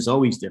process is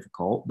always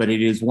difficult, but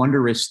it is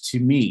wondrous to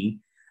me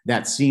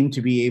that seem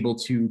to be able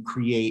to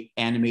create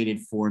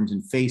animated forms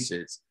and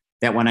faces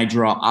that when I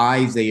draw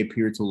eyes, they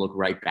appear to look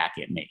right back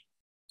at me.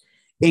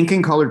 Ink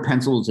and colored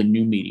pencil is a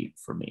new medium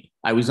for me.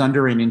 I was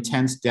under an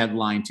intense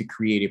deadline to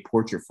create a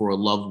portrait for a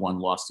loved one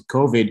lost to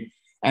COVID,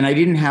 and I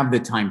didn't have the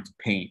time to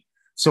paint.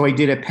 So I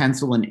did a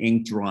pencil and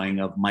ink drawing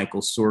of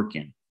Michael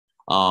Sorkin,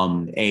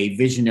 a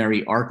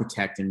visionary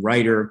architect and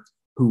writer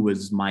who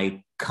was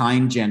my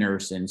kind,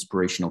 generous, and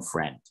inspirational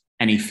friend.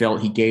 And he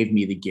felt he gave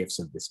me the gifts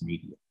of this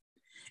medium.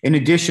 In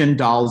addition,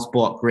 dolls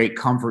brought great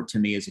comfort to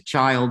me as a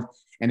child,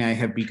 and I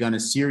have begun a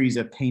series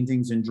of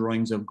paintings and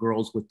drawings of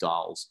girls with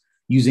dolls,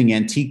 using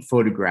antique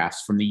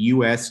photographs from the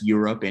US,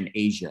 Europe, and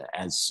Asia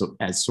as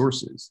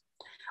sources.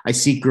 I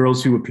seek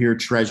girls who appear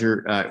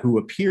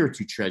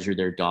to treasure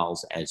their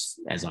dolls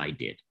as I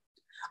did.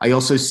 I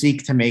also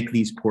seek to make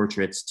these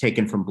portraits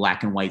taken from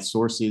black and white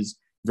sources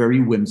very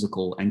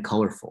whimsical and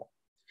colorful.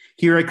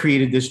 Here I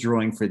created this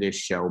drawing for this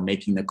show,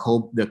 making the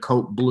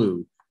coat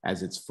blue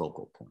as its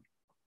focal point.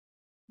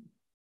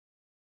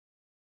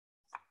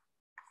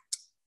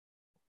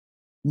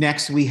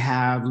 Next, we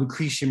have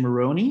Lucretia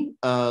Moroni.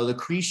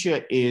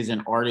 Lucretia is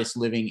an artist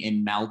living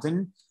in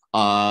Langdon.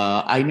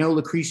 I know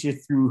Lucretia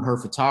through her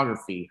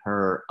photography,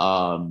 her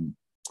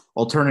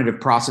alternative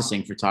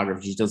processing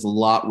photography. She does a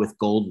lot with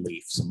gold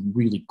leaf, some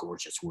really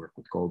gorgeous work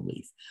with gold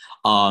leaf.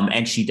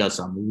 And she does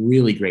some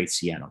really great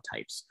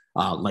cyanotypes,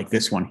 like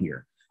this one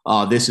here.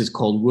 This is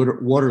called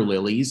Water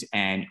Lilies,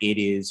 and it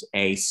is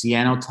a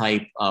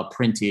cyanotype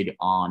printed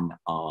on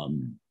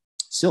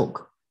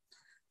silk.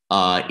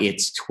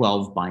 It's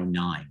 12 by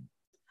 9.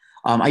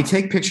 I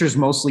take pictures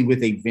mostly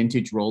with a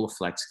vintage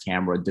Rolleiflex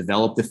camera,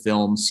 develop the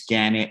film,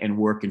 scan it, and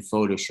work in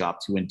Photoshop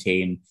to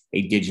obtain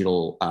a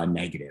digital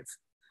negative.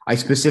 I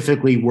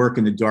specifically work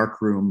in the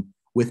darkroom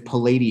with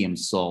palladium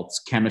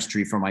salts,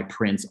 chemistry for my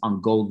prints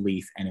on gold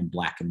leaf and in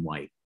black and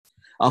white.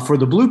 For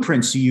the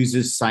blueprints, she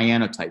uses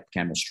cyanotype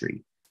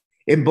chemistry.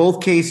 In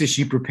both cases,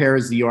 she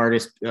prepares the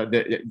artist.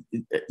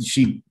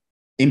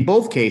 In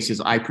both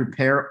cases, I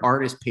prepare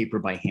artist paper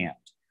by hand,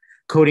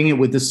 coating it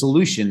with the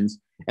solutions,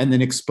 and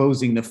then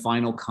exposing the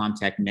final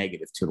contact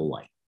negative to the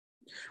light.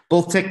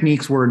 Both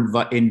techniques were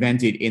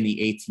invented in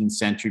the 18th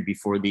century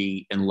before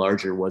the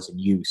enlarger was in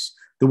use.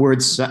 The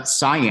word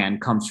cyan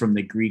comes from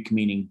the Greek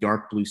meaning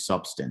dark blue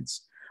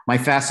substance. My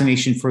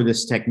fascination for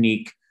this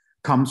technique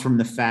comes from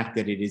the fact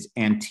that it is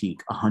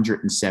antique,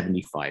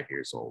 175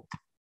 years old.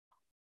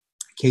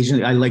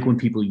 Occasionally, I like when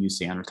people use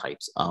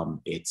cyanotypes.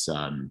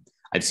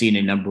 I've seen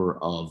a number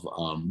of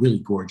really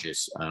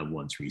gorgeous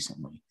ones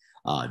recently.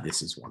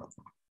 This is one of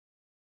them.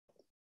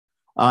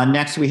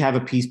 Next, we have a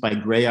piece by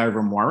Gray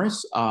Ivor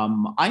Morris.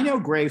 I know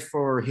Gray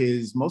for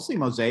his mostly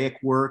mosaic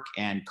work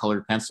and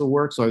colored pencil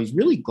work, so I was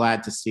really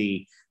glad to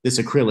see this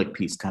acrylic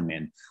piece come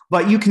in.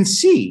 But you can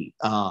see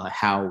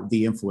how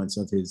the influence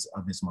of his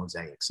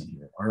mosaics in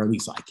here, or at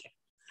least I can.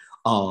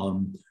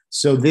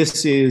 So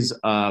this is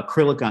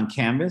acrylic on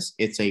canvas.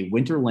 It's a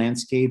winter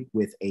landscape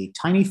with a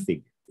tiny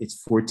figure.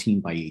 It's 14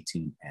 by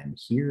 18, and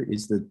here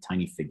is the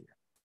tiny figure.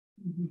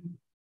 Mm-hmm.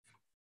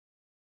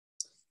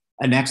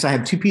 And next, I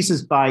have two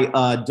pieces by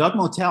Doug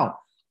Motel.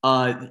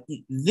 I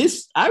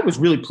was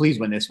really pleased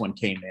when this one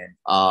came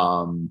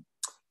in.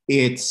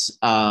 It's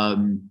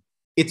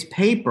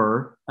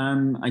paper.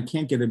 I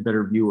can't get a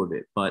better view of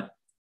it, but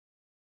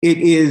it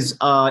is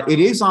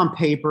on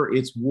paper.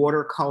 It's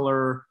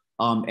watercolor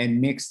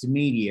and mixed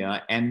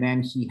media, and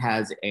then he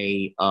has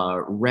a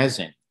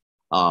resin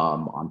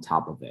on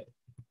top of it.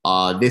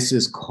 This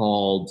is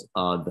called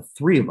The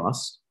Three of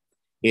Us.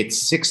 It's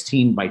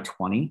 16 by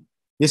 20.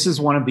 This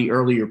is one of the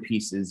earlier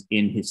pieces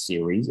in his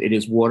series. It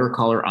is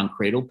watercolor on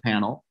cradle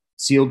panel,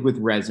 sealed with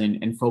resin,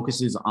 and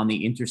focuses on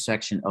the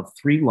intersection of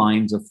three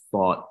lines of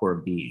thought or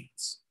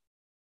beings.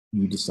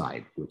 You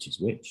decide which is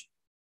which.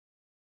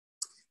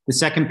 The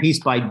second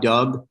piece by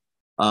Doug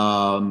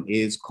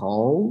is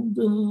called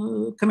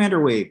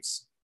Commander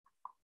Waves.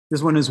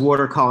 This one is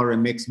watercolor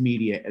and mixed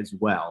media as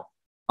well.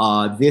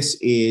 This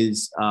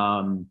is,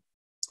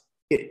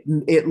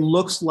 it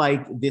looks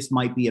like this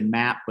might be a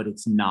map, but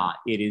it's not.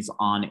 It is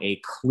on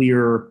a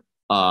clear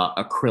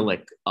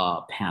acrylic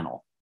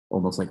panel,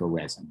 almost like a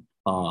resin.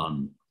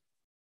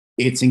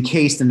 It's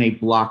encased in a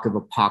block of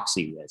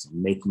epoxy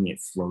resin, making it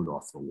float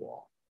off the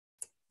wall.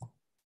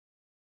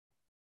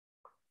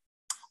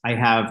 I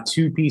have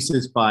two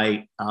pieces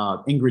by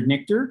Ingrid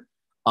Nichter.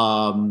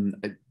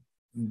 I've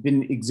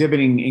been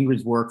exhibiting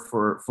Ingrid's work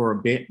for a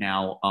bit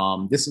now.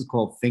 This is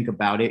called Think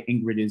About It.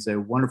 Ingrid is a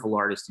wonderful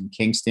artist in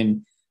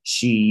Kingston.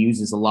 She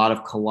uses a lot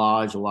of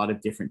collage, a lot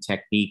of different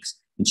techniques.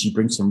 and she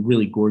brings some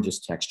really gorgeous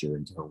texture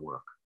into her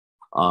work.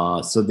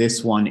 So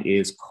this one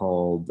is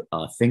called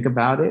Think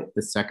About It.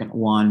 The second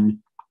one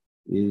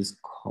is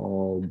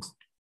called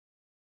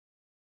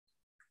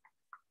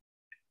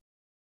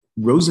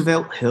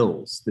Roosevelt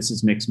Hills. This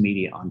is mixed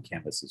media on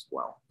canvas as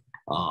well.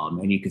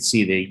 And you can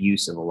see the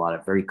use of a lot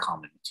of very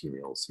common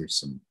materials. Here's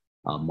some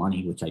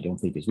money, which I don't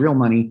think is real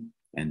money,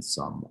 and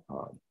some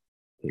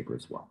paper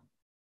as well.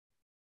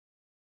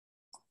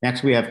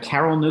 Next, we have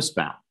Carol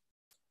Nussbaum.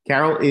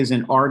 Carol is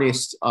an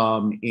artist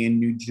in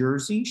New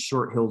Jersey,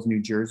 Short Hills, New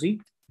Jersey.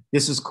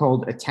 This is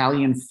called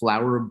Italian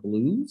Flower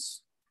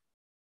Blues.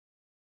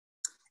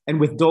 And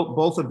with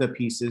both of the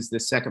pieces,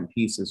 the second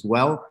piece as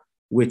well,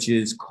 which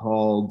is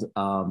called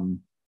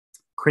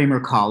Kramer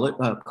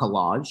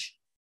Collage.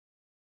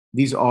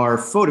 These are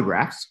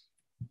photographs.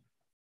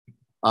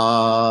 What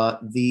are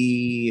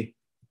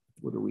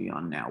we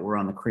on now? We're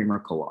on the Kramer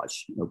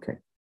Collage, okay.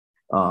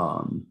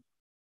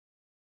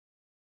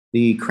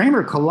 The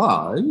Kramer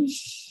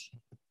Collage,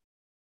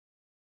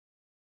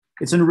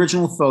 it's an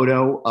original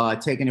photo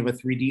taken of a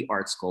 3D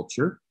art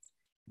sculpture.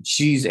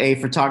 She's a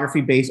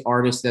photography-based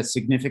artist that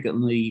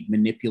significantly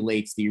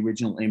manipulates the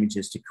original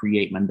images to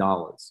create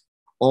mandalas.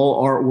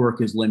 All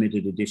artwork is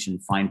limited edition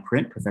fine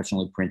print,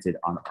 professionally printed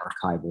on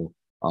archival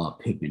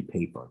pigment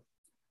paper.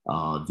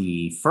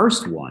 The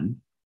first one,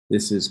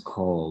 this is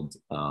called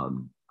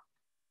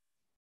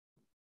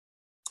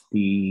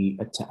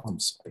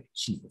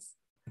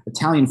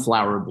Italian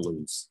Flower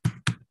Blues.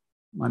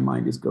 My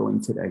mind is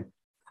going today.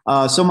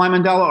 So my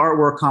mandala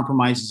artwork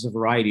compromises a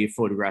variety of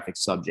photographic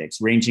subjects,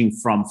 ranging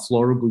from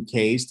floral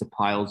bouquets to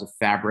piles of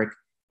fabric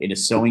in a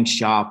sewing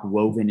shop,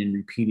 woven and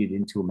repeated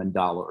into a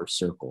mandala or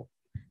circle.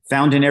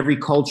 Found in every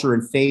culture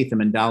and faith, a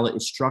mandala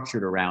is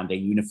structured around a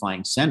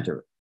unifying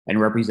center and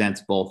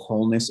represents both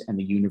wholeness and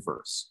the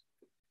universe.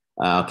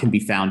 Can be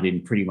found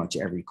in pretty much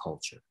every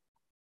culture.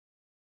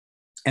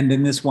 And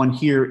then this one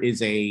here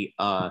is a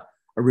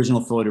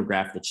original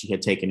photograph that she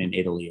had taken in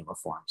Italy of a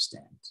farm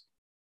stand.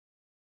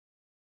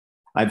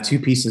 I have two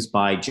pieces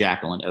by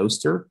Jacqueline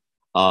Oster.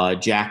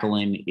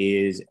 Jacqueline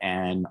is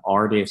an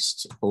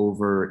artist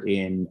over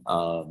in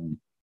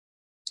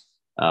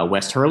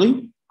West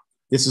Hurley.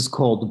 This is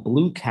called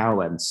Blue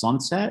Cow and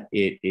Sunset.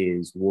 It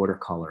is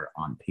watercolor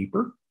on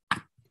paper.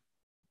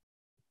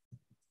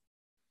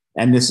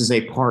 And this is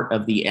a part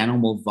of the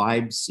Animal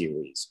Vibe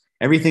series.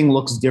 Everything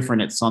looks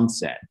different at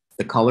sunset.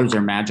 The colors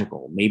are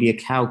magical. Maybe a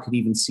cow could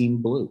even seem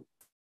blue.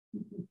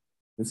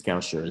 This cow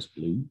sure is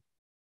blue.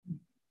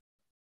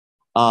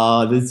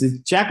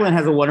 Jacqueline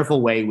has a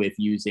wonderful way with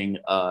using,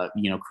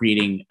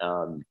 creating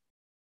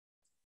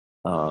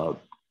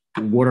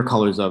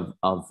watercolors of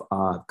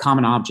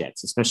common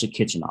objects, especially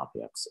kitchen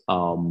objects.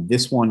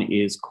 This one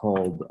is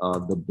called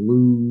the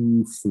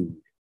Blue Food.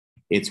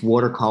 It's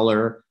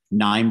watercolor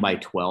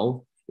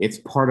 9x12. It's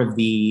part of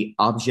the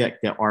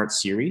Object Art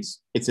series.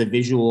 It's a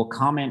visual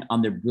comment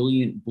on the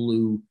brilliant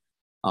blue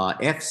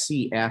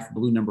FCF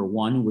blue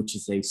 #1, which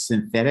is a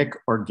synthetic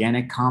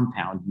organic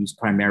compound used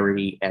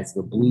primarily as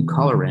the blue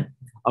colorant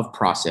of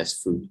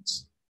processed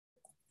foods.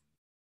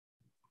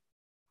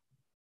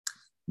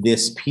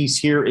 This piece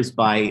here is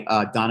by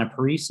Donna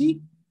Parisi.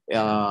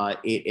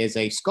 It is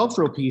a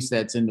sculptural piece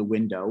that's in the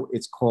window.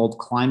 It's called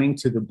Climbing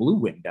to the Blue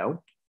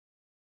Window.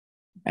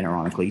 And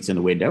ironically, it's in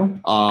the window.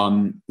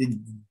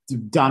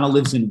 Donna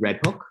lives in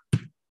Red Hook.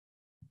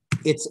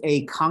 It's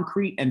a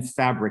concrete and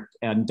fabric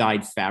and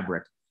dyed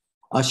fabric.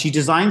 She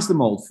designs the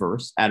mold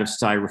first out of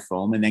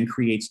styrofoam and then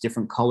creates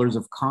different colors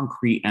of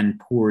concrete and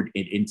poured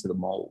it into the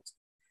mold.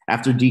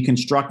 After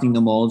deconstructing the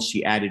mold,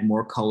 she added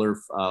more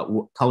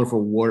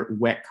colorful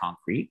wet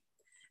concrete.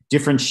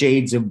 Different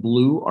shades of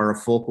blue are a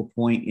focal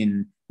point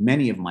in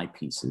many of my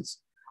pieces.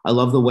 I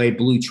love the way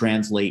blue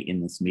translate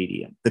in this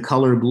medium. The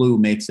color blue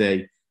makes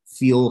me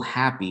feel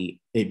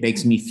happy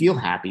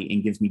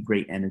and gives me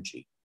great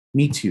energy.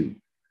 Me too.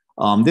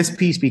 This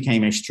piece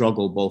became a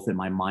struggle both in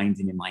my mind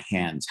and in my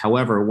hands.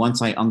 However,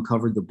 once I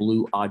uncovered the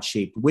blue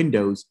odd-shaped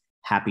windows,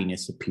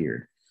 happiness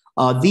appeared.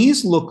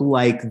 These look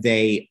like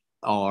they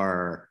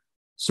are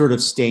sort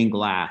of stained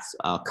glass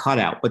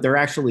cutout, but they're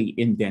actually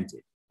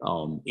indented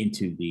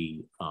into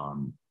the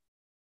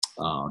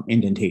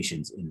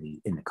indentations in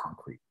the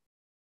concrete.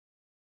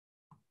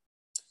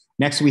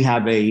 Next, we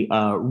have a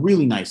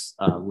really nice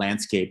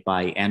landscape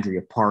by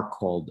Andrea Park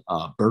called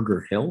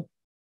Burger Hill.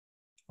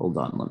 Hold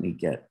on, let me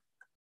get.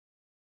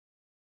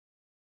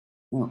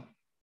 Oh.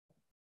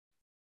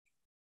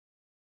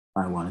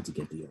 I wanted to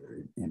get the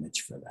other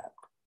image for that.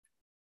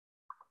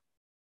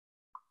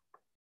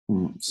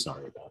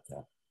 Sorry about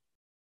that.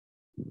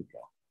 Here we go.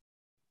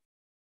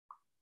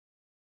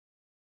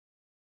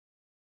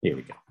 Here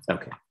we go.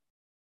 Okay.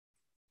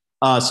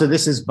 So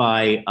this is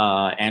by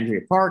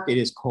Andrea Park. It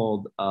is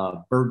called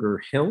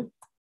Burger Hill.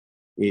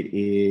 It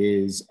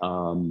is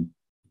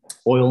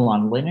oil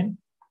on linen.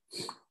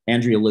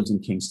 Andrea lives in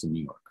Kingston,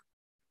 New York.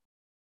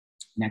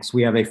 Next,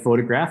 we have a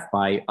photograph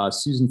by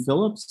Susan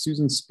Phillips.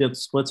 Susan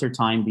splits her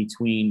time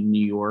between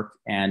New York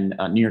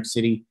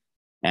City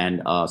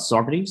and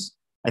Saugerties.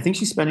 I think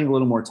she's spending a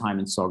little more time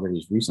in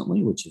Saugerties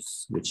recently, which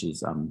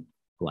is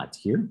glad to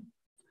hear.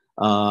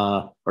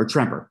 Or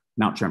Tremper,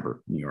 Mount Tremper,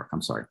 New York.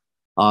 I'm sorry.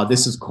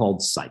 This is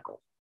called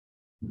Cycle.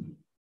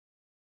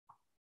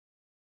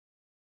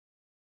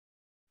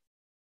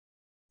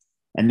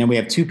 And then we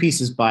have two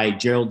pieces by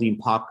Geraldine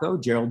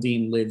Popko.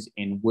 Geraldine lives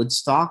in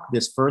Woodstock.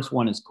 This first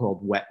one is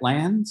called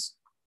Wetlands.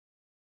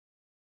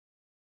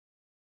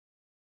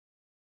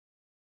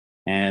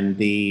 And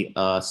the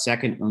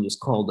second one is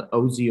called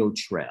Ozio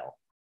Trail.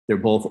 They're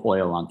both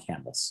oil on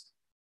canvas.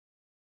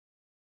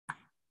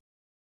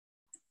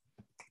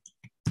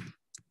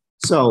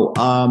 So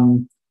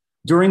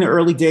during the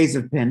early days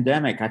of the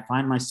pandemic, I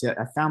found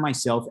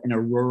myself in a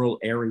rural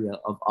area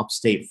of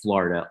upstate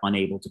Florida,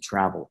 unable to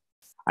travel.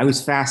 I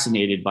was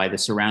fascinated by the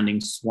surrounding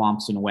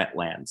swamps and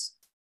wetlands.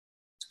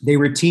 They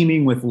were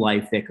teeming with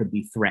life that could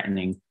be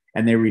threatening,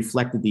 and they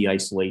reflected the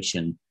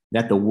isolation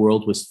that the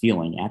world was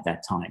feeling at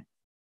that time.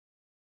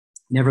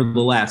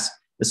 Nevertheless,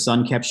 the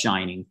sun kept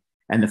shining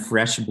and the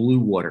fresh blue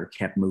water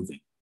kept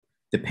moving.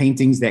 The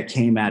paintings that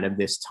came out of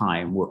this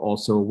time were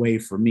also a way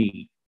for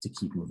me to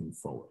keep moving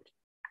forward.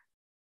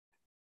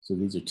 So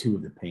these are two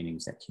of the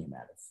paintings that came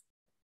out of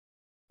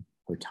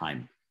her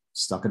time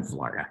stuck in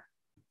Florida.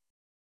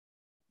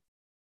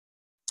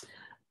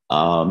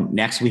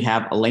 Next, we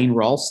have Elaine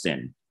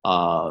Ralston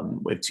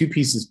with two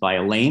pieces by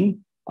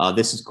Elaine.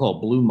 This is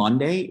called Blue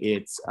Monday.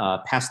 It's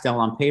pastel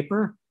on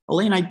paper.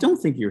 Elaine, I don't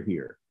think you're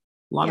here.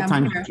 A lot of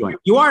times you join.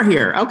 You are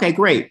here. Okay,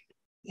 great.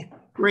 Yeah.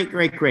 Great.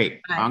 Hi.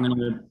 I'm going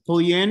to pull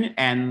you in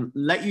and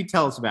let you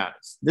tell us about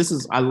it. This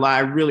is, I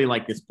really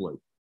like this blue.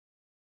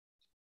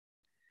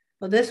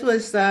 Well, this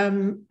was,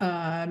 I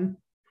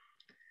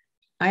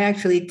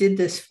actually did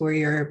this for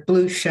your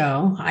blue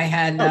show. I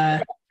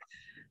had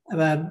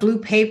a blue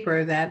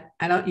paper that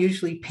I don't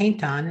usually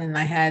paint on, and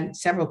I had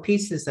several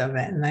pieces of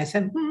it. And I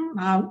said,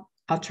 I'll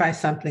try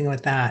something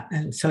with that.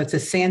 And so it's a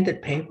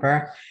sanded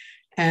paper.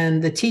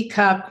 And the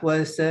teacup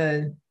was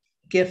a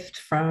gift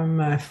from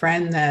a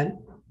friend that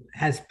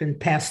has been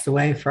passed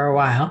away for a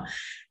while.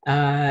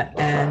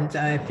 And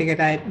I figured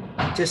I'd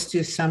just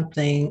do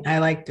something. I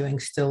like doing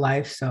still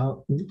life.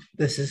 So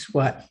this is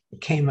what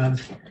came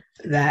of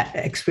that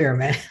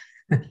experiment.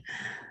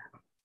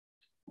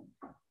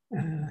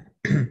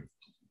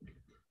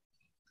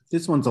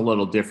 This one's a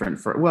little different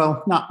for,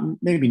 well,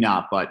 maybe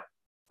not, but.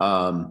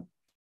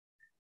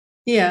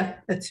 Yeah,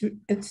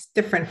 it's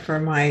different for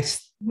my.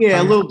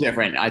 Yeah, a little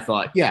different, I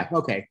thought. Yeah,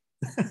 okay.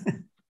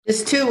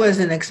 This too was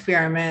an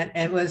experiment.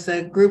 It was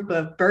a group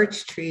of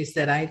birch trees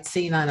that I'd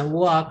seen on a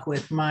walk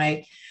with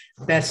my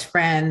best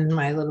friend,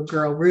 my little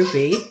girl,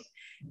 Ruby.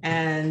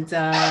 And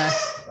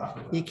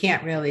you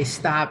can't really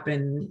stop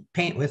and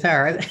paint with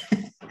her.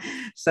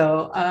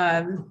 So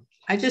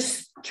I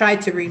just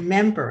tried to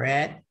remember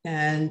it.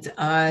 And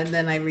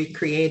then I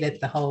recreated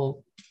the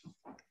whole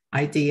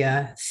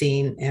idea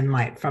scene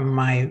from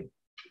my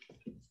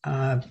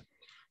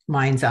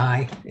mind's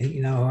eye,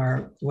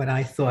 or what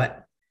I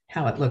thought,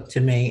 how it looked to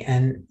me,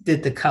 and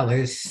did the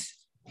colors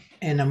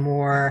in a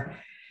more,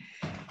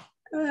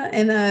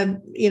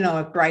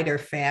 a brighter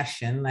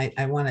fashion.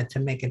 I wanted to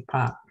make it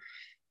pop.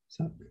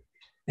 So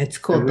it's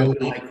called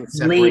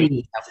the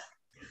Lady.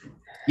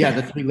 Yeah,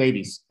 the three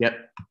ladies. Yep.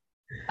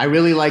 I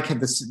really like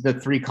the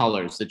three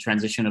colors, the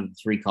transition of the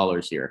three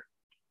colors here.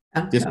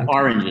 Oh, this okay.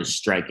 Orange is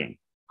striking.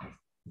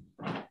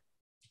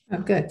 Oh,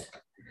 good.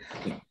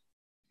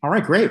 All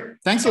right, great.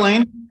 Thanks,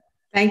 Elaine.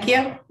 Thank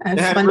you.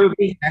 It's fun to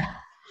be here.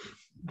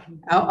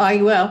 Oh,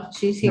 I will.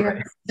 She's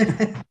here.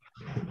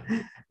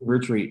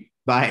 Retreat.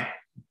 Bye.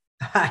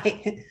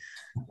 Bye.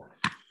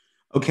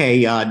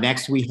 Okay,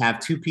 next we have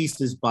two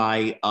pieces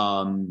by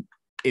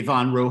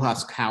Yvonne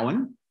Rojas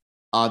Cowan.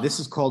 This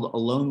is called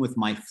Alone with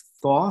My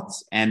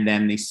Thoughts. And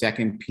then the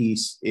second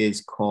piece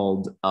is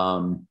called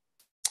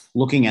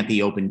Looking at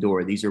the Open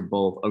Door. These are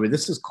both,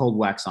 this is Cold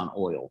Wax on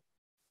Oil.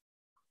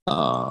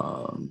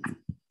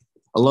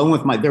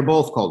 They're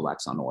both Cold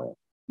Wax on Oil.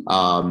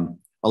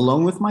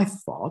 Alone with My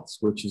Thoughts,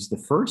 which is the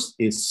first,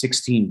 is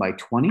 16 by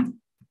 20.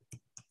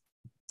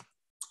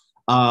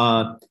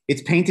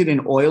 It's painted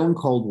in oil and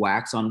cold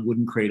wax on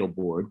wooden cradle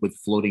board with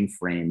floating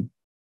frame.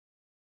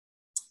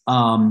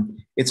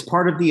 It's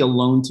part of the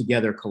Alone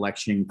Together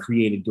collection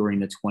created during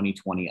the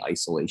 2020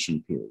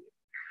 isolation period.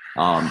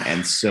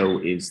 And so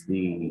is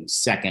the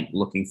second,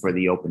 Looking for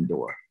the Open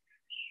Door.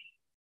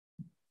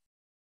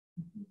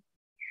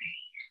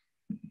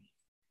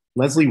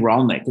 Leslie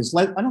Rolnick.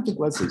 I don't think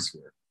Leslie's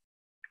here.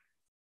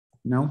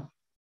 No?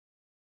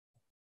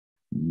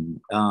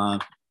 I'm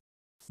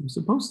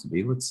supposed to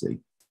be. Let's see.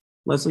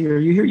 Leslie, are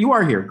you here? You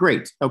are here.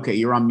 Great. Okay,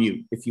 you're on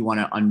mute. If you want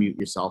to unmute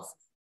yourself,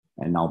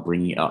 and I'll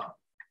bring you up.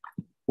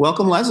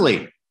 Welcome,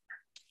 Leslie.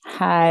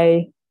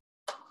 Hi.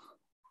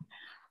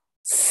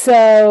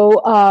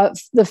 So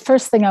the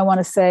first thing I want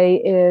to say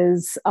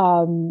is,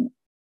 I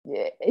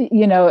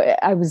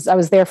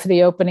was there for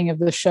the opening of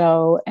the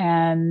show,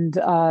 and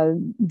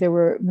there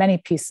were many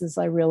pieces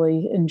I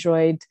really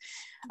enjoyed.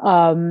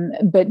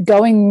 But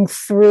going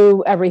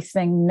through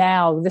everything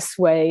now this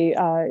way,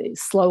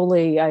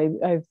 slowly,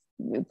 I've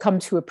come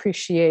to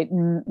appreciate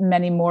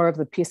many more of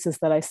the pieces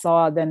that I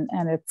saw. And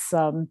it's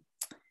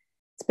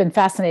been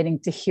fascinating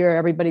to hear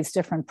everybody's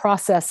different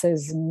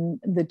processes and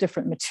the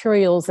different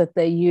materials that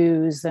they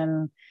use,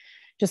 and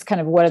just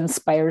kind of what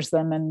inspires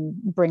them and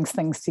brings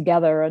things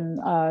together. And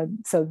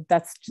so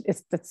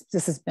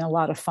this has been a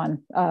lot of fun.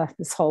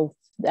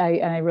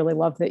 I really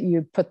love that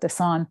you put this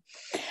on.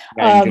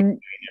 And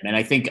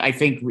I think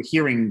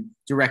hearing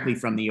directly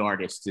from the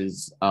artist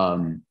is,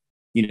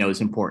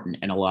 is important,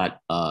 and a lot,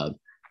 I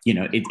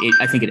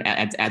think it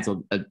adds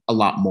a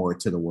lot more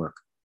to the work.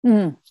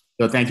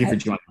 So thank you for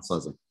joining us,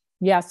 Leslie.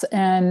 Yes.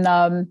 And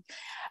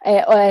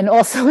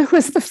also it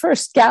was the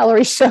first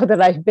gallery show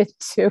that I've been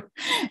to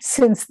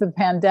since the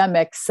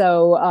pandemic.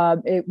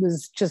 So it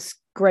was just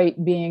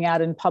great being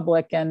out in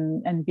public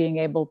and being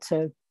able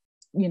to,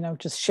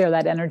 just share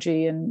that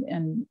energy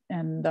and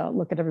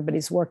look at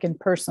everybody's work in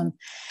person.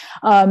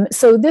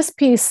 So this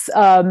piece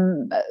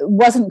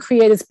wasn't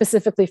created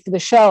specifically for the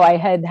show. I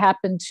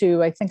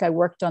think I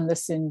worked on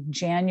this in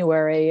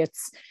January.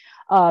 It's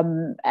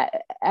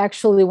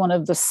actually one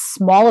of the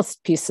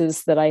smallest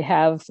pieces that I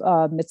have.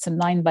 It's a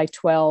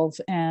 9x12,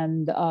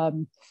 and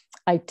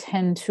I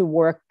tend to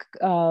work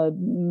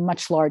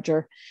much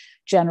larger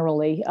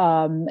generally.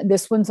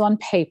 This one's on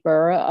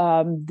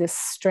paper, this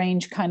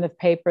strange kind of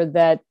paper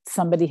that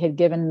somebody had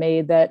given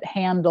me that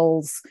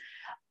handles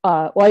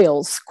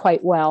oils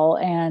quite well.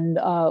 And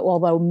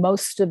although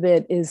most of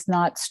it is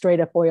not straight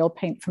up oil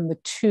paint from the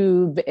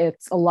tube, a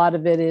lot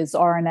of it is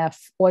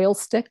R&F oil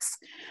sticks,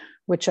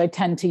 which I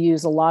tend to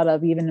use a lot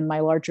of, even in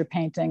my larger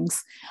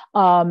paintings.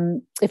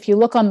 If you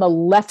look on the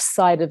left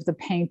side of the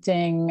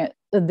painting,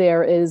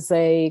 there is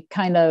a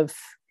kind of,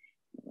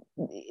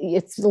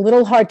 it's a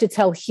little hard to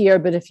tell here,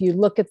 but if you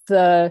look at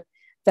that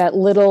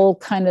little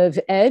kind of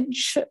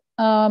edge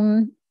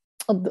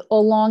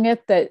along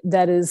it,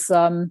 that is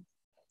a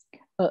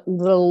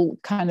little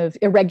kind of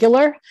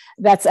irregular.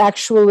 That's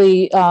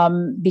actually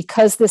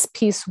because this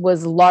piece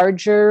was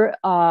larger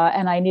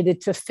and I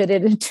needed to fit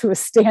it into a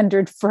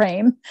standard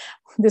frame.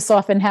 This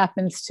often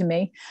happens to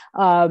me.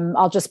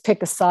 I'll just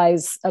pick a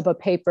size of a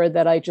paper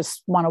that I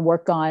just want to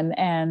work on.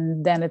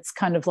 And then it's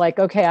kind of like,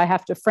 okay, I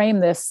have to frame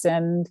this.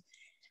 And,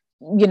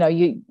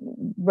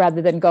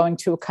 rather than going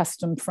to a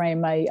custom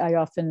frame, I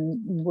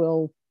often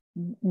will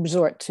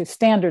resort to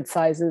standard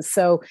sizes.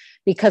 So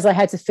because I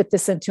had to fit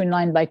this into a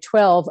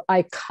 9x12,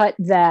 I cut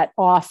that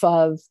off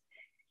of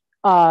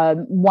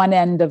one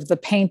end of the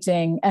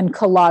painting and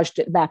collaged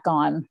it back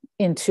on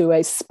into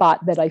a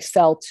spot that I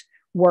felt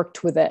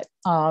worked with it.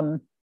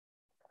 And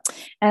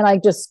I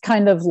just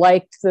kind of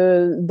liked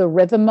the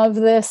rhythm of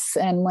this.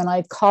 And when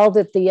I called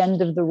it the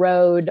end of the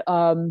road,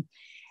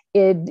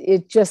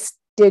 it just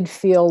did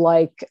feel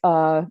like,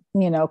 kind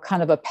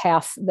of a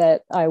path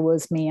that I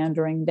was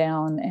meandering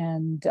down.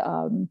 And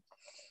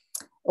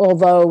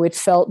although it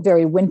felt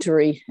very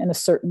wintry in a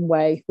certain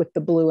way with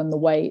the blue and the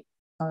white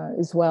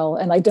as well.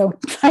 And I don't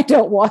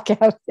walk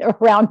out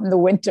around in the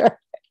winter.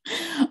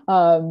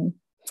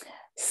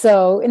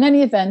 So in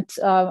any event,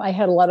 I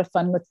had a lot of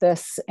fun with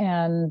this,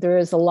 and there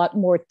is a lot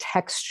more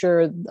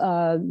texture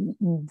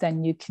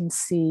than you can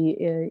see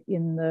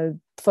in the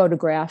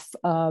photograph.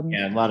 A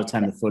lot of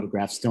time the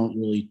photographs don't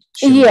really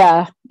show.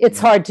 Yeah, it's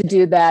hard to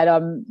do that.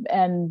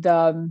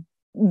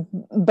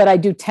 But I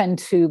do tend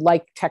to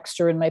like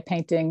texture in my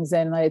paintings,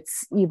 and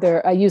it's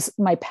either I use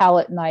my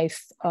palette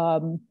knife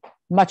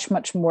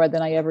much more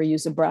than I ever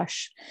use a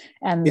brush.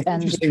 And it's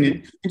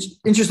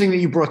interesting that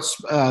you brought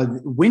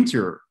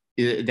winter.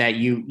 That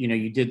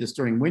you did this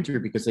during winter,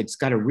 because it's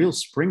got a real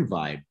spring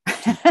vibe.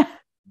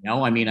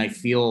 I mean, I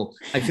feel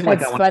like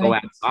I want to go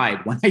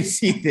outside when I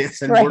see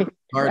this and work in the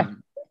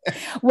garden.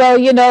 Well,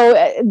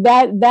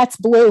 that's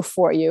blue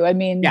for you. I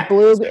mean,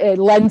 blue, it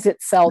lends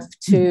itself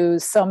to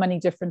so many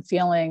different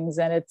feelings,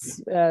 and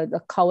it's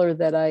a color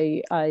that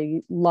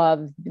I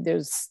love.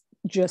 There's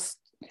just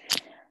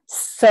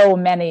so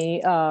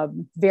many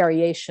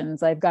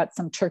variations. I've got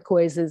some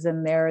turquoises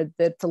in there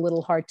that's a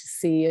little hard to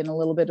see, and a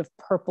little bit of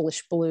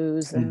purplish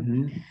blues.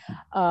 And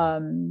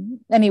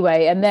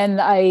anyway, and then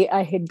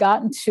I had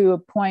gotten to a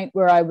point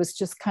where I was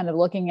just kind of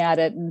looking at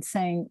it and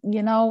saying,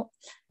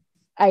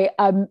 I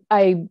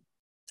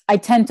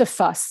tend to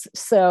fuss.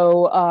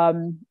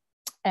 So,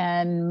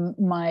 and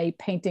my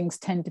paintings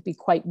tend to be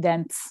quite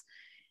dense.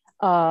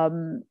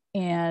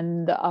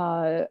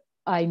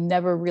 I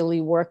never really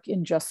work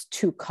in just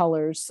two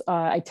colors.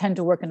 I tend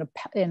to work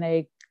in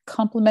a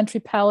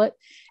complementary palette,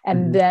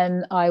 and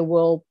then I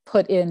will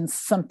put in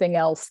something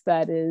else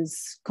that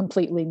is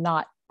completely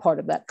not part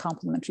of that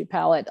complementary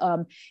palette.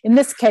 In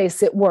this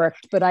case, it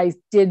worked, but I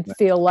did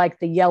feel like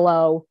the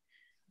yellow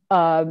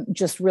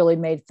just really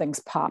made things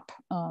pop.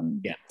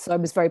 So I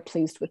was very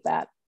pleased with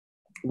that.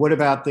 What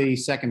about the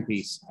second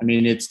piece? I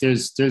mean,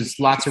 there's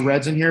lots of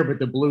reds in here, but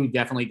the blue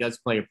definitely does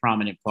play a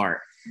prominent part.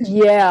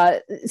 Yeah.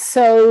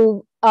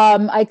 So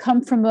I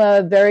come from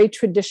a very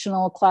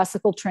traditional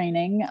classical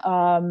training.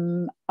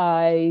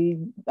 I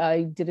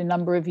did a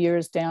number of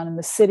years down in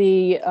the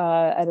city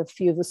at a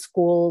few of the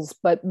schools,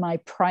 but my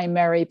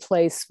primary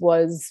place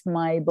was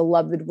my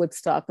beloved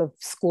Woodstock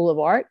School of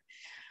Art,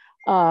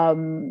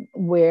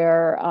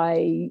 where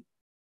I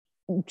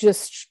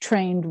just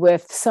trained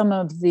with some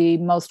of the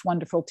most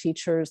wonderful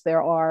teachers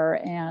there are.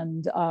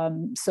 And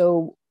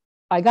so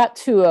I got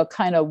to a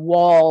kind of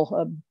wall,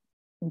 a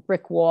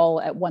brick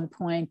wall at one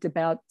point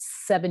about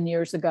 7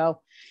 years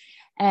ago.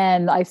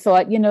 And I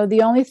thought,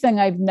 the only thing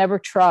I've never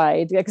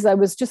tried, because I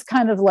was just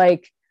kind of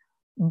like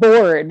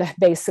bored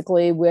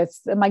basically with,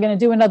 am I going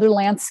to do another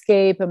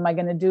landscape? Am I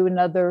going to do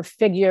another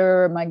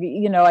figure?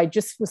 I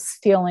just was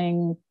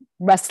feeling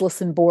restless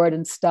and bored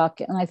and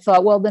stuck. And I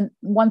thought, well, then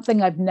one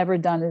thing I've never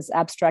done is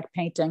abstract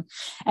painting.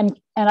 And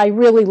I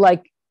really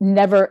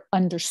never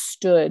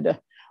understood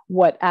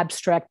what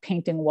abstract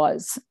painting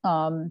was.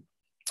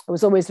 I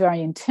was always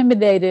very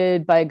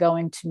intimidated by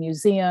going to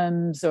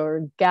museums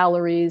or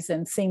galleries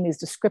and seeing these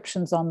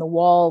descriptions on the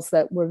walls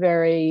that were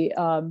very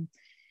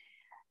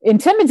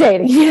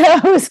intimidating.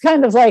 It was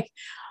kind of like,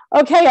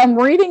 okay, I'm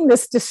reading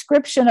this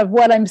description of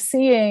what I'm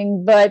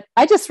seeing, but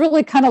I just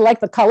really kind of like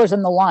the colors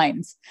and the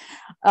lines.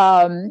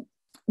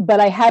 But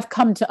I have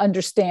come to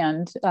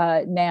understand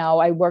now.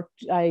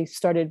 I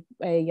started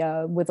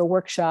with a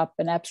workshop,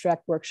 an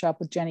abstract workshop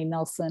with Jenny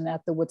Nelson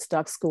at the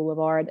Woodstock School of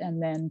Art,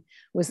 and then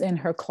was in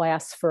her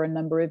class for a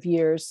number of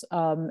years,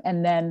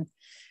 and then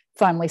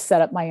finally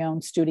set up my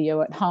own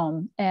studio at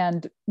home.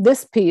 And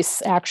this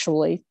piece,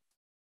 actually,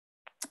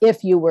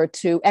 if you were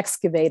to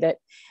excavate it,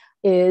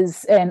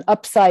 is an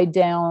upside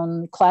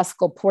down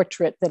classical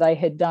portrait that I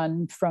had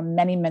done from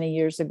many, many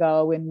years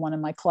ago in one of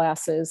my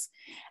classes.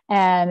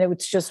 And it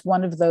was just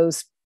one of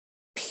those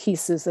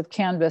pieces of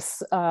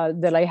canvas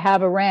that I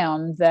have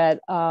around that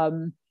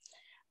are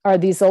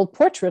these old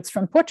portraits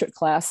from portrait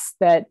class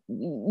that,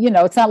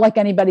 it's not like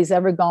anybody's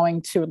ever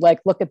going to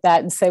look at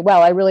that and say,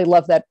 well, I really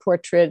love that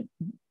portrait.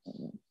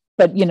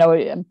 But,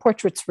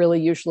 portraits really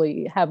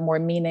usually have more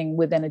meaning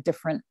within a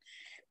different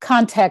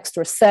context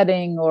or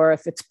setting, or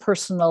if it's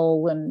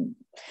personal. And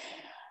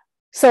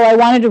so I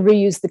wanted to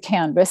reuse the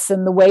canvas,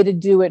 and the way to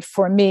do it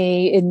for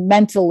me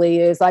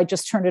mentally is I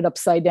just turn it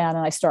upside down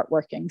and I start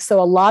working.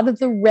 So a lot of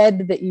the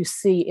red that you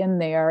see in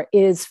there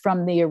is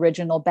from the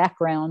original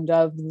background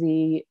of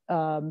the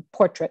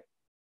portrait.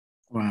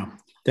 Wow.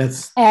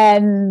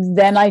 And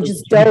then I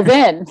just dove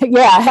in.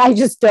 I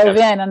just dove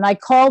in, and I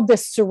called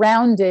this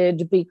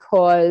Surrounded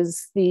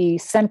because the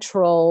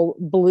central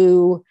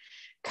blue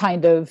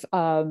kind of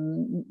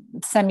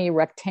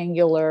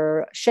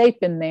semi-rectangular shape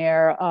in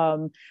there.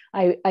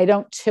 I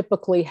don't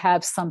typically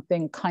have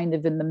something kind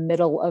of in the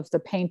middle of the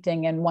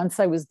painting. And once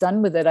I was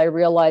done with it, I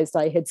realized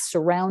I had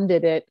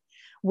surrounded it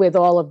with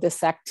all of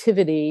this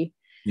activity.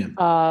 Yeah.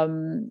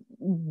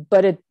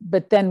 But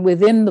then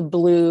within the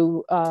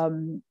blue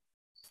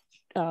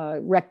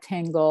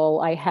rectangle,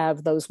 I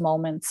have those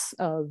moments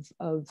of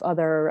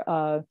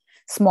other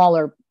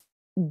smaller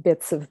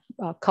bits of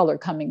color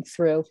coming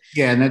through.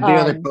 Yeah, and then the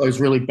other colors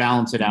really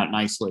balance it out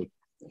nicely.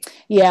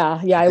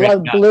 Yeah, I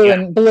love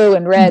blue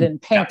and red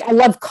and pink. I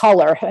love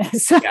color.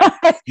 So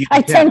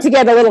I tend to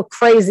get a little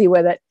crazy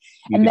with it.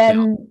 And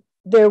then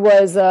there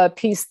was a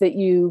piece that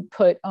you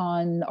put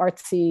on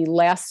Artsy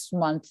last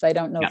month. I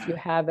don't know if you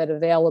have it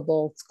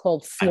available. It's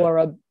called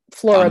Flora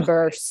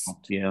Burst.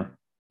 Yeah.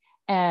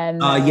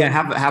 And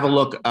have a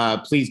look.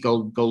 Please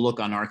go look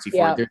on Artsy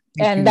for it.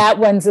 And that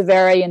one's a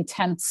very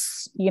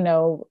intense,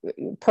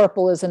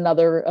 purple is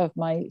another of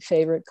my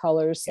favorite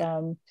colors.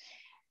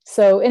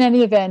 So in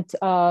any event,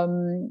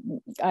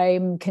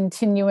 I'm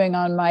continuing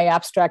on my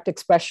abstract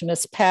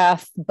expressionist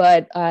path,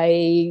 but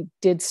I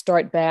did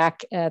start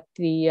back at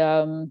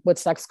the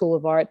Woodstock School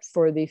of Art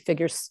for the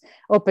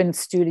open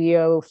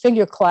studio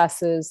figure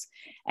classes.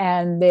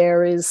 And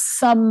there is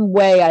some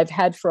way I've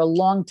had for a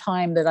long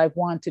time that I've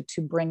wanted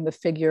to bring the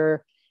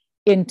figure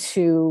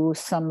into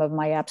some of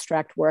my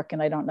abstract work,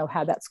 and I don't know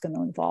how that's going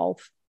to evolve.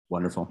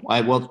 Wonderful.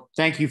 Well,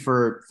 thank you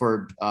for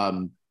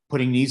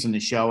putting these in the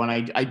show.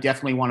 And I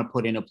definitely want to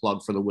put in a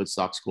plug for the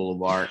Woodstock School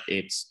of Art.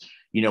 It's,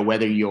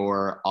 whether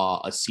you're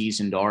a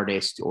seasoned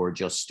artist or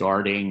just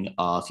starting,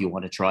 if you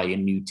want to try a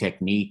new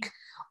technique,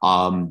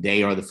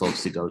 they are the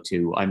folks to go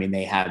to. I mean,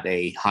 they have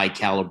a high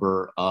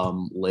caliber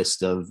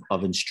list of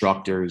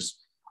instructors.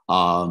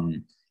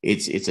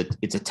 It's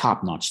a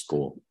top-notch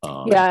school.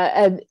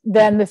 And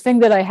then the thing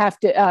that I have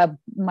to,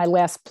 my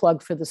last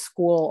plug for the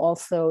school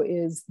also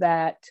is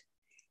that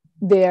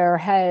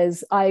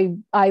I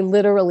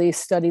literally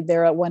studied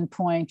there at one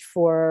point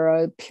for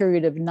a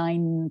period of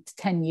 9 to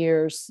 10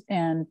 years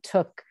and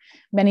took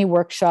many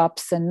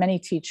workshops and many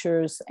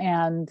teachers.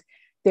 And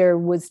there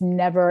was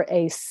never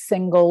a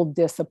single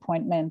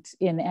disappointment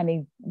in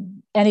any,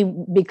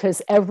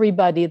 because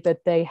everybody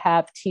that they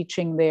have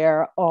teaching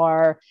there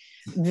are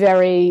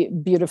very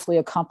beautifully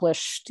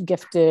accomplished,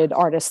 gifted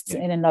artists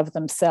in and of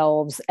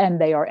themselves, and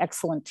they are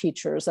excellent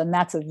teachers. And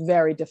that's a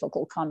very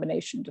difficult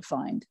combination to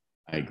find.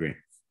 I agree.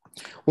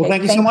 Well,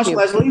 thank you so much,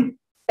 Leslie.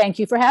 Thank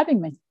you for having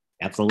me.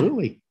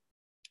 Absolutely.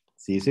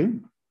 See you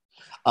soon.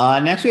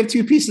 Next, we have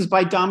two pieces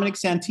by Dominick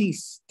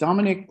Santise.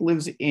 Dominick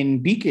lives in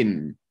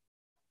Beacon.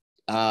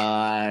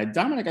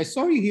 Dominick, I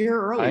saw you here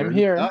earlier. I'm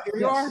here. Here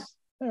you are.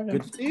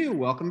 Good to see you.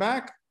 Welcome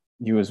back.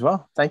 You as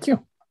well. Thank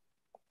you.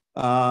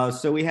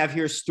 So we have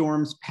here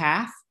Storm's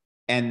Path,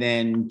 and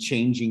then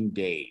Changing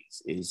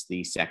Days is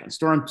the second.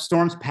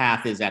 Storm's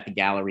Path is at the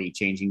gallery.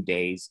 Changing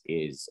Days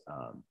is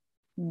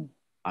on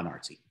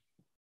Artsy.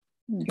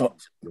 Well,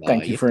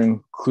 thank you for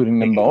including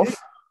them both.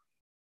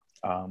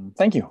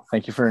 Thank you.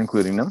 Thank you for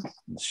including them.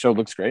 The show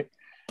looks great.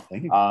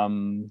 Thank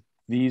you.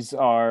 These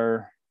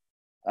are,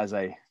 as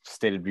I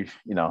stated, in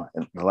the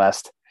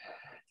last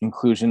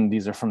inclusion,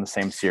 these are from the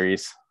same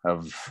series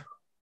of,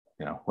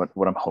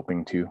 what I'm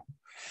hoping to.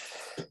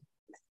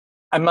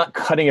 I'm not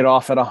cutting it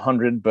off at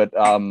 100, but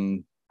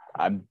I'm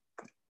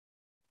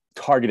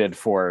targeted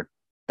for,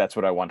 that's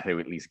what I want to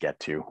at least get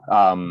to,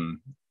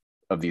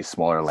 of these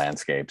smaller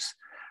landscapes.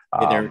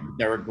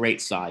 They're a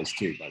great size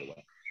too, by the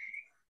way.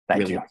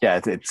 Thank you.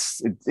 Yeah,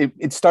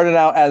 it started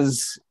out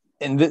as,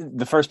 in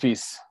the first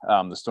piece,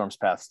 the Storm's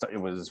Path, it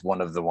was one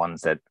of the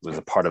ones that was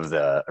a part of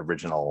the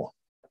original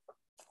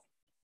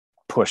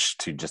push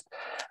to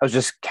I was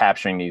just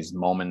capturing these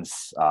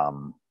moments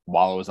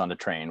while I was on the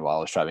train, while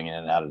I was driving in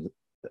and out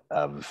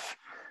of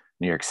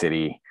New York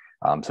City.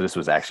 So this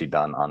was actually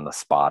done on the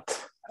spot.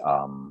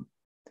 And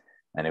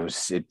I'm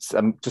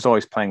just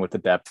always playing with the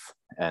depth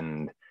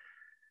and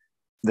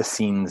the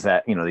scenes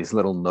that, these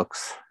little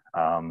nooks.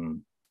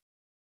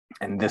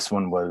 And this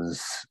one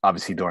was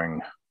obviously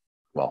during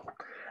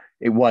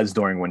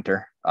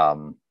winter.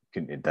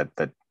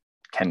 That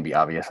can be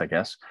obvious, I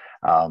guess.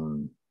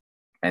 And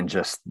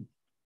just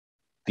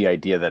the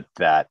idea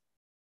that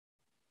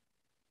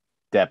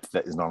depth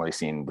that is normally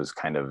seen was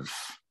kind of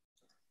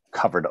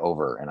covered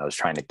over, and I was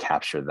trying to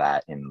capture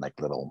that in like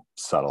little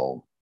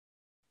subtle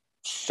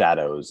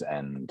shadows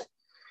and,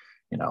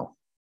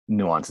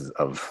 nuances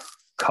of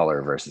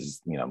color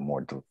versus,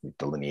 more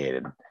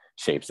delineated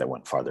shapes that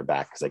went farther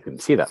back because I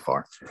couldn't see that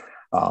far.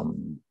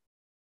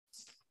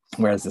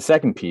 Whereas the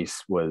second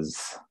piece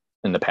was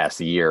in the past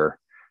year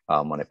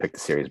when I picked the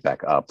series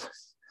back up,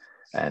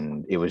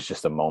 and it was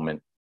just a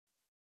moment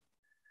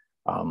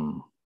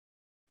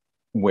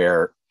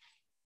where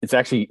it's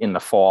actually in the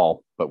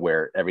fall, but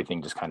where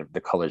everything just kind of,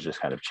 the colors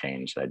just kind of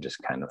changed. I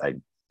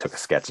took a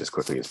sketch as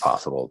quickly as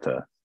possible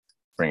to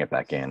bring it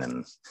back in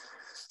and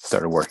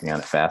started working on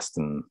it fast.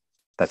 And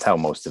that's how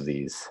most of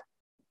these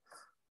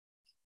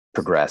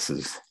progress,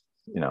 is,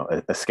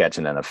 a sketch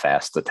and then a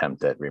fast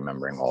attempt at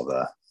remembering all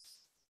the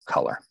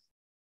color.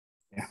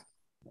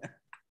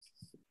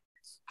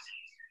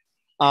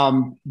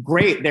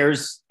 Great.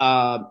 There's,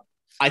 I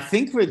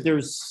think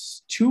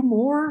there's two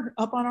more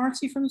up on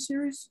Artsy from the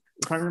series,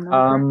 if I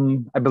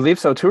remember. I believe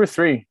so, 2 or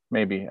 3,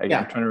 maybe. I'm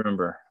trying to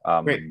remember.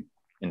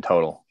 In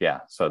total, yeah.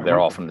 So they're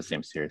all from the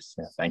same series.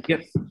 Yeah, thank you.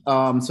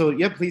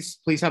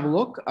 Please have a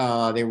look.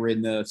 They were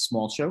in the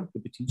small show, the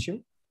petite show.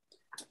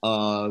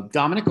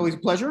 Dominick, always a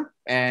pleasure.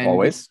 And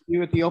always. See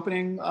you at the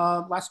opening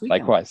last week.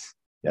 Likewise.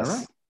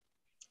 Yes.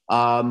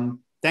 All right.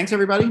 Thanks,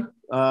 everybody.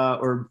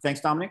 Or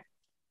thanks, Dominick.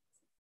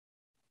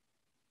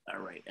 All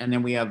right. And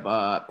then we have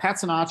Pat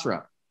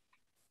Sinatra.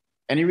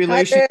 Any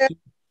relation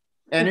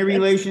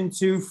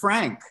to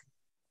Frank?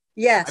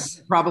 Yes.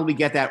 I probably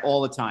get that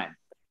all the time.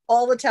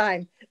 All the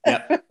time.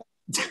 Yep.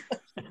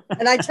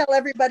 And I tell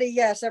everybody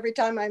yes every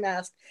time I'm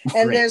asked.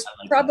 And there's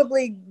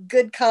probably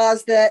good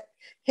cause that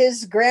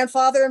his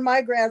grandfather and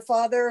my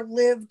grandfather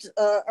lived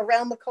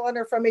around the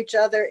corner from each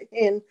other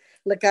in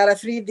Le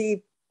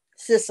Carafridi,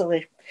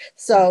 Sicily.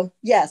 So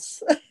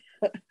yes.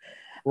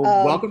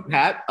 Well, welcome,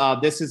 Pat.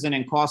 This is an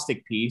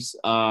encaustic piece,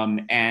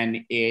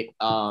 and it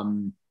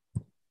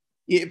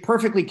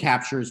perfectly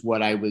captures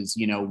what I was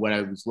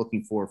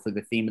looking for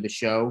the theme of the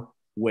show.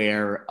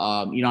 Where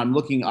I'm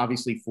looking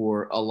obviously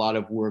for a lot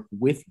of work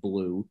with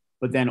blue,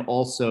 but then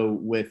also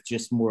with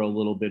just more a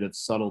little bit of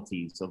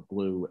subtleties of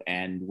blue,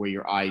 and where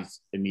your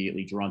eyes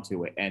immediately drawn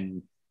to it.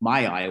 And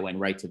my eye went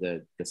right to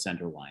the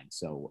center line.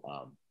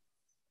 So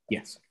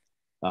yes.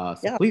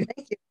 Please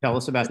tell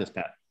us about this,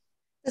 Pat.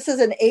 This is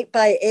an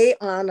 8x8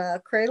 on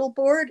a cradle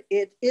board.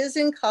 It is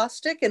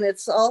encaustic, and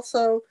it's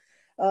also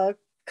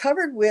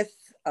covered with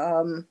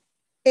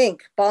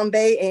ink,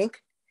 Bombay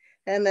ink.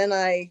 And then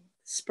I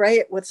spray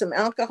it with some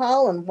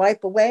alcohol and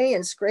wipe away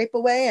and scrape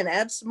away and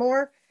add some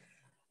more.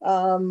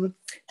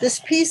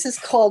 This piece is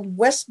called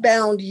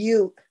Westbound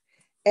Ute.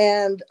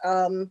 And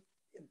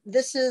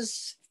this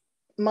is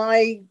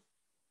my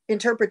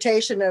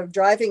interpretation of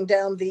driving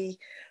down the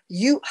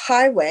Ute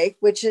Highway,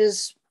 which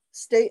is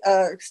state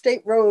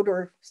road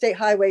or state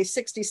highway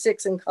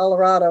 66 in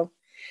Colorado.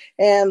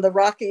 And the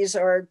Rockies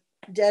are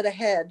dead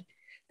ahead.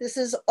 This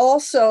is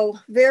also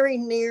very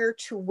near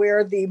to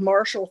where the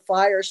Marshall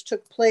fires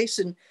took place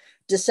in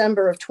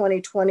December of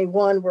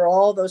 2021, where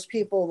all those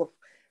people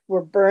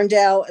were burned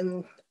out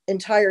and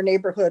entire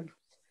neighborhood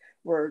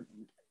were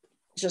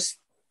just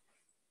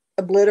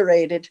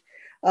obliterated.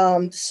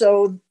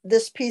 So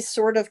this piece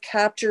sort of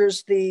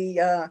captures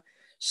the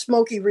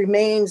smoky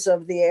remains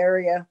of the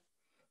area.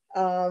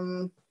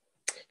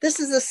 This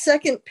is the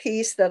second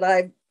piece that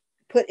I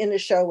put in a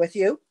show with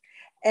you.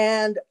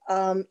 And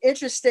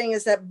interesting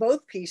is that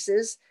both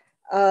pieces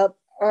are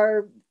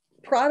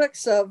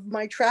products of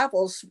my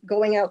travels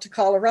going out to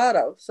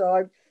Colorado. So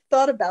I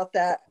thought about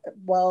that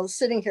while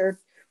sitting here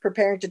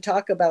preparing to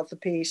talk about the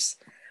piece.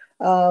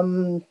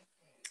 And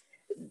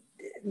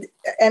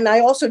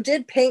I also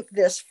did paint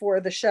this for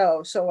the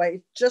show. So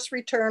I just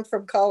returned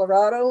from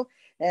Colorado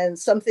and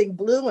something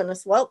blue, and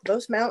it's, well,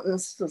 those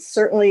mountains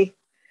certainly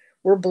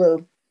were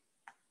blue.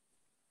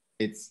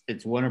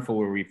 It's wonderful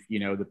where we, you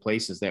know, the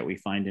places that we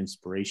find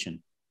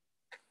inspiration.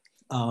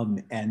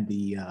 And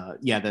the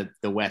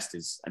West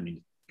is, I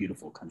mean,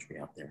 beautiful country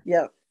out there.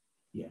 Yeah.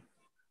 Yeah.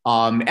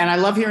 And I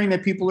love hearing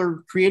that people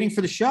are creating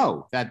for the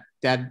show. That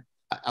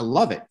I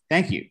love it.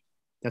 Thank you.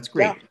 That's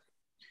great.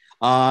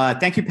 Yeah.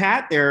 Thank you,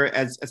 Pat. There,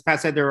 as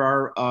Pat said, there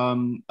are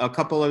a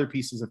couple other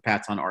pieces of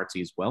Pat's on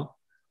Artsy as well.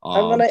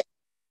 I want to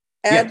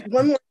add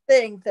one more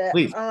thing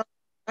that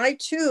I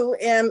too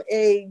am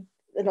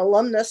an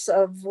alumnus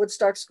of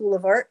Woodstock School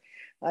of Art.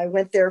 I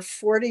went there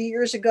 40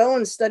 years ago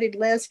and studied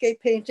landscape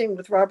painting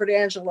with Robert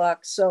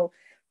Angelock. So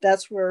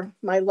that's where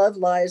my love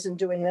lies, in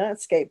doing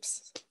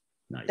landscapes.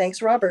 Nice.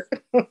 Thanks, Robert.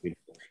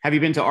 Have you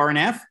been to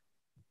RNF?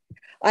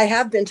 I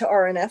have been to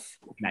RNF.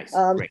 Nice.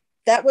 Great.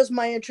 That was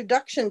my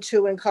introduction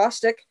to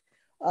encaustic.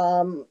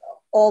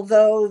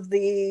 Although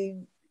the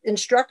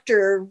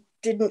instructor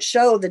didn't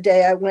show the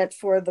day I went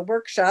for the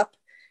workshop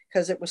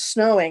because it was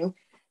snowing.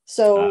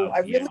 So I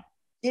really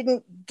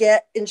didn't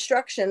get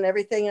instruction.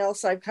 Everything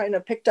else I kind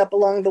of picked up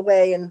along the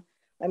way. And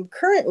I'm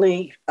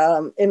currently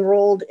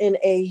enrolled in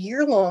a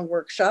year-long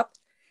workshop,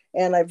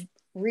 and I've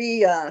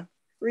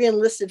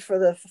re-enlisted for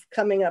the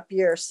coming up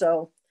year.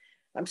 So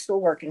I'm still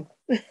working.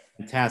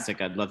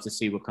 Fantastic. I'd love to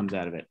see what comes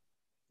out of it.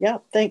 Yeah,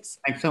 thanks.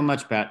 Thanks so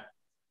much, Pat.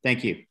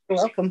 Thank you. You're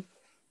welcome.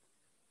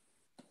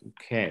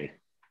 Okay.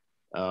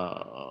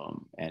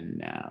 And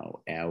now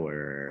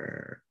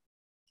our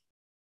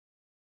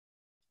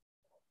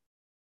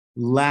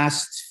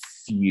last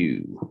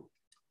few.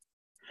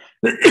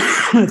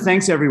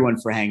 Thanks everyone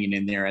for hanging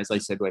in there. As I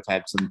said, we've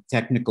had some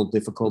technical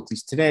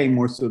difficulties today,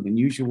 more so than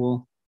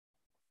usual.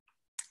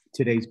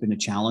 Today's been a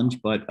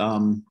challenge, but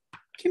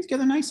came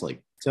together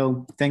nicely.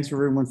 So thanks for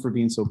everyone for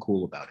being so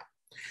cool about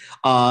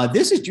it.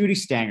 This is Judy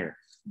Stanger.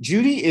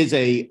 Judy is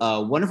a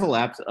wonderful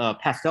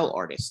pastel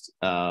artist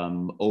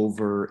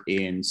over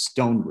in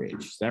Stone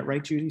Ridge. Is that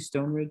right, Judy?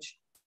 Stone Ridge?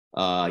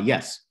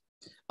 Yes.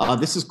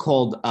 This is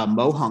called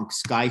Mohunk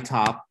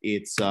Skytop.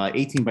 It's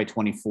 18 by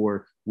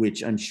 24,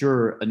 which I'm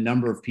sure a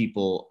number of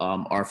people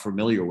are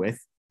familiar with.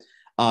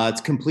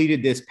 It's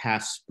completed this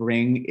past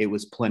spring. It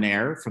was plein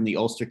air from the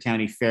Ulster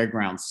County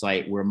Fairgrounds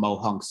site, where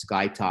Mohunk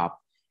Skytop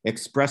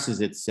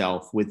expresses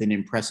itself with an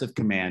impressive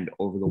command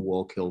over the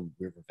Wallkill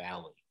River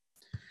Valley.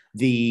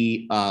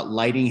 The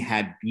lighting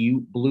had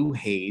blue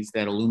haze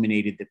that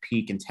illuminated the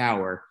peak and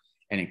tower,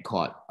 and it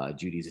caught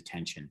Judy's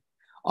attention.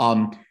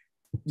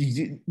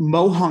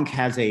 Mohunk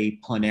has a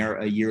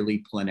yearly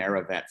plein air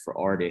event for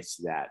artists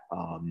that,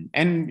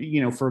 and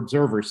you know, for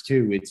observers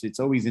too.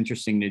 It's always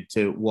interesting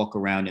to walk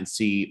around and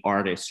see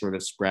artists sort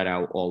of spread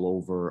out all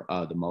over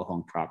the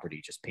Mohunk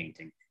property, just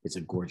painting. It's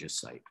a gorgeous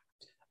site.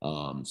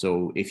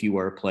 So if you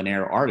are a plein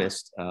air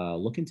artist,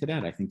 look into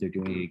that. I think they're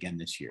doing it again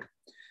this year.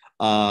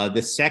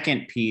 The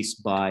second piece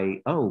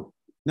by, oh,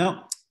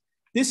 no,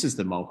 this is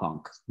the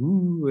Mohunk.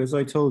 Ooh, as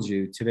I told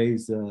you,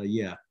 today's,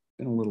 been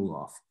a little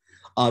off.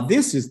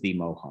 This is the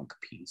Mohunk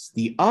piece.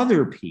 The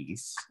other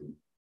piece,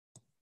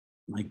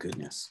 my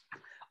goodness.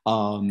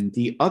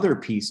 The other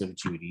piece of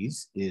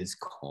Judy's is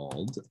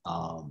called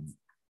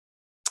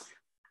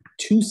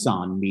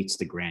Tucson Meets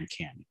the Grand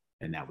Canyon,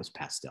 and that was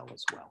pastel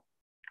as well.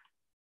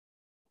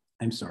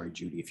 I'm sorry,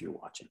 Judy, if you're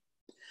watching.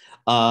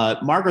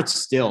 Margaret G.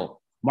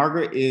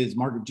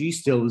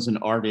 Still is an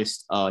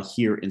artist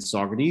here in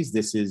Saugerties.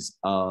 This is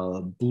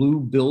blue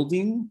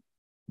building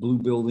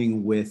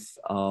with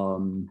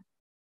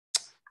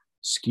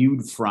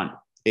skewed front.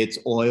 It's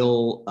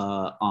oil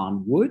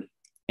on wood,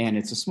 and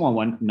it's a small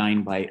one,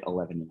 9 by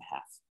 11.5.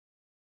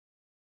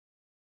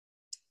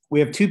 We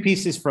have two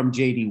pieces from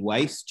J.D.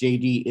 Weiss.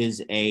 J.D.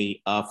 is a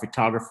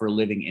photographer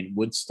living in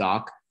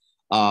Woodstock.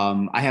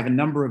 I have a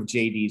number of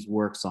JD's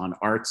works on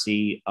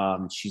Artsy.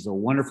 She's a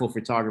wonderful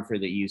photographer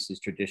that uses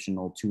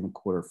traditional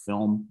 2¼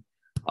 film.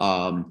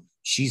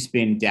 She's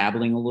been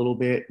dabbling a little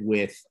bit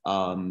with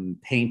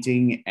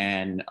painting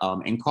and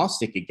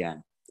encaustic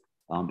again.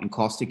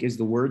 Encaustic is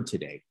the word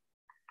today.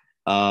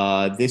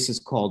 This is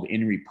called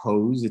In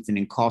Repose. It's an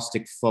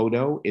encaustic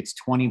photo. It's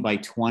 20 by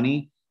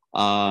 20.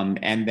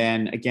 And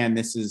then again,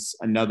 this is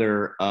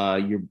another,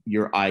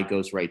 your eye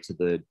goes right to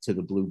the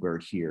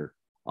bluebird here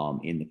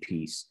in the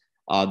piece.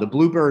 The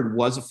bluebird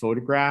was a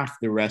photograph.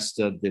 The rest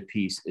of the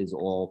piece is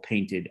all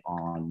painted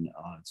on,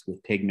 it's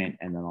with pigment,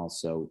 and then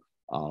also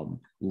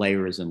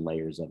layers and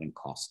layers of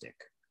encaustic.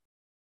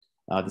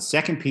 The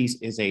second piece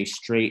is a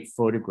straight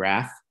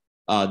photograph.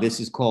 This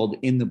is called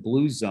In the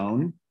Blue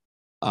Zone.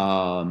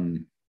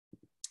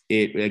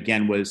 It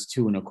again was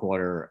 2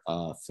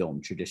 1/4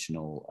 film,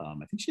 traditional.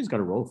 I think she's got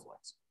a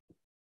Rolleiflex.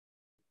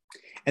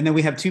 And then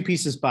we have 2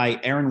 pieces by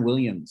Erin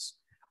Williams.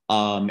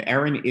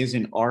 Erin is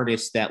an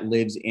artist that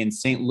lives in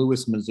St.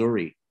 Louis,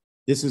 Missouri.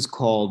 This is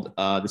called,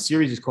 the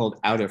series is called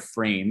Out of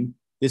Frame.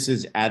 This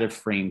is Out of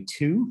Frame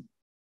 2.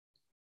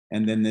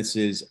 And then this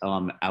is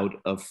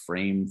Out of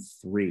Frame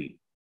 3.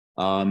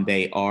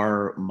 They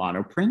are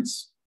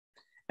monoprints.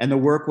 And the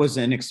work was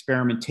an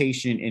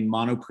experimentation in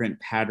monoprint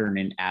pattern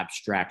and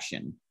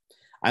abstraction.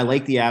 I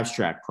like the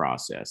abstract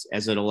process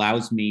as it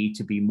allows me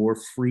to be more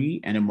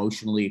free and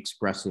emotionally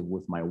expressive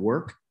with my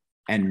work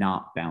and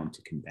not bound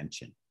to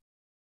convention.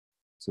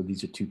 So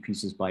these are 2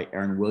 pieces by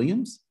Erin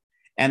Williams.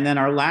 And then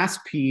our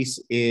last piece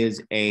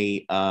is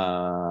a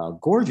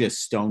gorgeous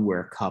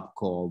stoneware cup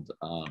called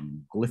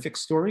Glyphic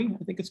Story,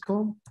 I think it's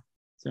called.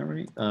 Is that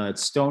right?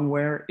 It's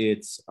stoneware.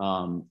 It's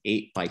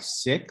 8 by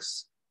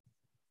 6.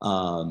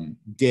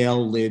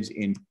 Dale lives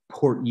in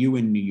Port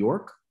Ewan, New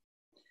York.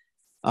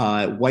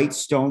 White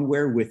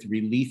stoneware with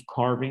relief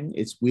carving.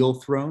 It's wheel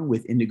thrown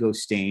with indigo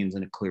stains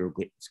and a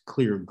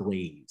clear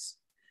glaze.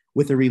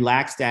 With a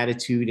relaxed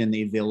attitude and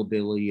the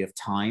availability of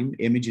time,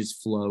 images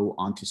flow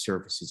onto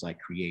surfaces I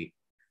create.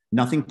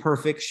 Nothing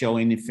perfect,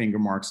 showing the finger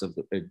marks of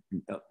the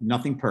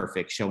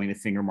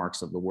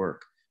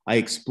work. I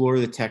explore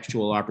the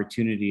textual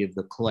opportunity of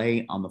the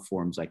clay on the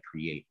forms I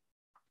create.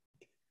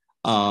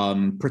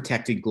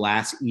 Protected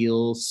glass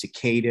eels,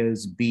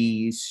 cicadas,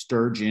 bees,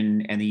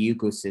 sturgeon, and the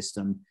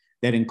ecosystem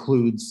that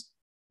includes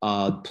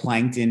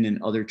plankton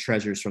and other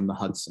treasures from the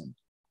Hudson.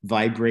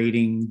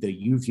 Vibrating, the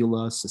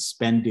uvula,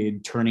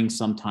 suspended, turning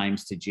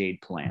sometimes to jade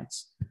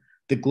plants.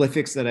 The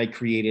glyphics that I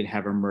created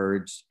have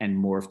emerged and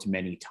morphed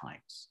many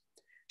times.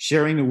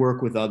 Sharing the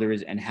work with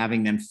others and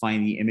having them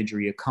find the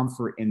imagery of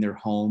comfort in their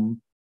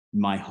home,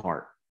 my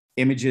heart.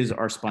 Images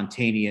are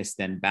spontaneous,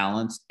 then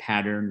balanced,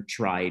 patterned,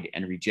 tried,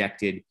 and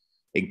rejected,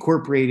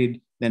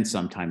 incorporated, then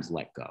sometimes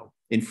let go.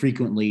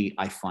 Infrequently,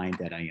 I find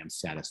that I am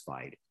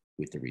satisfied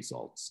with the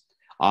results.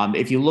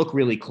 If you look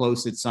really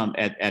close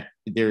at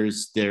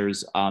there's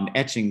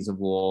etchings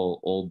of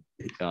all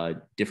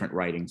different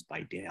writings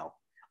by Dale.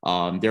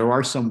 There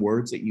are some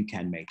words that you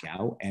can make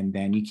out, and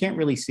then you can't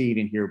really see it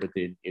in here, but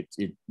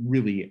it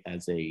really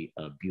has a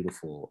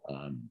beautiful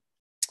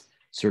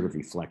sort of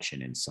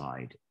reflection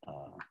inside.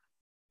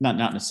 Not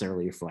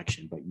necessarily a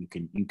reflection, but you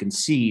can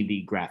see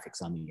the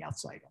graphics on the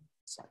outside.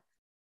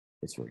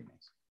 It's very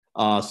nice.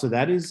 So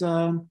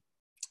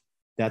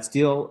that's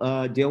Dale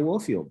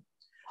Woolfield.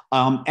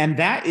 And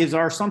that is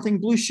our Something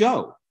Blue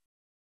show.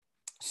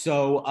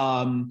 So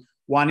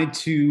wanted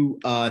to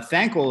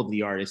thank all of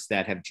the artists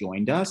that have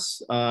joined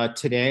us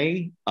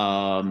today.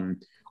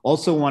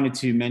 Also wanted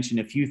to mention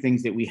a few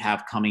things that we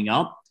have coming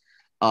up.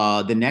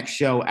 The next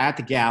show at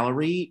the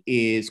gallery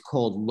is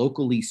called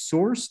Locally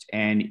Sourced,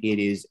 and it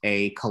is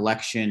a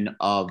collection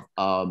of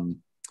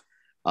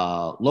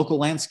local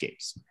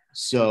landscapes.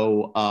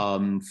 So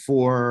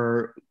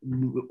for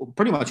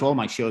pretty much all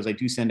my shows, I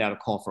do send out a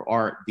call for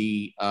art.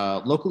 The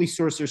Locally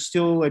Sourced, there's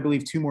still, I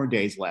believe, 2 more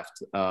days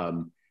left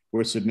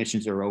where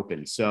submissions are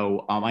open.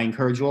 So I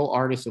encourage all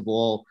artists of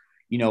all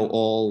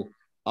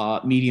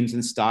mediums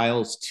and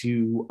styles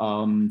to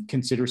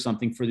consider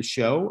something for the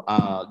show.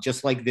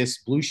 Just like this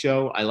blue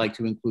show, I like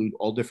to include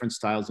all different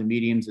styles and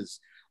mediums as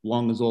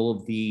long as all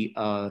of the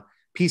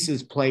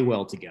pieces play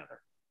well together.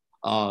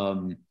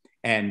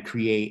 And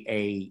create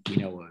a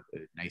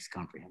nice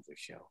comprehensive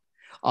show.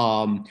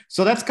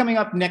 So that's coming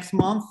up next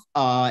month.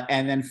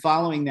 And then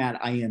following that,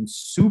 I am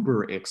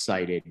super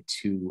excited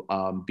to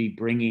be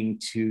bringing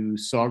to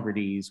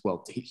Saugerties.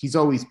 Well, he's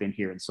always been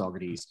here in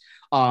Saugerties.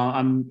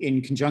 I'm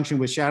in conjunction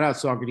with Shout Out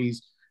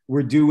Saugerties.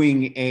 We're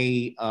doing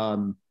a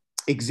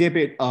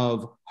exhibit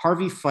of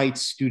Harvey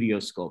Feit's studio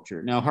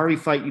sculpture. Now, Harvey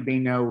Feit, you may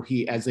know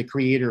he as a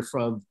creator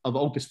of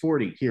Opus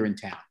 40 here in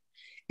town.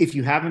 If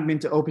you haven't been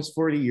to Opus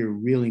 40, you're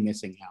really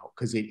missing out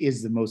because it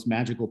is the most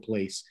magical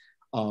place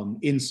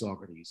in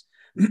Saugerties.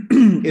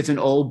 It's an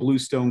old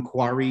bluestone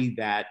quarry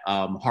that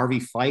Harvey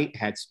Feit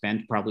had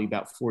spent probably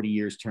about 40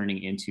 years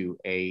turning into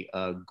a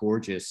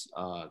gorgeous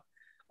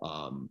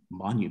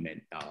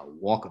monument,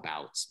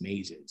 walkabouts,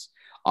 mazes.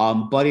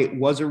 But it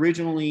was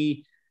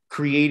originally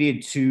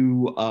created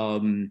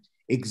to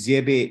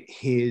exhibit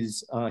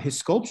his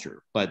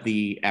sculpture, but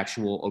the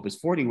actual Opus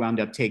 40 wound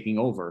up taking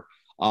over.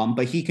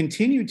 But he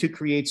continued to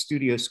create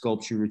studio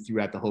sculpture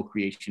throughout the whole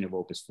creation of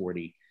Opus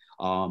 40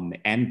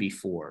 and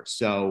before.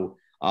 So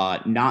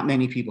not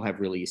many people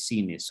have really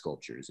seen his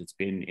sculptures. It's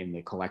been in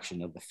the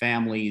collection of the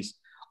families.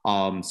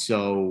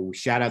 So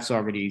Shout Out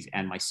Saugerties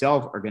and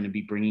myself are going to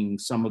be bringing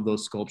some of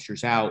those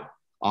sculptures out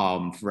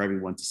for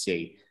everyone to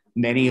see.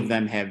 Many of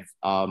them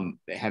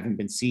haven't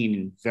been seen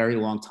in a very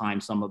long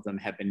time. Some of them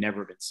have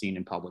never been seen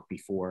in public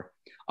before.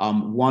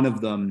 One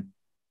of them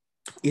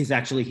is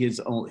actually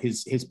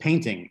his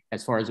painting,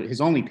 as far as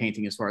his only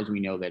painting, as far as we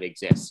know, that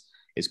exists.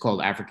 It's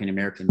called African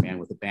American Man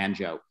with a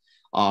Banjo.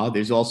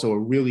 There's also a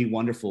really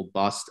wonderful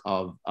bust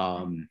of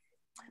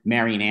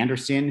Marian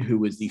Anderson, who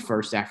was the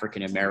first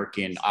African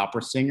American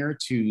opera singer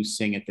to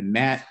sing at the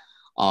Met.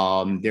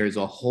 There's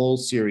a whole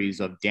series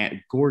of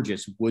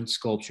gorgeous wood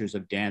sculptures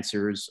of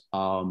dancers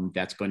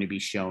that's going to be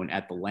shown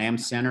at the Lamb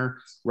Center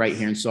right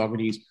here in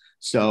Saugerties.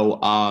 So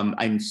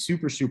I'm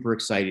super, super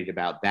excited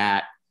about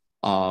that.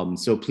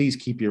 So please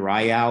keep your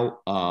eye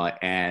out,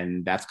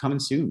 and that's coming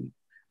soon.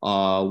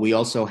 We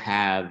also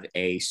have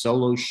a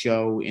solo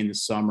show in the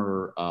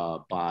summer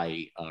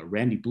by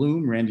Randy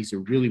Bloom. Randy's a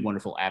really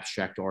wonderful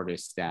abstract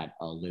artist that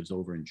lives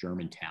over in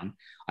Germantown.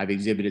 I've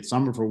exhibited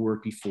some of her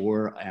work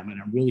before, and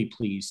I'm really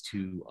pleased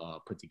to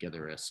put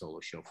together a solo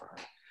show for her.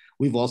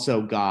 We've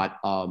also got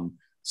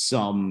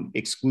some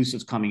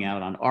exclusives coming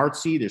out on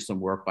Artsy. There's some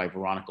work by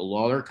Veronica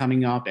Lawlor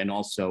coming up, and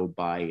also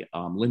by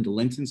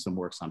Lynton, some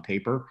works on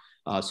paper.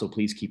 So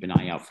please keep an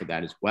eye out for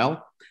that as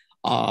well.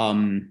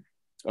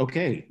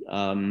 Okay,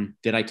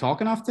 did I talk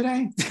enough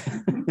today?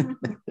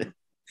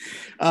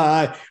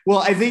 Well,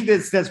 I think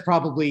that's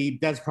probably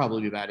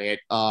about it.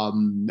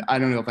 I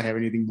don't know if I have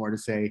anything more to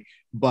say,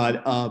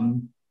 but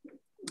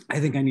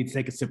I think I need to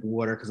take a sip of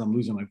water because I'm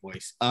losing my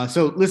voice.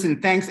 So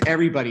listen, thanks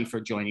everybody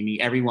for joining me,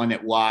 everyone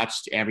that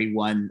watched,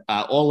 everyone,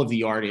 all of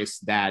the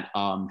artists that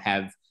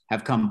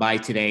have come by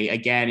today.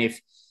 Again,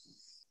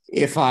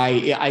 if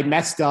I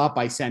messed up,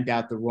 I sent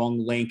out the wrong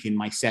link in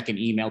my second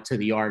email to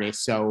the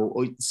artist.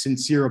 So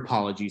sincere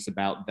apologies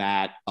about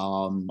that.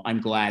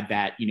 I'm glad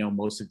that,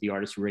 most of the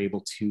artists were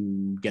able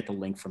to get the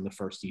link from the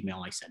first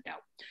email I sent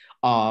out.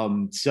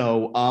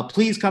 So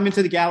please come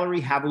into the gallery,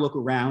 have a look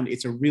around.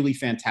 It's a really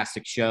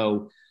fantastic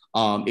show.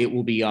 It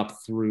will be up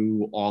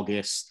through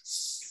August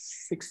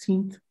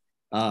 16th.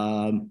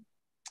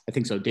 I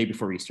think so, day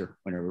before Easter,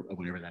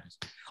 whenever that is.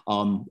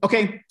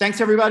 Okay,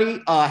 thanks everybody.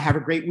 Have a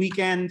great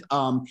weekend.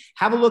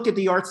 Have a look at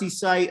the Artsy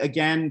site.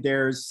 Again,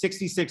 there's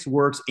 66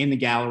 works in the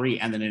gallery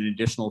and then an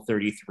additional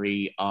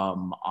 33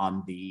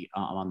 on the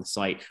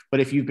site. But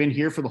if you've been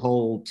here for the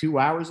whole 2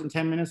 hours and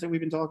 10 minutes that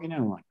we've been talking,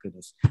 oh my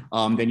goodness,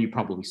 then you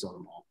probably saw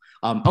them all.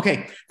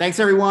 Okay, thanks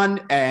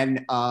everyone,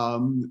 and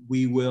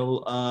we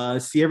will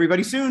see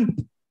everybody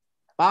soon.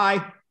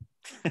 Bye.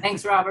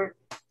 Thanks, Robert.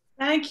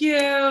 Thank you.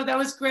 That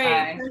was great.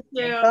 Bye. Thank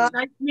you.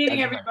 Nice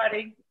meeting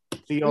everybody.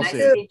 See you all nice soon.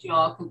 to meet you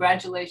all.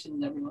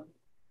 Congratulations, everyone.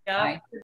 Yeah. Bye.